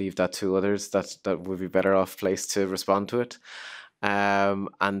I'll leave that to others that would be better off placed to respond to it. And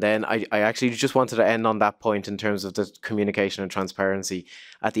then I actually just wanted to end on that point in terms of the communication and transparency.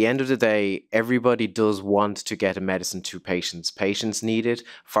 At the end of the day, everybody does want to get a medicine to patients. Patients need it,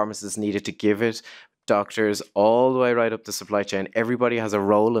 pharmacists need it to give it, doctors, all the way right up the supply chain. Everybody has a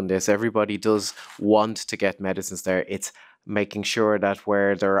role in this. Everybody does want to get medicines there. It's making sure that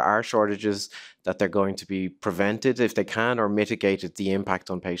where there are shortages, that they're going to be prevented if they can, or mitigated. The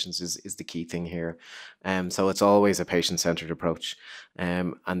impact on patients is the key thing here. So it's always a patient-centered approach.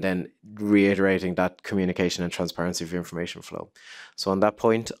 And then reiterating that communication and transparency of information flow. So on that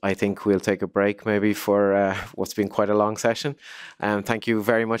point, I think we'll take a break maybe for what's been quite a long session. Thank you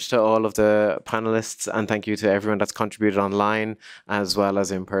very much to all of the panelists, and thank you to everyone that's contributed online as well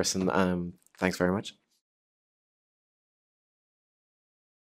as in person. Thanks very much.